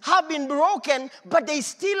chains have been broken, but they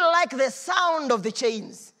still like the sound of the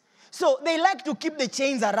chains. So they like to keep the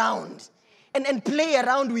chains around and play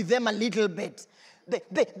around with them a little bit.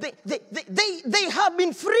 They have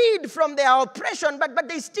been freed from their oppression, but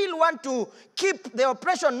they still want to keep the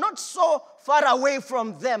oppression not so far away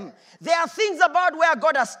from them. There are things about where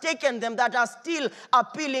God has taken them that are still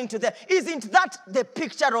appealing to them. Isn't that the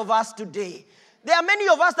picture of us today? There are many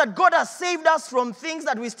of us that God has saved us from things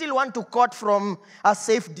that we still want to cut from a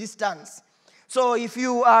safe distance. So if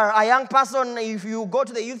you are a young person, if you go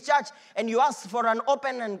to the youth church and you ask for an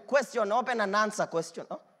open and answer question,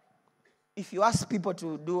 if you ask people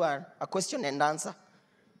to do a question and answer,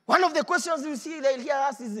 one of the questions you see they'll hear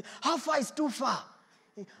us is, how far is too far?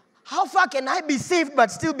 How far can I be saved but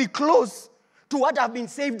still be close to what I've been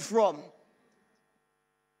saved from?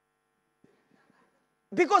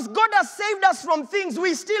 Because God has saved us from things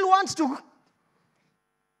we still want to.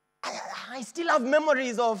 I still have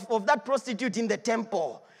memories of that prostitute in the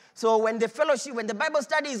temple. So when the fellowship, when the Bible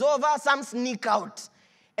study is over, some sneak out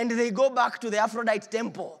and they go back to the Aphrodite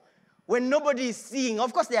temple. When nobody is seeing,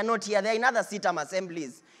 of course they are not here, they are in other CITAM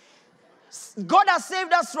assemblies. God has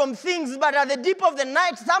saved us from things, but at the deep of the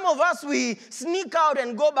night, some of us, we sneak out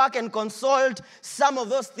and go back and consult some of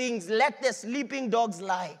those things. Let the sleeping dogs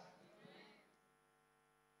lie.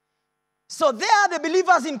 So there the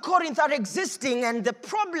believers in Corinth are existing, and the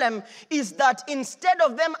problem is that instead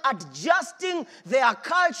of them adjusting their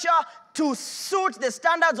culture to suit the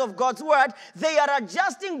standards of God's word, they are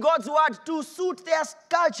adjusting God's word to suit their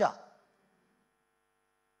culture.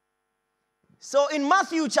 So in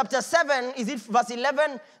Matthew chapter 7, is it verse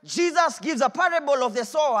 11, Jesus gives a parable of the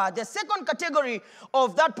sower. The second category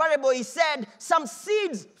of that parable, he said, some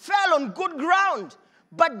seeds fell on good ground,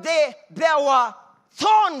 but there were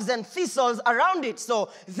thorns and thistles around it.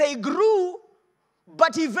 So they grew,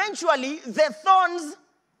 but eventually the thorns,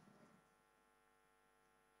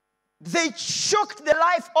 they choked the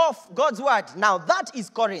life of God's word. Now that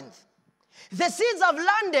is Corinth. The seeds have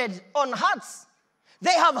landed on hearts.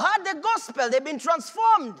 They have heard the gospel. They've been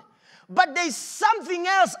transformed. But there's something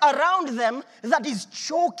else around them that is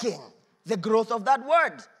choking the growth of that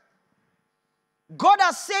word. God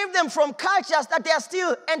has saved them from cultures that they are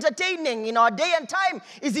still entertaining in our day and time.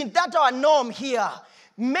 Isn't that our norm here?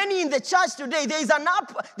 Many in the church today, there is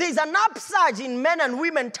an upsurge in men and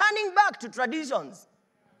women turning back to traditions.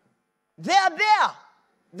 They are there.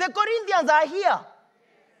 The Corinthians are here.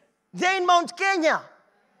 They're in Mount Kenya.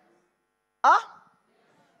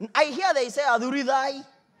 I hear they say Aduridai.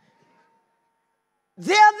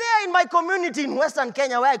 They are there in my community in Western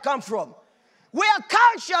Kenya where I come from, where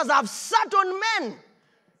cultures have sat on men.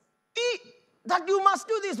 That you must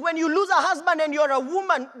do this. When you lose a husband and you're a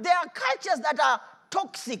woman, there are cultures that are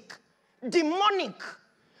toxic, demonic,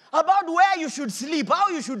 about where you should sleep, how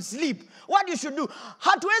you should sleep, what you should do.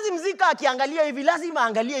 Hatuwezi mzika akiangalia hivi, lazima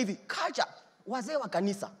angalia hivi. Culture, wazee wa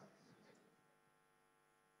kanisa.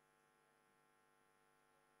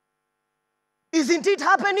 Isn't it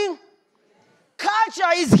happening?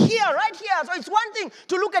 Culture is here, right here. So it's one thing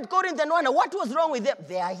to look at Corinth and wonder, what was wrong with them?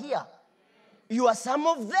 They are here. You are some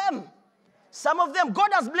of them. Some of them. God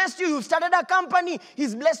has blessed you. You've started a company.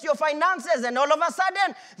 He's blessed your finances. And all of a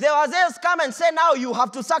sudden, the Wazels come and say, now you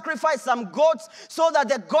have to sacrifice some goats so that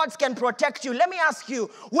the gods can protect you. Let me ask you,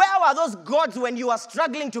 where were those gods when you were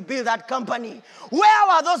struggling to build that company? Where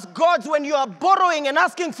were those gods when you are borrowing and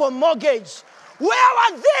asking for mortgage? Where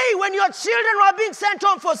were they when your children were being sent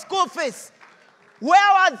home for school fees?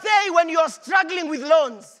 Where were they when you are struggling with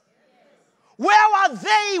loans? Where were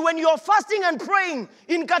they when you are fasting and praying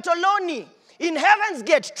in Catalonia, in Heaven's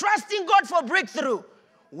Gate, trusting God for breakthrough?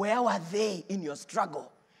 Where were they in your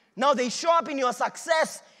struggle? Now they show up in your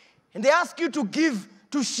success and they ask you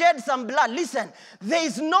to shed some blood. Listen, there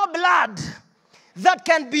is no blood that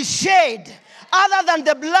can be shed other than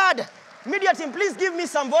the blood. Media team, please give me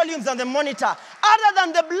some volumes on the monitor. other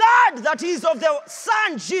than the blood that is of the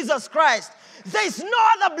Son, Jesus Christ. There is no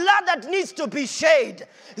other blood that needs to be shed.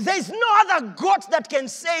 There is no other goat that can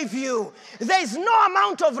save you. There is no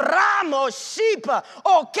amount of ram or sheep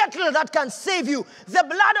or cattle that can save you. The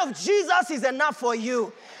blood of Jesus is enough for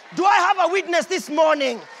you. Do I have a witness this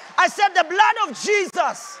morning? I said the blood of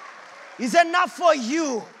Jesus is enough for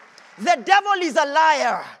you. The devil is a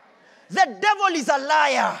liar. The devil is a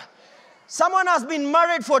liar. Someone has been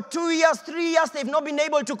married for 2 years, 3 years. They've not been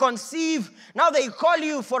able to conceive. Now they call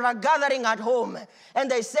you for a gathering at home. And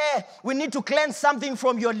they say, we need to cleanse something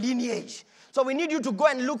from your lineage. So we need you to go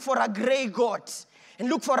and look for a gray goat. And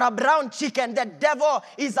look for a brown chicken. The devil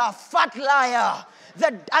is a fat liar.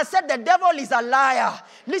 I said the devil is a liar.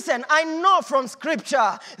 Listen, I know from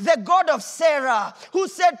scripture, the God of Sarah, who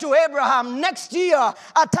said to Abraham, next year,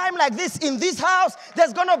 a time like this in this house,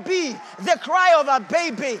 there's going to be the cry of a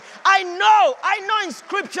baby. I know in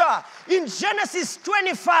scripture, in Genesis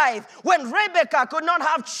 25, when Rebekah could not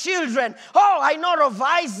have children, I know of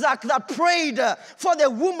Isaac that prayed for the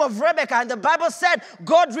womb of Rebekah, and the Bible said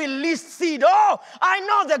God released seed. I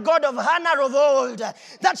know the God of Hannah of old,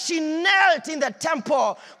 that she knelt in the temple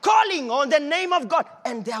calling on the name of God,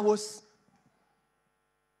 and there was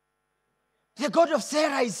the God of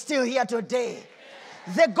Sarah is still here today.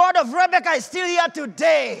 The God of Rebekah is still here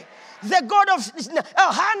today. The God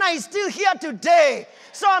of Hannah is still here today.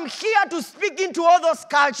 So I'm here to speak into all those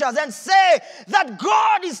cultures and say that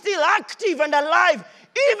God is still active and alive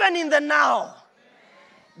even in the now.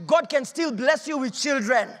 God can still bless you with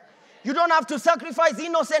children. You don't have to sacrifice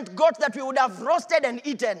innocent goats that we would have roasted and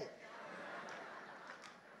eaten.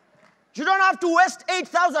 You don't have to waste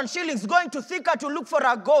 8,000 shillings going to Thika to look for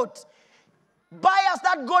a goat. Buy us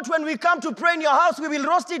that goat when we come to pray in your house. We will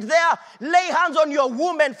roast it there. Lay hands on your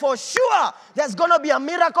womb, and for sure, there's going to be a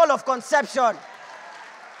miracle of conception.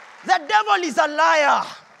 The devil is a liar.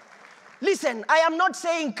 Listen, I am not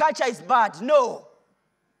saying culture is bad. No.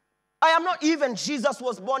 I am not. Even Jesus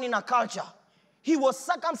was born in a culture. He was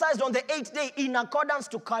circumcised on the 8th day in accordance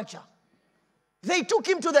to culture. They took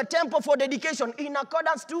him to the temple for dedication in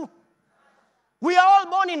accordance to. We are all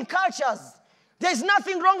born in cultures. There's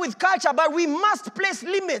nothing wrong with culture, but we must place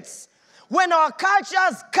limits. When our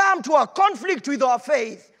cultures come to a conflict with our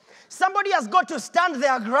faith, somebody has got to stand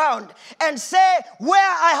their ground and say, where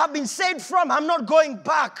I have been saved from, I'm not going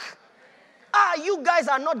back. You guys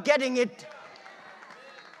are not getting it.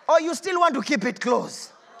 Or you still want to keep it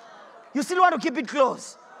close? You still want to keep it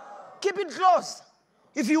close? Keep it close.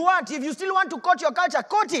 If you still want to quote your culture,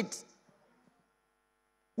 quote it.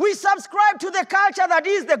 We subscribe to the culture that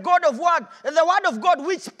is the God of word, the word of God,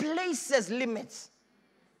 which places limits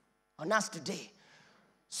on us today.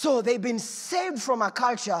 So they've been saved from a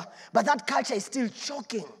culture, but that culture is still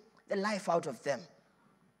choking the life out of them.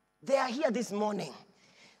 They are here this morning.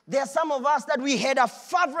 There are some of us that we had a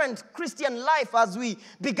fervent Christian life as we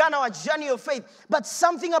began our journey of faith, but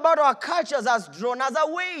something about our cultures has drawn us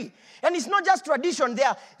away. And it's not just tradition. They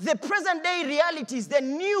are the present day realities, the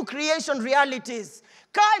new creation realities,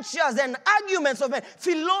 cultures and arguments of men,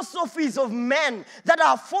 philosophies of men that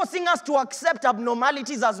are forcing us to accept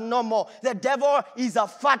abnormalities as normal. The devil is a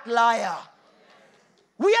fat liar.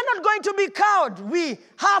 We are not going to be cowed. We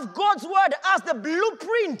have God's word as the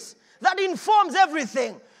blueprint that informs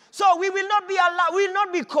everything. So we will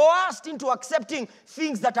not be coerced into accepting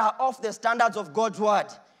things that are off the standards of God's word.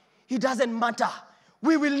 It doesn't matter.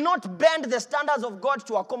 We will not bend the standards of God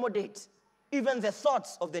to accommodate even the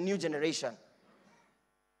thoughts of the new generation.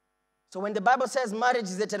 So when the Bible says marriage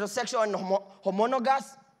is heterosexual and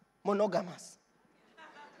monogamous.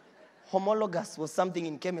 Homologous was something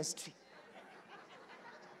in chemistry.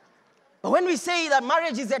 But when we say that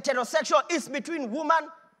marriage is heterosexual, it's between woman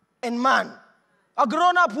and man. A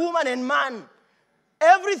grown-up woman and man.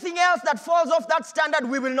 Everything else that falls off that standard,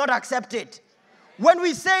 we will not accept it. When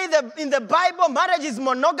we say that in the Bible marriage is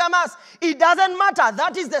monogamous, it doesn't matter.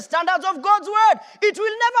 That is the standards of God's word. It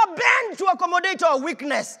will never bend to accommodate our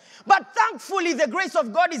weakness. But thankfully, the grace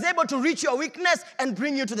of God is able to reach your weakness and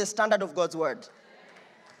bring you to the standard of God's word.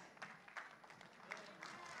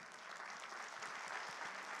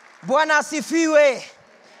 Bwana asifiwe.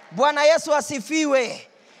 Bwana Yesu asifiwe.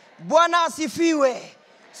 Bwana asifiwe.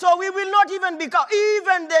 So we will not even become,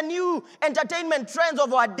 even the new entertainment trends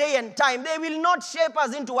of our day and time, they will not shape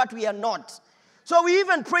us into what we are not. So we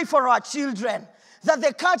even pray for our children that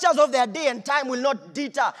the cultures of their day and time will not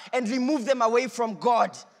deter and remove them away from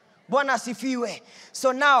God. Bwana asifiwe.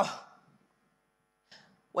 So now,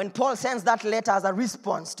 when Paul sends that letter as a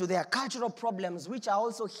response to their cultural problems, which are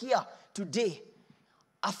also here today,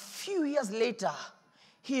 a few years later,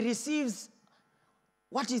 he receives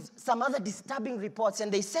what is some other disturbing reports,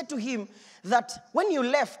 and they said to him that when you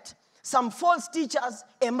left, some false teachers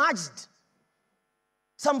emerged.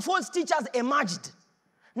 Some false teachers emerged.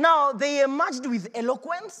 Now, they emerged with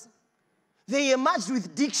eloquence. They emerged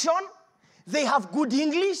with diction. They have good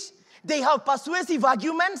English. They have persuasive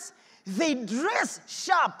arguments. They dress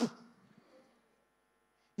sharp.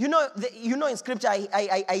 You know, in scripture,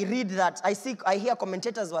 I read that, I hear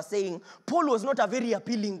commentators were saying, Paul was not a very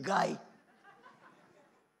appealing guy.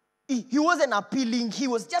 He wasn't appealing. He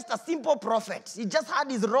was just a simple prophet. He just had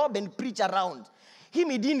his robe and preach around. He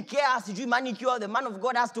didn't care. Sijui manicure, the man of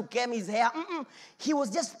God has to comb his hair. He was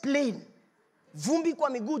just plain. Vumbi kwa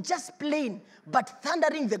miguu, just plain, but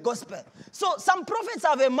thundering the gospel. So some prophets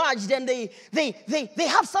have emerged and they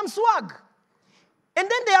have some swag. And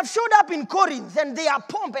then they have showed up in Corinth and they are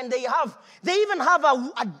pomp and they even have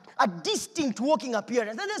a distinct walking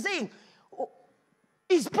appearance. And they're saying, oh,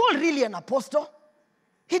 is Paul really an apostle?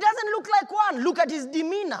 He doesn't look like one. Look at his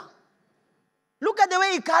demeanor. Look at the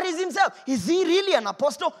way he carries himself. Is he really an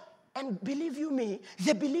apostle? And believe you me,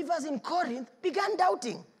 the believers in Corinth began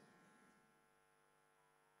doubting.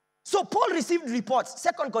 So Paul received reports.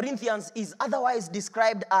 2 Corinthians is otherwise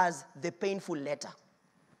described as the painful letter.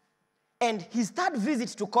 And his third visit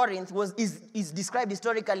to Corinth is described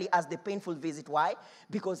historically as the painful visit. Why?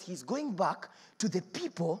 Because he's going back to the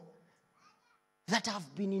people that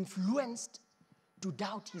have been influenced to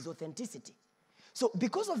doubt his authenticity. So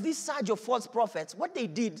because of this surge of false prophets, what they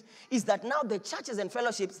did is that now the churches and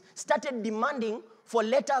fellowships started demanding for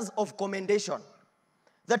letters of commendation.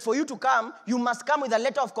 That for you to come, you must come with a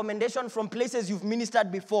letter of commendation from places you've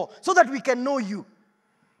ministered before so that we can know you.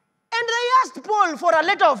 And they asked Paul for a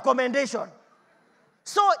letter of commendation.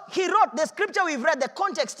 So he wrote, the scripture we've read, the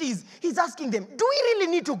context is, he's asking them, do we really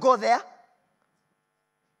need to go there?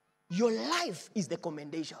 Your life is the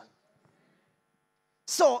commendation.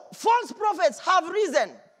 So false prophets have risen.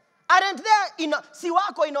 Aren't there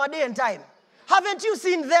siwako in our day and time? Haven't you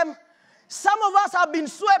seen them? Some of us have been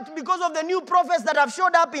swept because of the new prophets that have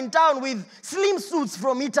showed up in town with slim suits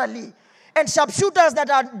from Italy and sharpshooters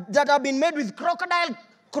that have been made with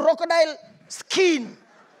crocodile skin.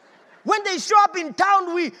 When they show up in town,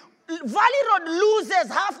 Valley Road loses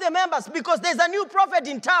half the members because there's a new prophet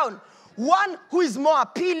in town. One who is more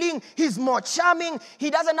appealing, he's more charming, he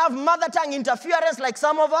doesn't have mother tongue interference like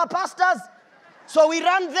some of our pastors. So we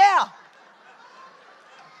run there.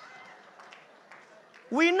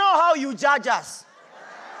 We know how you judge us.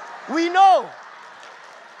 We know.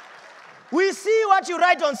 We see what you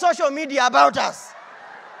write on social media about us.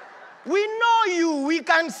 We know you. We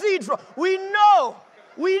can see it from. We know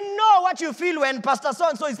what you feel when Pastor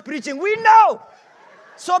so-and-so is preaching. We know.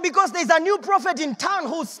 So because there's a new prophet in town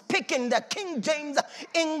who's speaking the King James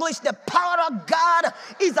English, the power of God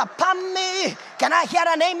is upon me. Can I hear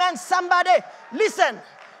an amen, somebody? Listen.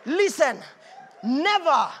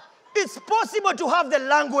 Never. It's possible to have the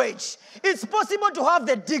language. It's possible to have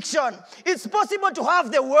the diction. It's possible to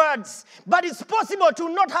have the words. But it's possible to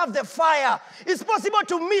not have the fire. It's possible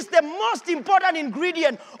to miss the most important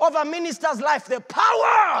ingredient of a minister's life, the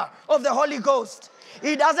power of the Holy Ghost.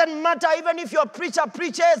 It doesn't matter even if your preacher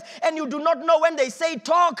preaches and you do not know when they say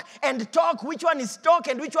talk and talk, which one is talk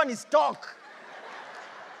and which one is talk.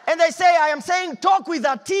 And they say, I am saying talk with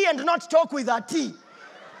a T and not talk with a T.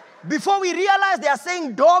 Before we realize they are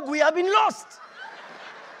saying dog, we have been lost.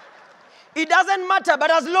 It doesn't matter,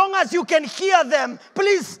 but as long as you can hear them,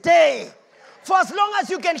 please stay. For as long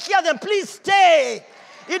as you can hear them, please stay.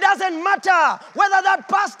 It doesn't matter whether that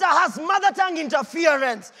pastor has mother tongue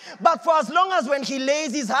interference. But for as long as when he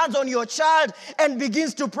lays his hands on your child and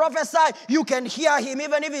begins to prophesy, you can hear him.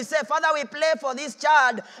 Even if he says, Father, we pray for this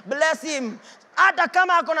child, bless him. Hata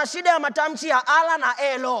kama akona shida ya matamshi ya ala na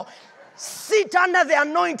elo. Sit under the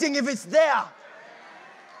anointing if it's there.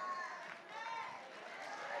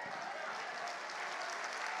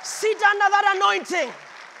 Sit under that anointing.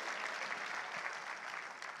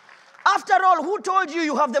 After all, who told you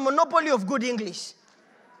you have the monopoly of good English?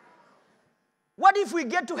 What if we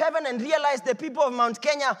get to heaven and realize the people of Mount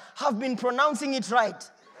Kenya have been pronouncing it right?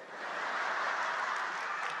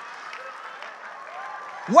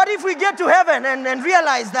 What if we get to heaven and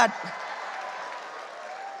realize that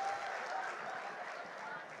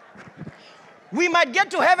we might get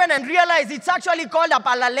to heaven and realize it's actually called a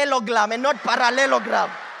parallelogram and not parallelogram.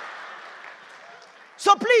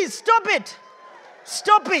 So please, stop it.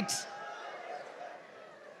 Stop it.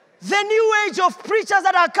 The new age of preachers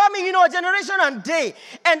that are coming in our generation and day.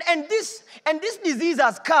 And this disease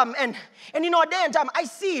has come. And in our day and time, I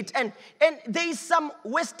see it. And there is some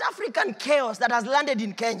West African chaos that has landed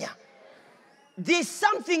in Kenya. there's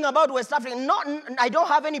something about West Africa. I don't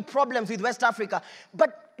have any problems with West Africa,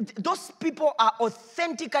 but those people are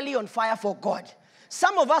authentically on fire for God.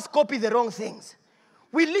 Some of us copy the wrong things.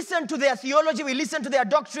 We listen to their theology, we listen to their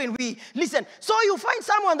doctrine, we listen. So you find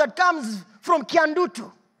someone that comes from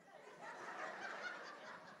Kiandutu.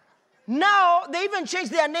 Now, they even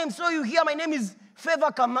changed their name, so you hear, my name is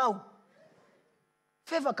Favor Kamau.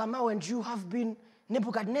 Favor Kamau, and you have been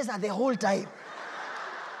Nebuchadnezzar the whole time.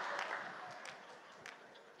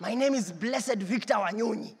 My name is Blessed Victor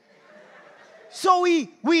Wanyonyi. So we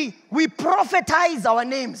prophetize our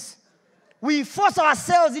names. We force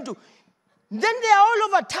ourselves into... Then they are all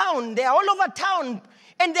over town. They are all over town.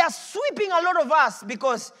 And they are sweeping a lot of us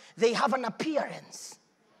because they have an appearance.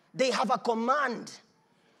 They have a command.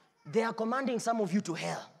 They are commanding some of you to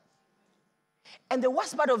hell. And the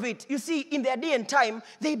worst part of it, you see, in their day and time,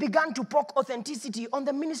 they began to poke authenticity on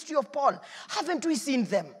the ministry of Paul. Haven't we seen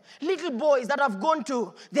them? Little boys that have gone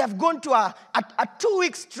to a 2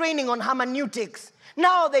 weeks training on hermeneutics.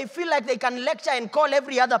 Now they feel like they can lecture and call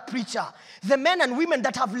every other preacher. The men and women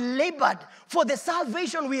that have labored for the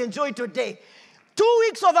salvation we enjoy today. 2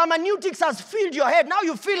 weeks of hermeneutics has filled your head. Now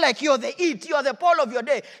you feel like you're the it, you're the Paul of your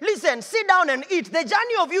day. Listen, sit down and eat. The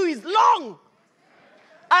journey of you is long.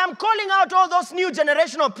 I am calling out all those new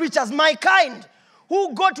generational preachers, my kind,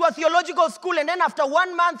 who go to a theological school and then after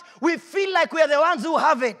 1 month, we feel like we are the ones who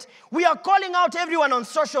have it. We are calling out everyone on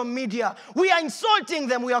social media. We are insulting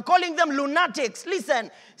them. We are calling them lunatics. Listen,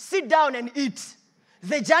 sit down and eat.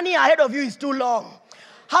 The journey ahead of you is too long.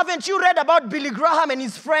 Haven't you read about Billy Graham and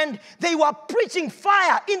his friend? They were preaching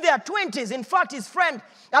fire in their 20s. In fact, his friend,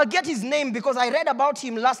 I'll get his name because I read about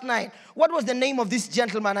him last night. What was the name of this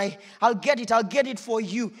gentleman? I'll get it for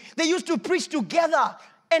you. They used to preach together.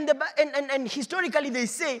 And historically they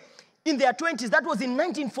say in their 20s, that was in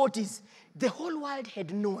 1940s, the whole world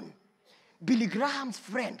had known Billy Graham's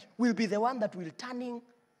friend will be the one that will turning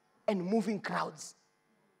and moving crowds.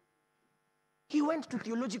 He went to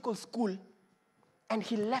theological school and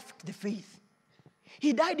he left the faith.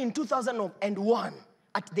 He died in 2001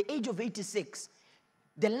 at the age of 86.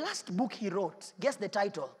 The last book he wrote, guess the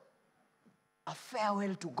title? A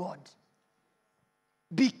Farewell to God.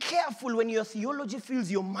 Be careful when your theology fills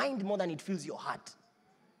your mind more than it fills your heart.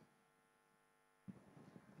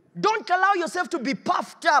 Don't allow yourself to be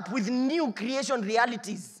puffed up with new creation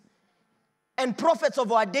realities and prophets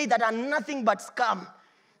of our day that are nothing but scam.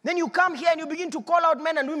 Then you come here and you begin to call out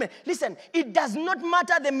men and women. Listen, it does not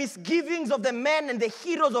matter the misgivings of the men and the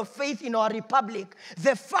heroes of faith in our republic.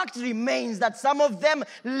 The fact remains that some of them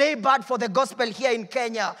labored for the gospel here in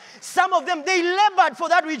Kenya. Some of them, they labored for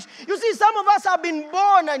that which, you see, some of us have been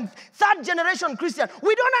born and third generation Christian.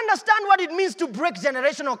 We don't understand what it means to break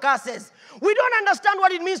generational curses. We don't understand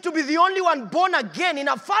what it means to be the only one born again in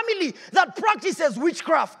a family that practices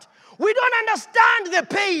witchcraft. We don't understand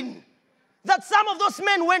the pain that some of those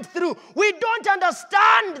men went through. We don't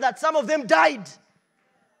understand that some of them died.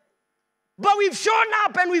 But we've shown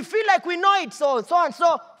up and we feel like we know it. So and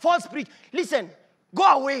so, false preach. Listen,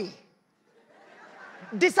 go away.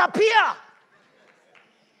 Disappear.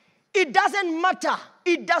 It doesn't matter.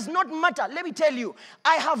 It does not matter. Let me tell you,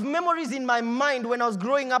 I have memories in my mind when I was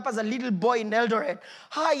growing up as a little boy in Eldoret.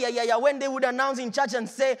 When they would announce in church and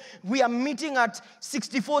say, we are meeting at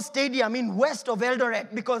 64 Stadium in west of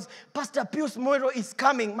Eldoret because Pastor Pius Moiro is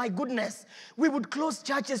coming. My goodness. We would close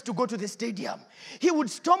churches to go to the stadium. He would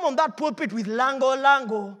storm on that pulpit with Lango,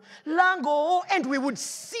 Lango, Lango, and we would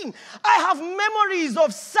sing. I have memories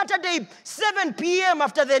of Saturday, 7 p.m.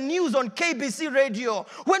 after the news on KBC radio,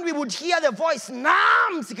 when we would hear the voice,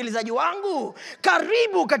 Naam, msikilizaji wangu,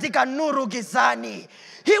 karibu katika nuru gizani.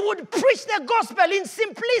 He would preach the gospel in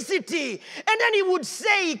simplicity. And then he would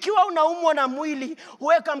say, ikiwa unaumwa na mwili,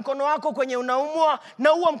 weka mkono wako kwenye unaumwa, na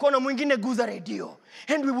huo mkono mwingine guza radio.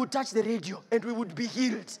 And we would touch the radio and we would be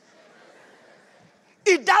healed.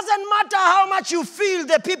 It doesn't matter how much you feel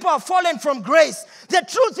the people have fallen from grace. The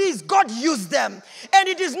truth is God used them. And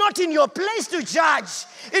it is not in your place to judge.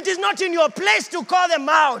 It is not in your place to call them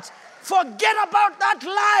out. Forget about that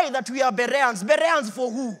lie that we are Bereans. Bereans for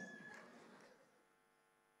who?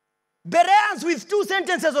 Bereans with 2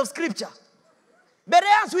 sentences of scripture.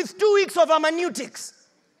 Bereans with 2 weeks of hermeneutics.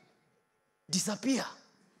 Disappear.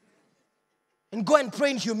 And go and pray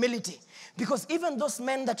in humility. Because even those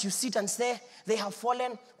men that you sit and say they have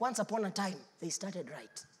fallen, once upon a time, they started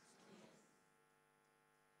right.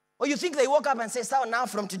 Or you think they woke up and say, so now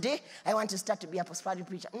from today, I want to start to be a apostolic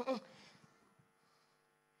preacher.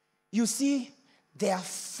 You see their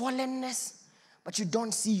fallenness, but you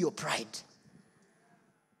don't see your pride.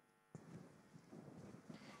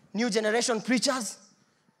 New generation preachers,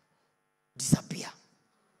 disappear.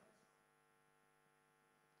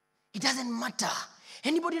 It doesn't matter.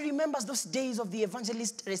 Anybody remembers those days of the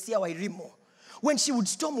evangelist Resia Wairimo when she would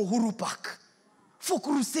storm Uhuru Park for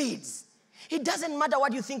crusades? It doesn't matter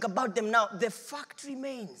what you think about them now. The fact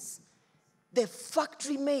remains. The fact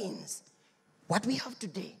remains. What we have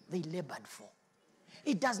today, they labored for.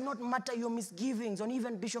 It does not matter your misgivings on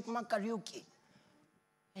even Bishop Makariuki.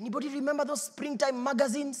 Anybody remember those springtime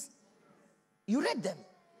magazines? You read them.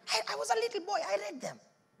 I was a little boy, I read them.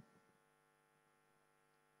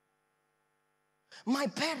 My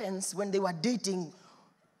parents, when they were dating,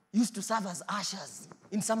 used to serve as ushers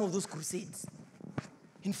in some of those crusades.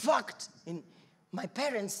 In fact, my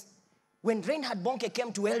parents, when Reinhard Bonke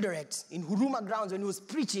came to Eldoret in Huruma grounds when he was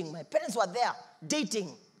preaching, my parents were there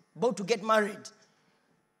dating, about to get married.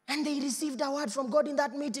 And they received a word from God in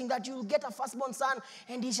that meeting that you will get a firstborn son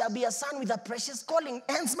and he shall be a son with a precious calling,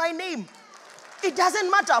 hence my name. It doesn't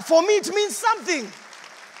matter. For me, it means something.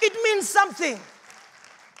 It means something.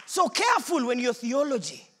 So careful when your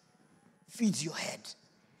theology feeds your head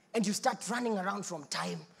and you start running around from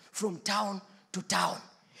town to town.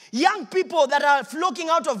 Young people that are flocking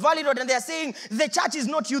out of Valley Road and they're saying the church is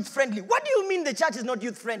not youth-friendly. What do you mean the church is not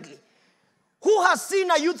youth-friendly? Who has seen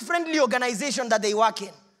a youth-friendly organization that they work in?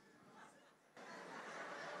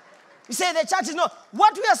 You say the church is not.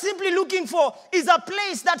 What we are simply looking for is a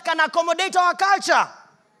place that can accommodate our culture.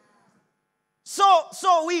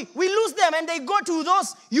 So we lose them and they go to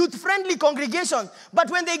those youth-friendly congregations. But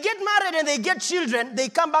when they get married and they get children, they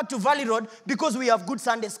come back to Valley Road because we have good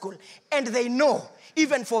Sunday school. And they know,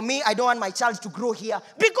 even for me, I don't want my child to grow here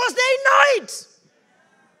because they know it.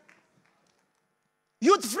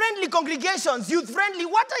 Youth-friendly congregations, youth-friendly.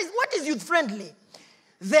 What is youth-friendly?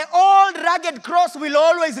 The old rugged cross will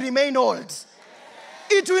always remain old.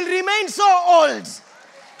 It will remain so old.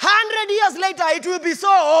 100 years later, it will be so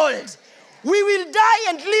old. We will die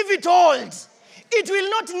and leave it old. It will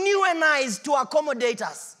not newize to accommodate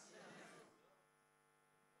us.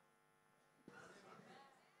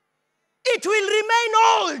 It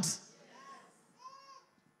will remain old.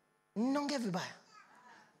 Nong everybody.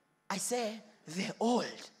 I say the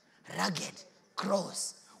old, rugged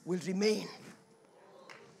cross will remain.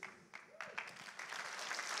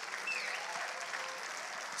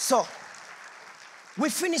 So, we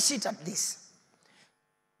finish it at this.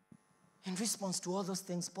 In response to all those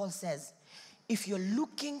things, Paul says, if you're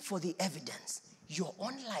looking for the evidence, your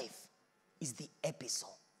own life is the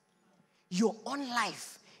epistle. Your own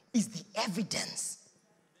life is the evidence.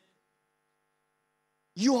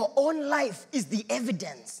 Your own life is the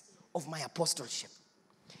evidence of my apostleship.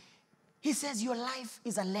 He says your life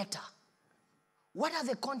is a letter. What are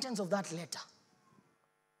the contents of that letter?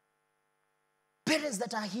 Parents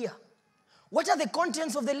that are here, what are the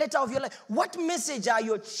contents of the letter of your life? What message are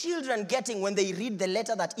your children getting when they read the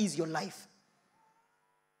letter that is your life?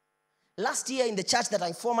 Last year in the church that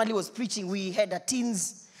I formerly was preaching, we had a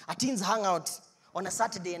teens hangout on a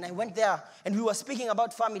Saturday, and I went there and we were speaking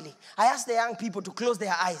about family. I asked the young people to close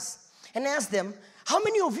their eyes and I asked them, how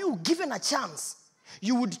many of you, given a chance,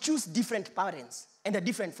 you would choose different parents and a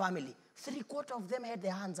different family? 3/4 of them had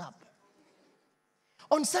their hands up.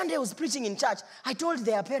 On Sunday I was preaching in church. I told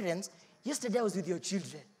their parents, yesterday I was with your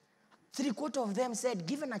children. 3/4 of them said,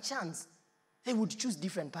 given a chance, they would choose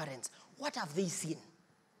different parents. What have they seen?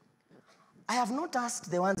 I have not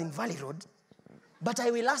asked the ones in Valley Road, but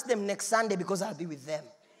I will ask them next Sunday because I'll be with them.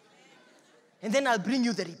 And then I'll bring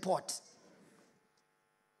you the report.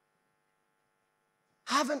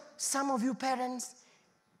 Haven't some of you parents,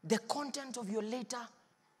 the content of your letter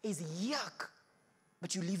is yuck,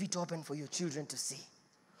 but you leave it open for your children to see.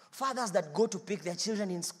 Fathers that go to pick their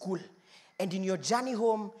children in school, and in your journey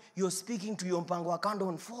home, you're speaking to your mpango wakando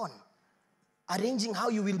on phone, arranging how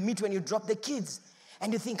you will meet when you drop the kids.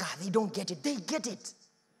 And you think, they don't get it. They get it.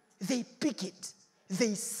 They pick it.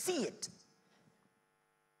 They see it.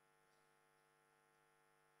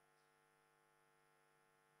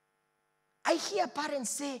 I hear parents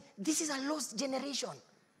say, this is a lost generation.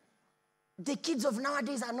 The kids of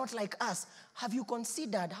nowadays are not like us. Have you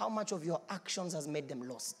considered how much of your actions has made them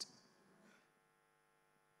lost?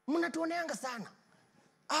 Mnatuoneanga sana.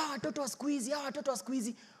 Watoto wa siku hizi, watoto wa siku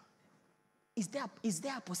hizi. Is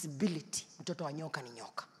there a possibility mtoto wa nyoka ni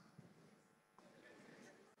nyoka?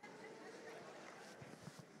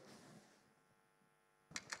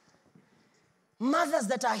 Mothers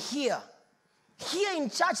that are here in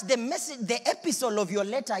church, the message, the epistle of your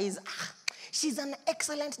letter is, she's an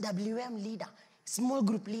excellent WM leader, small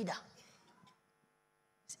group leader.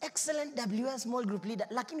 Excellent WM small group leader.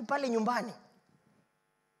 Lakini pale nyumbani,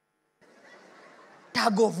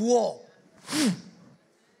 tug of war.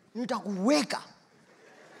 Nitakuweka.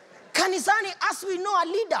 Kanisani, as we know a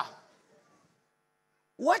leader.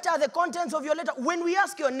 What are the contents of your letter? When we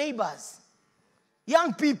ask your neighbors,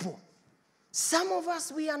 young people, some of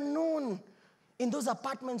us, we are known in those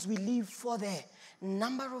apartments we live for the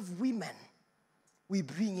number of women we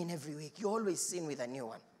bring in every week. You're always seen with a new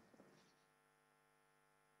one.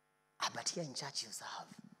 But here in church you serve.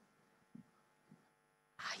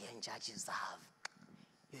 Here in church you serve.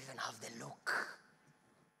 You even have the look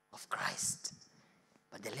of Christ.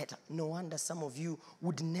 But the letter, no wonder some of you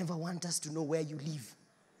would never want us to know where you live.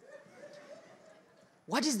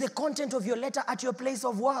 What is the content of your letter at your place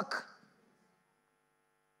of work?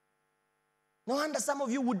 No wonder some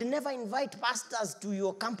of you would never invite pastors to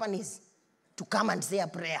your companies to come and say a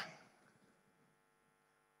prayer.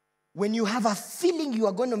 When you have a feeling you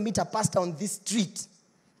are going to meet a pastor on this street,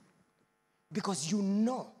 because you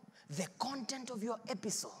know the content of your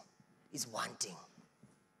epistle is wanting.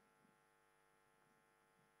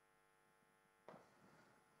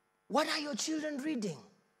 What are your children reading?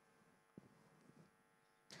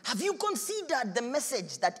 Have you considered the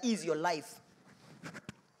message that is your life?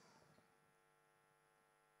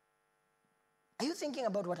 Are you thinking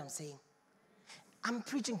about what I'm saying? I'm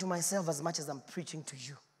preaching to myself as much as I'm preaching to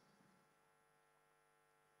you.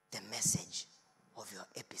 The message of your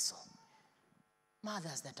epistle.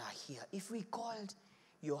 Mothers that are here, if we called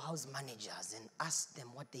your house managers and asked them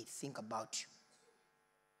what they think about you,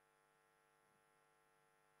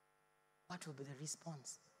 what will be the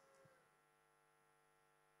response?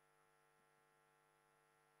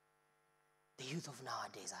 The youth of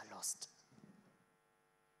nowadays are lost.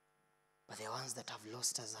 But the ones that have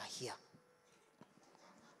lost us are here.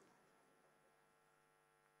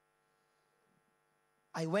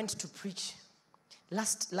 I went to preach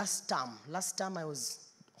last term I was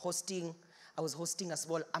hosting a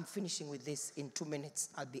small, I'm finishing with this in 2 minutes,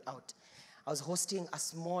 I'll be out. I was hosting a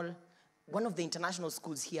small, one of the international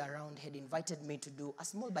schools here around had invited me to do a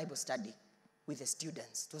small Bible study with the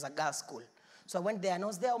students. It was a girls' school. So I went there and I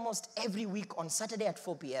was there almost every week on Saturday at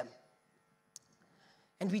 4 p.m.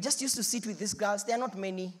 And we just used to sit with these girls. There are not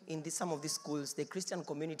many in some of these schools. The Christian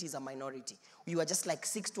community is a minority. We were just like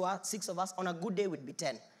six of us. On a good day, we'd be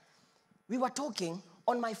 10. We were talking.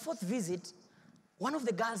 On my 4th visit, one of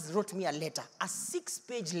the girls wrote me a letter, a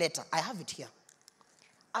 6-page letter. I have it here.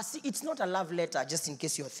 It's not a love letter, just in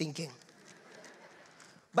case you're thinking.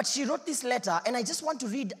 But she wrote this letter, and I just want to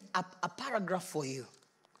read a paragraph for you.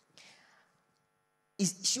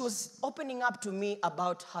 She was opening up to me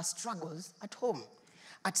about her struggles at home.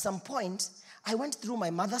 At some point, I went through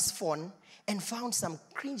my mother's phone and found some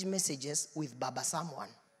cringe messages with Baba someone.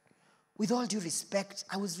 With all due respect,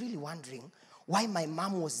 I was really wondering why my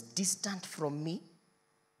mom was distant from me,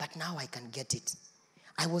 but now I can get it.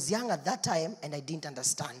 I was young at that time and I didn't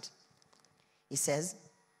understand. He says,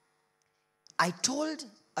 I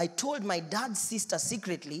told my dad's sister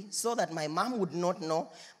secretly so that my mom would not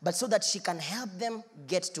know, but so that she can help them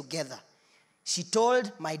get together. She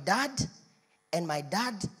told my dad, and my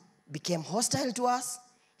dad became hostile to us.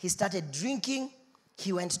 He started drinking.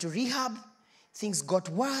 He went to rehab. Things got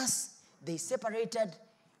worse. They separated.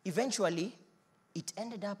 Eventually, it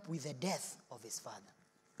ended up with the death of his father,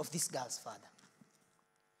 of this girl's father.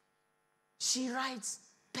 She writes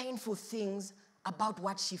painful things about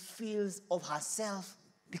what she feels of herself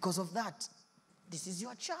because of that. This is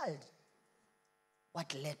your child.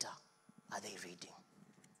 What letter are they reading?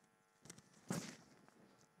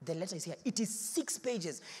 The letter is here. It is 6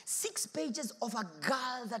 pages. 6 pages of a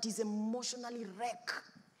girl that is emotionally wrecked.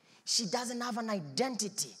 She doesn't have an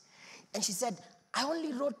identity. And she said, I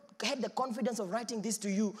only had the confidence of writing this to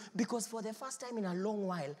you because for the first time in a long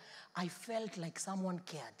while, I felt like someone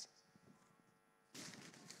cared.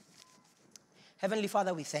 Heavenly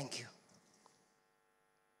Father, we thank you.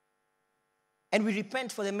 And we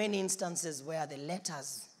repent for the many instances where the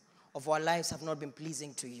letters of our lives have not been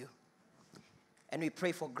pleasing to you. And we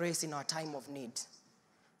pray for grace in our time of need,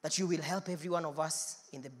 that you will help every one of us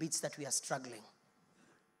in the bits that we are struggling.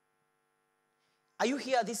 Are you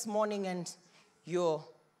here this morning and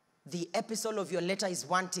the epistle of your letter is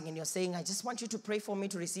wanting and you're saying, I just want you to pray for me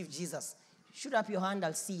to receive Jesus? Shoot up your hand,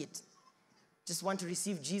 I'll see it. Just want to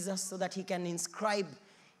receive Jesus so that he can inscribe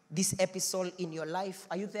this epistle in your life.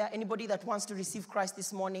 Are you there? Anybody that wants to receive Christ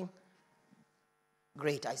this morning?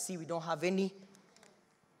 Great, I see we don't have any.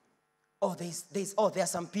 There are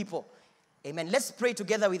some people. Amen. Let's pray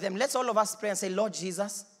together with them. Let's all of us pray and say, Lord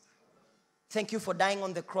Jesus, thank you for dying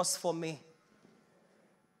on the cross for me.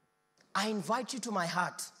 I invite you to my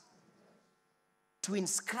heart to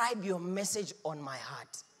inscribe your message on my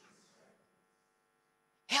heart.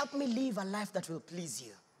 Help me live a life that will please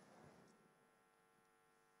you.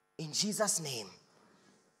 In Jesus' name.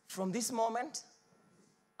 From this moment,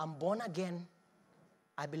 I'm born again.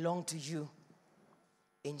 I belong to you.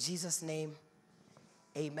 In Jesus' name,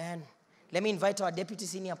 amen. Let me invite our deputy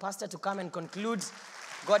senior pastor to come and conclude.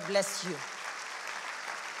 God bless you.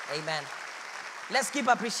 Amen. Let's keep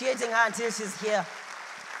appreciating her until she's here.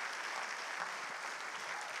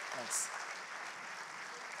 Thanks.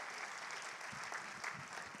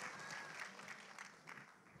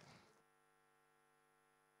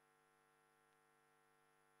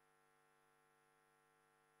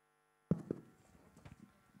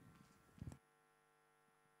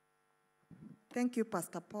 Thank you,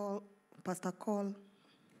 Pastor Paul. Pastor Cole.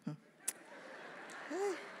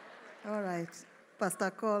 All right. Pastor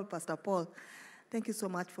Cole, Pastor Paul. Thank you so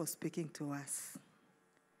much for speaking to us.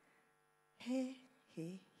 Hey.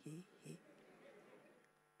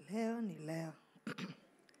 Leo ni leo.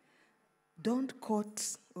 Don't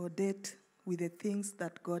court or date with the things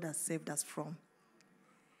that God has saved us from.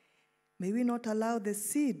 May we not allow the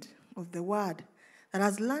seed of the word that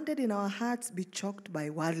has landed in our hearts be choked by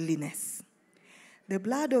worldliness. The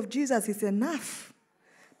blood of Jesus is enough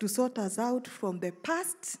to sort us out from the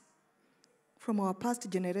past, from our past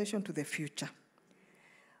generation to the future.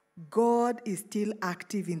 God is still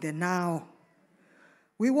active in the now.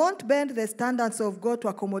 We won't bend the standards of God to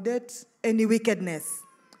accommodate any wickedness.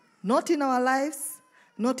 Not in our lives,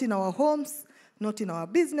 not in our homes, not in our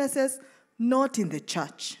businesses, not in the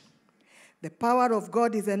church. The power of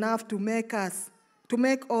God is enough to make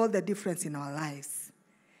all the difference in our lives.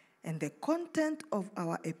 And the content of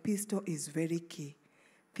our epistle is very key.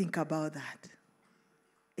 Think about that.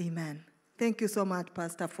 Amen. Thank you so much,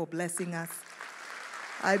 Pastor, for blessing us.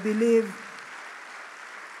 I believe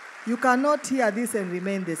you cannot hear this and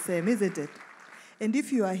remain the same, isn't it? And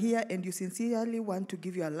if you are here and you sincerely want to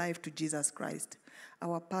give your life to Jesus Christ,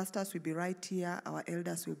 our pastors will be right here, our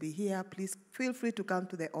elders will be here. Please feel free to come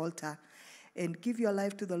to the altar and give your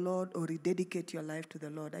life to the Lord or rededicate your life to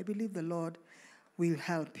the Lord. I believe the Lord will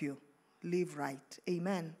help you live right.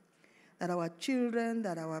 Amen. That our children,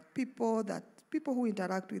 that our people, that people who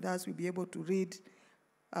interact with us will be able to read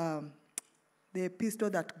the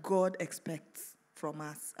epistle that God expects from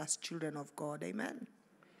us as children of God. Amen.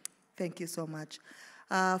 Thank you so much.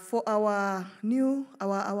 For our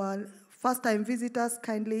first-time visitors,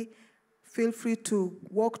 kindly feel free to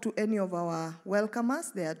walk to any of our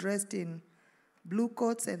welcomers. They are dressed in blue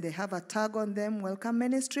coats and they have a tag on them, Welcome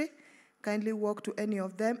Ministry. Kindly walk to any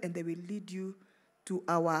of them and they will lead you to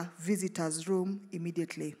our visitors' room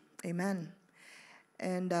immediately. Amen.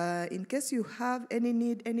 And in case you have any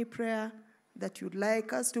need, any prayer that you'd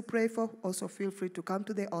like us to pray for, also feel free to come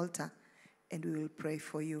to the altar and we will pray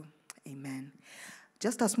for you. Amen.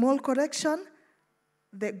 Just a small correction.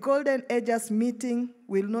 The Golden Ages meeting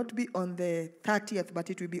will not be on the 30th,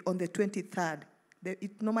 but it will be on the 23rd.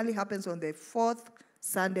 It normally happens on the 4th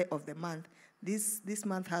Sunday of the month. This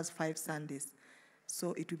month has 5 Sundays.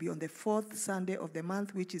 So it will be on the 4th Sunday of the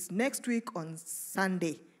month, which is next week on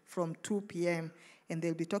Sunday from 2 p.m. And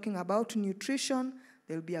they'll be talking about nutrition.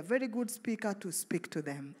 There'll be a very good speaker to speak to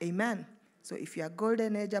them. Amen. So if you are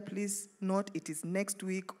Golden Ager, please note it is next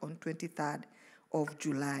week on 23rd of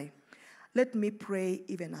July. Let me pray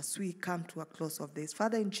even as we come to a close of this.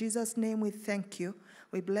 Father, in Jesus' name, we thank you.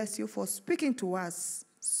 We bless you for speaking to us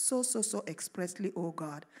so expressly, oh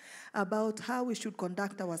God, about how we should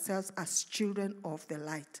conduct ourselves as children of the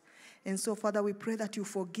light. And so, Father, we pray that you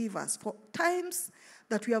forgive us for times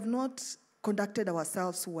that we have not conducted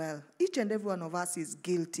ourselves well. Each and every one of us is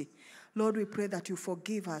guilty. Lord, we pray that you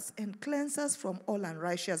forgive us and cleanse us from all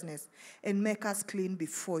unrighteousness and make us clean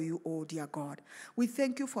before you, oh dear God. We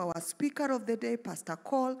thank you for our speaker of the day, Pastor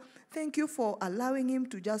Cole. Thank you for allowing him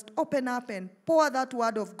to just open up and pour that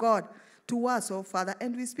word of God to us, oh Father,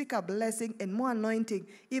 and we speak a blessing and more anointing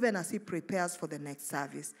even as he prepares for the next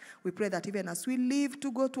service. We pray that even as we leave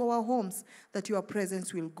to go to our homes, that your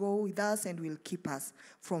presence will go with us and will keep us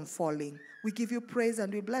from falling. We give you praise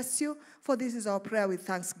and we bless you, for this is our prayer with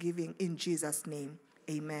thanksgiving in Jesus' name.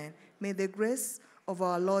 Amen. May the grace of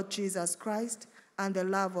our Lord Jesus Christ and the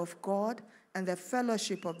love of God and the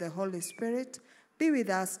fellowship of the Holy Spirit be with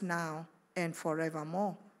us now and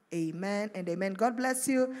forevermore. Amen and amen. God bless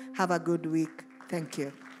you. Have a good week. Thank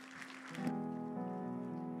you.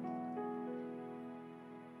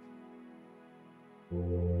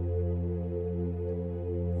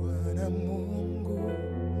 Bwana Mungu,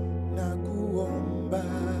 nakuomba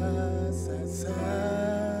sasa,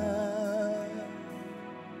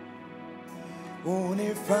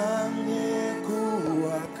 unifanye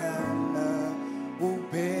kuwa kama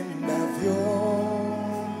upendavyo,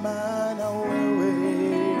 maana wewe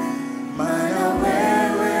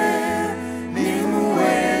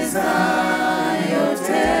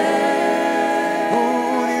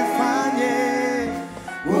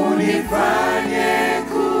Give Christ